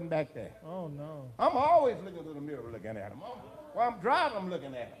forgot they wasn't back there. Oh, no. I'm always looking through the mirror looking at them. While I'm driving, I'm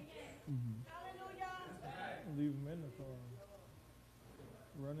looking at them. Leave them in the car.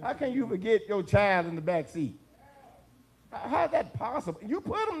 Running How can you forget your child in the back seat? How's that possible? You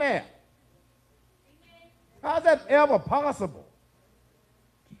put them there. How's that ever possible?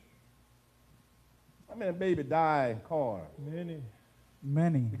 I mean, a baby died in car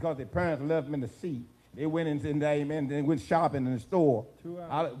Many. because their parents left them in the seat. They went into the amen. They went shopping in the store. 2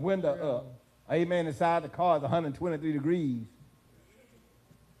 hours. Out, window up. Amen. Inside the car is 123 degrees.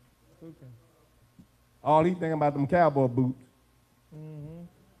 Cooking. All he thinking about them cowboy boots.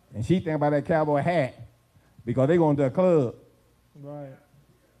 Mm-hmm. And she thinking about that cowboy hat because they going to a club. Right.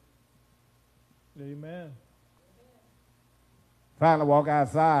 Amen. Finally walk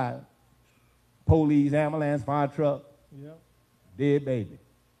outside. Police, ambulance, fire truck. Yep. Dead baby.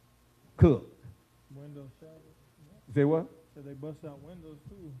 Cook. Windows shattered. You say what? So they bust out windows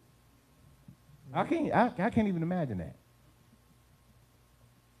too. I can't even imagine that.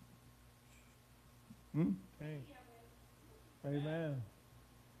 Can't. Amen.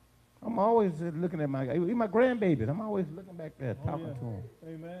 I'm always looking at my grandbabies. I'm always looking back there, talking to them.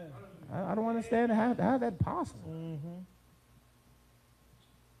 Amen. I don't understand how that's possible. Mm-hmm.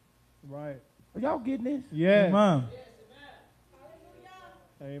 Right. Are y'all getting this? Yeah. Amen.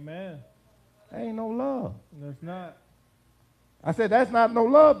 Amen. There ain't no love. That's not. I said, that's not no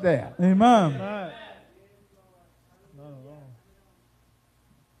love there. Amen. Not. Not at all.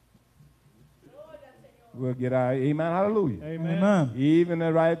 We'll get our amen, hallelujah. Amen. Amen. Even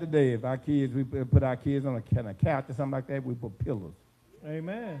right today, if our kids, we put our kids on a couch or something like that, we put pillows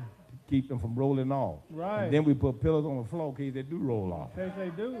Amen. to keep them from rolling off. Right. And then we put pillows on the floor in case they do roll off. In case they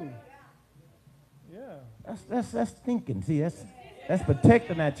do. Yeah. That's thinking. See, that's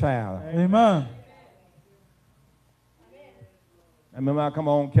protecting that child. Amen. I remember I come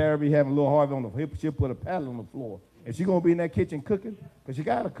on, Carrie be having a little Harvey on the hip, she'll put a paddle on the floor. And she gonna be in that kitchen cooking, because she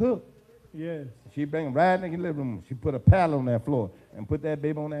gotta cook. Yes. She bring him right in the living room. She put a paddle on that floor and put that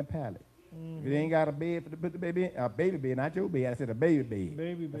baby on that pallet. If you ain't got a bed to put the baby in, a baby bed, not your bed. I said a baby bed.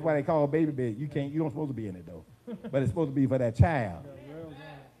 Baby That's bed. why they call it baby bed. You don't supposed to be in it though. But it's supposed to be for that child.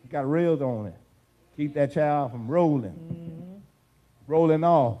 You got rails on it. Keep that child from rolling. Rolling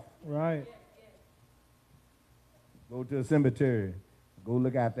off. Right. Go to the cemetery. Go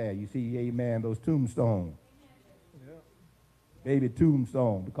look out there. You see, amen, those tombstones. Baby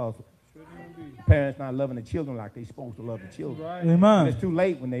tombstone, because parents not loving the children like they supposed to love the children. Right. And Amen. it's too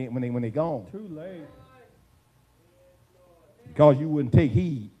late when they gone. Too late. Because you wouldn't take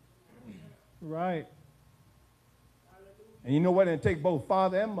heed. Right. And you know what? It take both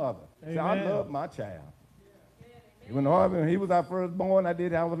father and mother. See, I Amen. love my child. When Harvey, he was our firstborn, I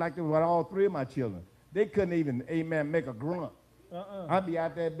was like this with all 3 of my children. They couldn't even, amen, make a grunt. I'd be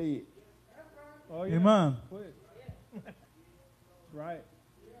out that bed. Oh, yeah. Amen. Quick. Right.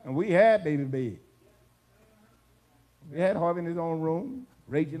 And we had baby bed. We had Harvey in his own room,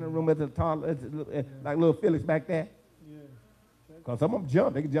 Rachel in the room at the top, like little Felix back there. Yeah. Because some of them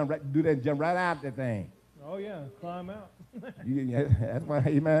jump. They can jump right, do that and jump right out that thing. Oh, yeah. Climb out. That's why,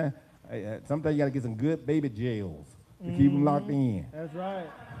 amen, sometimes you got to get some good baby jails to keep them locked in. That's right.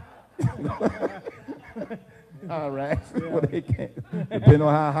 All right. Well, they can't. Depending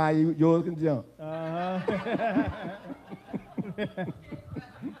on how high yours can jump.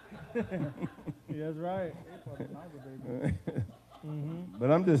 That's right.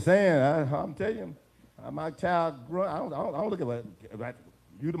 But I'm just saying, I'm telling you, my child, I don't look at what,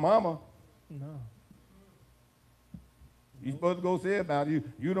 you the mama. No. You supposed to go say about it.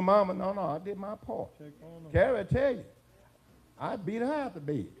 You the mama. No, I did my part. Check on them. Carrie, I tell you, I beat her out the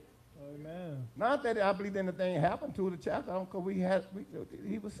bed. Amen. Not that I believe anything happened to the child, because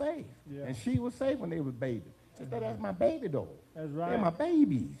he was safe. Yeah. And she was safe when they was babies. She said, that's my baby, though. That's right. They're my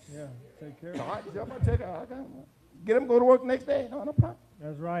babies. Yeah. Take care So of I jump, I take her, I got get them, go to work next day. No problem.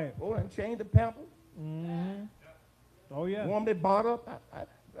 That's right. Go and change the pampers. Mm-hmm. Oh, yeah. Warm their bottle up. I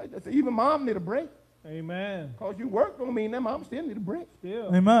said, even mom need a break. Amen. Because you work don't mean that mom still need a break.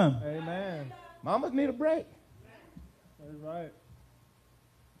 Still. Amen. Mamas need a break. That's right.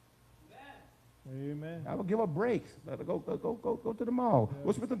 Amen. I would give her breaks. Let her go to the mall. Yeah.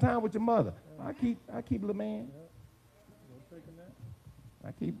 Go spend some time with your mother. I keep little man. Go take a nap.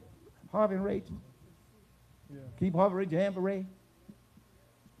 I keep Harvey and Rachel. Yeah. Keep Harvey, Rachel, and for Ray.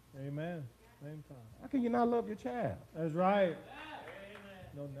 Amen. Same time. How can you not love your child? That's right.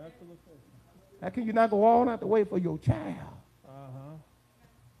 No natural affection. How can you not go all out the way for your child? Uh-huh.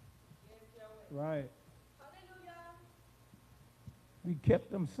 Right. We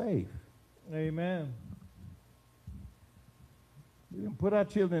kept them safe. Amen. We didn't put our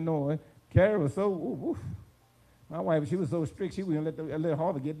children on. Carrie was so, my wife, she was so strict, she wouldn't let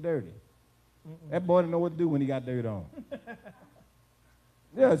Harvey get dirty. That boy didn't know what to do when he got dirt on.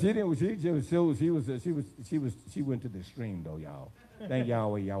 Yeah, she didn't. She went to the extreme though, y'all. Thank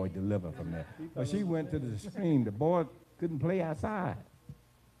Yahweh deliver from that. But she went to the extreme. The boy couldn't play outside.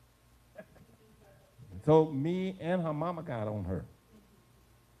 So me and her mama got on her.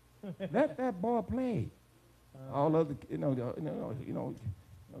 Let that boy play. All of the,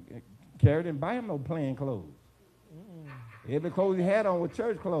 Carrie didn't buy him no playing clothes. Every clothes he had on was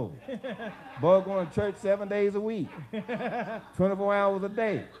church clothes. Boy going to church 7 days a week, 24 hours a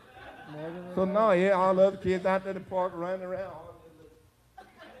day. So no, all the other kids out there in the park running around.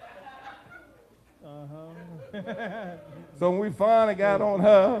 So when we finally got on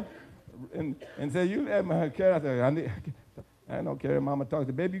her and said, "You let me Carrie," I said, I know Carrie mama talked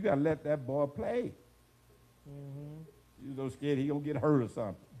to baby, you got to let that boy play. You so scared he going to get hurt or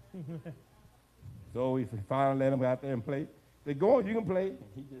something. So we finally let him out there and play. They go on, you can play.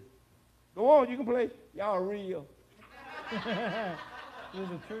 He just, go on, you can play. Y'all real. There's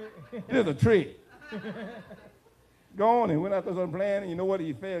a trick. There's a trick. Go on and went out there started playing, and you know what?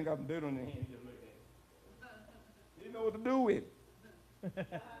 He fell and got some dirt on his hand. He just looked at it. He didn't know what to do with it.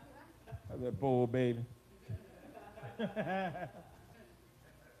 I said, poor baby. But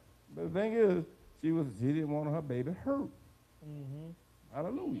the thing is, she didn't want her baby hurt.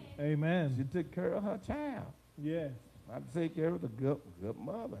 Hallelujah. Amen. She took care of her child. Yeah. I take care of the good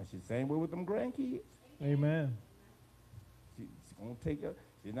mother. She's the same way with them grandkids. Amen. She's gonna take her.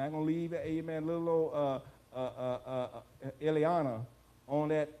 She's not gonna leave, amen, little old Eliana on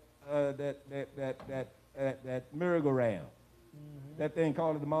that merry-go-round. That thing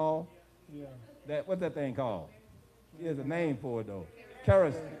called at the mall. Yeah. What's that thing called? There's a name for it though.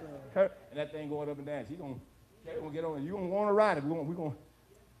 Carousel. And that thing going up and down. She's gonna get on it. You don't want to ride it. We're gonna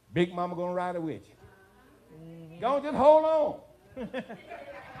Big Mama gonna ride it with you. Don't just hold on.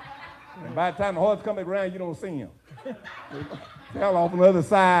 And by the time the horse comes around, you don't see him. Fell off on the other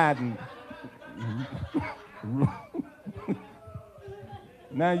side, and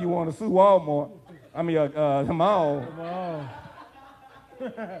now you want to sue Walmart. I mean, the mall.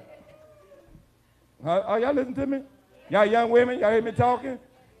 Are y'all listening to me? Y'all young women, y'all hear me talking?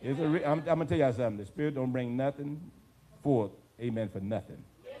 I'm going to tell y'all something. The Spirit don't bring nothing forth, amen, for nothing.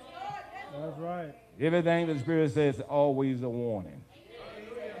 That's right. Everything the Spirit says is always a warning.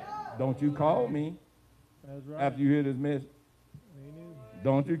 Don't you call me That's right. after you hear this message. Me neither.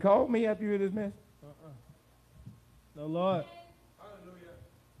 Don't you call me after you hear this message. No, Lord.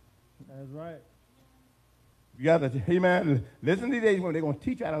 That's right. You got to, amen, listen to these days when they're going to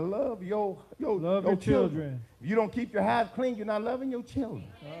teach you how to love your children. If you don't keep your house clean, you're not loving your children.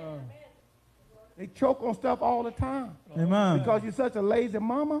 They choke on stuff all the time. Amen. Because you're such a lazy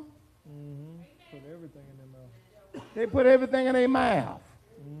mama. Put everything in their mouth. They put everything in their mouth.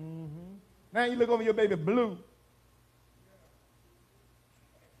 Now you look over your baby blue.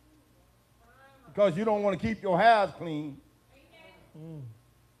 Because you don't want to keep your house clean.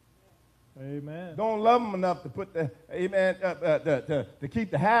 Amen. Don't love them enough to put the, amen, to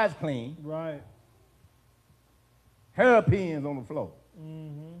keep the house clean. Right. Hairpins on the floor.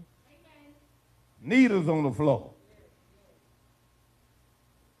 Needles on the floor.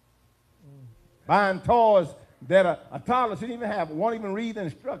 Buying toys that a toddler shouldn't even have, won't even read the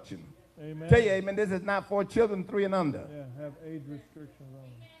instructions. Amen. Tell you, amen, this is not for children 3 and under. Yeah, have age restrictions on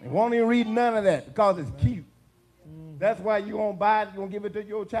them. They won't even read none of that because it's cute. That's why you gonna buy it, you gonna give it to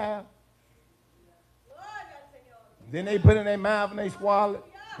your child. Then they put it in their mouth and they swallow it.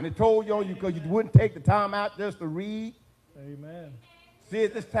 And they told you because you wouldn't take the time out just to read. Amen. See,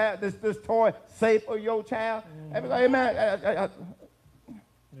 is this toy safe for your child? Amen.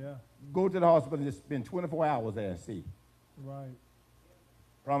 Yeah. Go to the hospital and just spend 24 hours there and see. Right.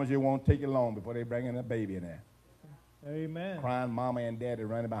 Promise you it won't take you long before they bring in a baby in there. Amen. Crying mama and daddy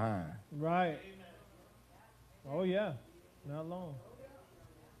running behind. Right. Oh, yeah. Not long.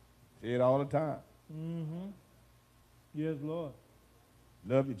 See it all the time. Yes, Lord.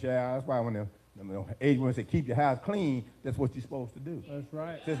 Love your child. That's why when Age when say keep your house clean, that's what you're supposed to do. That's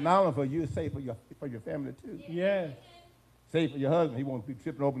right. It's not only for you, it's safe for your family too. Yes. Safe for your husband. He won't be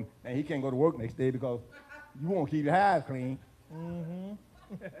tripping open and he can't go to work next day because you won't keep your house clean. Mm-hmm.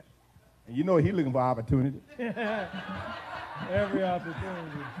 And you know he's looking for opportunity. Every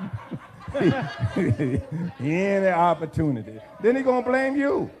opportunity. Any opportunity. Then he gonna blame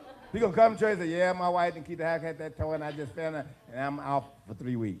you. He gonna come to church and say, yeah, my wife didn't keep the house, had that toy, and I just found it, and I'm out for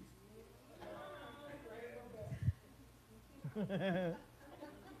 3 weeks.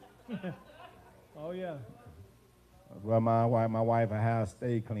 Oh yeah. Well, my wife, her house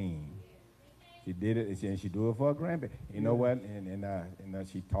stay clean. She did it, and she do it for her grandbaby. You know what? And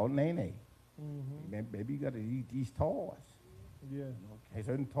she taught Nene. Mm-hmm. Baby, you got to eat these toys. Yeah. You know,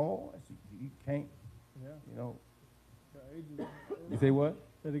 certain toys, you can't. Yeah. You know. Got ages on it. You say what?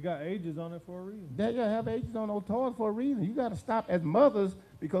 They got ages on it for a reason. They gotta have ages on those toys for a reason. You got to stop as mothers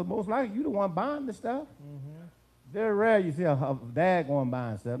because most likely you the one buying the stuff. Mm-hmm. Very rare you see a dad going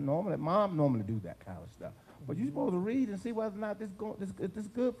buying stuff. Normally, mom normally do that kind of stuff. But you're supposed to read and see whether or not this is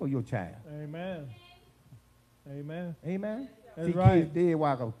good for your child. Amen. Amen. Amen. That's see, right. kids dead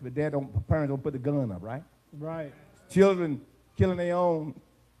while the parents don't put the gun up, right? Right. Children killing their own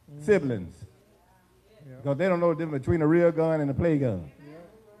siblings Yeah. because they don't know the difference between a real gun and a play gun. Yeah.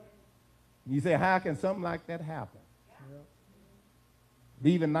 You say, how can something like that happen? Yeah.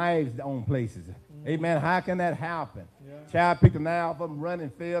 Leaving knives on places. Amen. How can that happen? Yeah. Child picked a knife up and run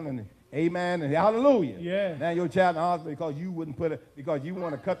and fell and amen and hallelujah. Yeah. Now your child in the hospital because you wouldn't put it because you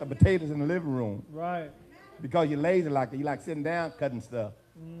want to cut the potatoes in the living room Right. because you're lazy like that. You like sitting down cutting stuff.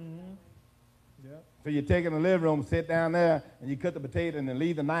 Mm-hmm. Yeah. So you take it in the living room, sit down there, and you cut the potato and then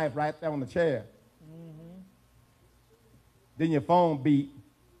leave the knife right there on the chair. Mm-hmm. Then your phone beat.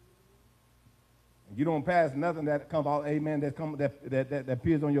 You don't pass nothing that comes out, amen, that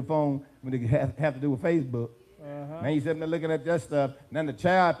appears on your phone when it have to do with Facebook. Uh-huh. Now you sitting there looking at that stuff. Then the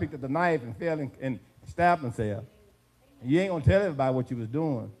child picked up the knife and fell and stabbed himself. And you ain't gonna tell everybody what you was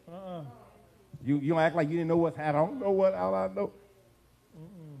doing. Uh-uh. You don't act like you didn't know what's happening. I don't know what all I know.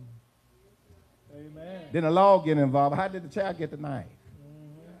 Amen. Then the law get involved. How did the child get the knife?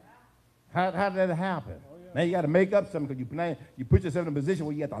 How did that happen? Now you got to make up something because you put yourself in a position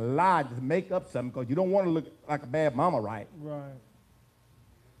where you have to lie to make up something because you don't want to look like a bad mama, right? Right.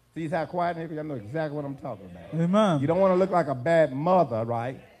 See how quiet in here? Y'all know exactly what I'm talking about. Amen. You don't want to look like a bad mother,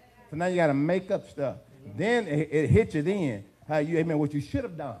 right? So now you got to make up stuff. Then it hits you then. How you, amen, what you should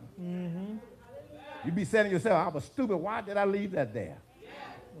have done. Mm-hmm. You be saying to yourself, I was stupid. Why did I leave that there?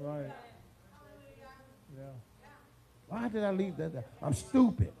 Right. Yeah. Why did I leave that there? I'm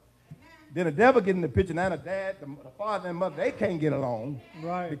stupid. Then the devil get in the picture. Now the dad, the father and mother, they can't get along.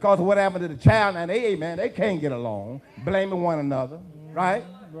 Right. Because of what happened to the child. Now they can't get along. Blaming one another. Right?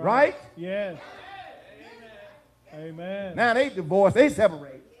 Right? Yes. Amen. Now they divorce. They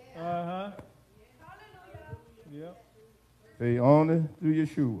separate. Uh-huh. Yep. See, only through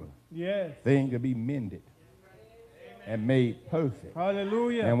Yeshua. Yes. Things can be mended and made perfect.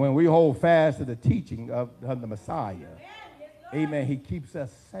 Hallelujah. And when we hold fast to the teaching of the Messiah, amen, he keeps us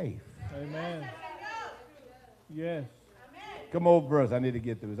safe. Amen. Yes. Come over, verse. I need to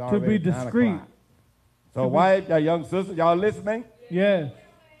get through. It's To already be 9 discreet. o'clock. So, wife, y'all young sisters, y'all listening? Yes.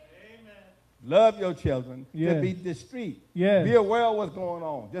 Love your children. Yes. To be discreet. Yes. Be aware of what's going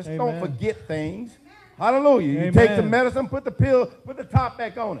on. Just don't Amen. forget things. Hallelujah. You Amen. take the medicine, put the pill, put the top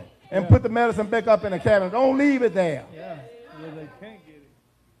back on it, and put the medicine back up in the cabinet. Don't leave it there. Yeah. Where they can't get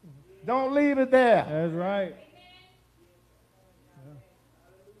it. Don't leave it there. That's right.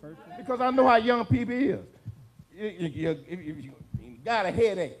 Because I know how young people is. If you got a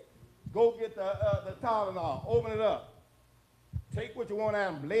headache, go get the Tylenol, open it up. Take what you want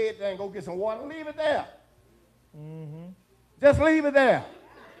out and lay it there and go get some water and leave it there. Mm-hmm. Just leave it there.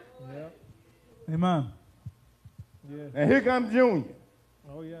 Yep. Amen. Yes. And here comes Junior.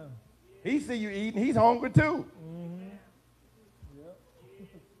 Oh, yeah. He see you eating. He's hungry too. Mm-hmm. Yep.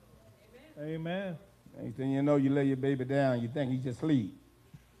 Amen. Next thing you know, you lay your baby down. You think he just sleep.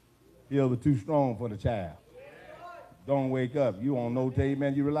 Pills was too strong for the child. Don't wake up. You don't know till you,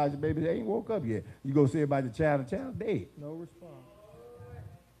 man, you realize your baby ain't woke up yet. You go see about the child's dead. No response.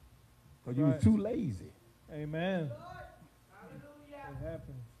 Because you was too lazy. Amen. It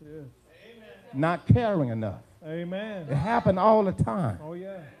happens. Yes. Not caring enough. Amen. It happened all the time. Oh,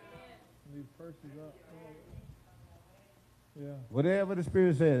 yeah. These purses up. Yeah. Whatever the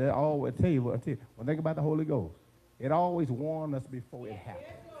Spirit says, I always tell you. Well, think about the Holy Ghost. It always warned us before it happened.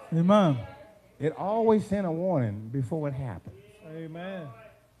 Amen. It always sent a warning before it happened. Amen.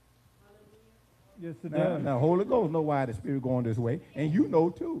 Yes, it Now, does. now, Holy Ghost know why the Spirit going this way, and you know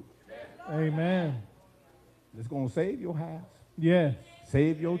too. Amen. It's going to save your house. Yes.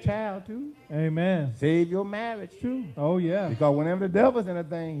 Save your child, too. Amen. Save your marriage, too. Oh, yeah. Because whenever the devil's in a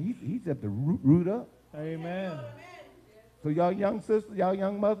thing, he's at the root up. Amen. So y'all young sisters, y'all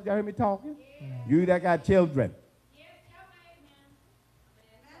young mothers, y'all hear me talking? You that got children.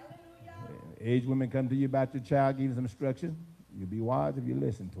 Aged women come to you about your child, give you some instruction. You'll be wise if you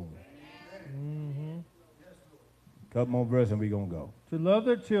listen to them. Mm-hmm. Couple more verses and we're going to go. To love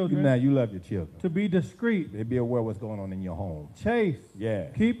their children. Now you love your children. To be discreet. They be aware of what's going on in your home. Chaste.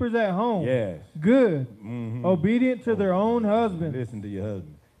 Yes. Keepers at home. Yes. Good. Mm-hmm. Obedient to their own husband. Listen to your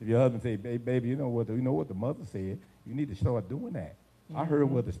husband. If your husband say, baby, you know what the mother said, you need to start doing that. I heard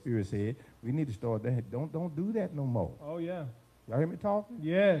what the Spirit said. We need to start that. Don't do that no more. Oh, yeah. Y'all hear me talking?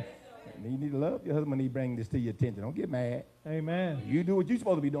 Yes. And you need to love your husband when he brings this to your attention. Don't get mad. Amen. You do what you're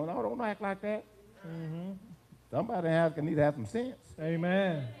supposed to be doing. No, don't act like that. Mm-hmm. Somebody need to have some sense.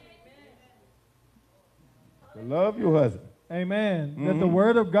 Amen. To love your husband. Amen. That the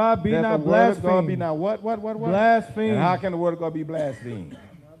word of God be not blasphemed. That the word of God be not what? Blasphemed. And how can the word of God be blasphemed?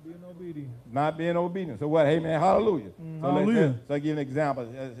 Not being obedient. Not being obedient. So what? Hey, man, hallelujah. Mm-hmm. So Hallelujah. So I give an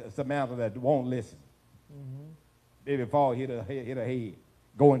example. Samantha that won't listen. Mm-hmm. Baby fall, hit her head,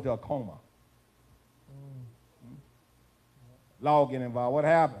 go into a coma. Law get involved. What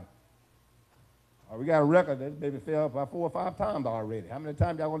happened? We got a record that this baby fell about 4 or 5 times already. How many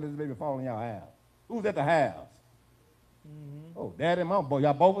times y'all want this baby fall in y'all house? Who's at the house? Mm-hmm. Oh, Dad and Mom. Boy,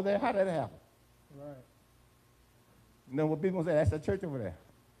 y'all both were there? How did that happen? Right. You know what people say? That's the church over there.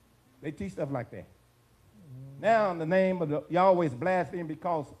 They teach stuff like that. Mm-hmm. Now, in the name of you always blaspheme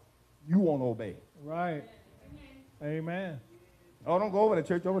because you won't obey. Right. Amen. Oh, don't go over to the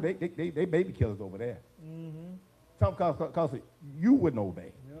church over there. They baby killers over there. Mm-hmm. Some because you wouldn't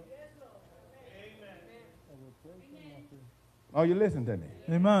obey. Yep. Oh, you listen to me.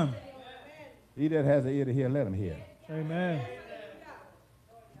 Amen. He that has an ear to hear, let him hear. Amen.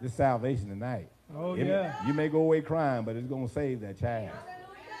 This salvation tonight. Oh, yeah. You may go away crying, but it's going to save that child.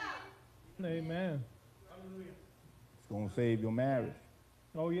 Amen. It's going to save your marriage.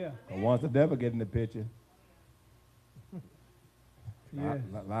 Oh, yeah. And once the devil get in the picture, Yes.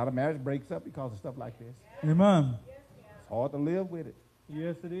 a lot of marriage breaks up because of stuff like this. Amen. It's hard to live with it.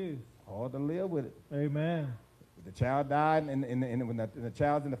 Yes, it is. Hard to live with it. Amen. If the child died, and when the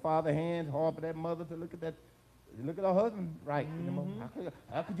child's in the father's hands, hard for that mother to look at her husband right. Mm-hmm.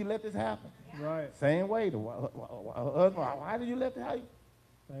 How could you let this happen? Right. Same way, the husband, why did you let this happen?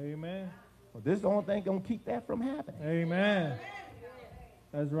 Amen. Well, this is the only thing going to keep that from happening. Amen.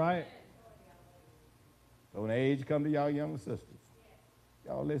 That's right. So when the age come to y'all younger sisters,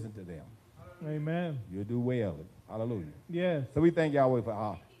 y'all listen to them. Amen. You'll do well. Hallelujah. Yes. So we thank Yahweh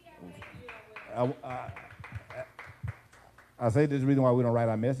for I say this is the reason why we don't write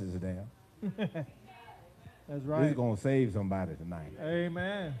our messages down. That's right. This is going to save somebody tonight.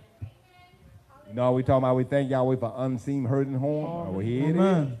 Amen. You know, we talking about we thank Yahweh for unseen hurt and harm. Well, here it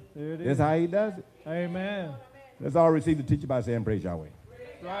Amen. There it is. is. That's how he does it. Amen. Let's all receive the teacher by saying praise Yahweh.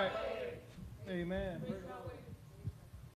 That's right. Amen.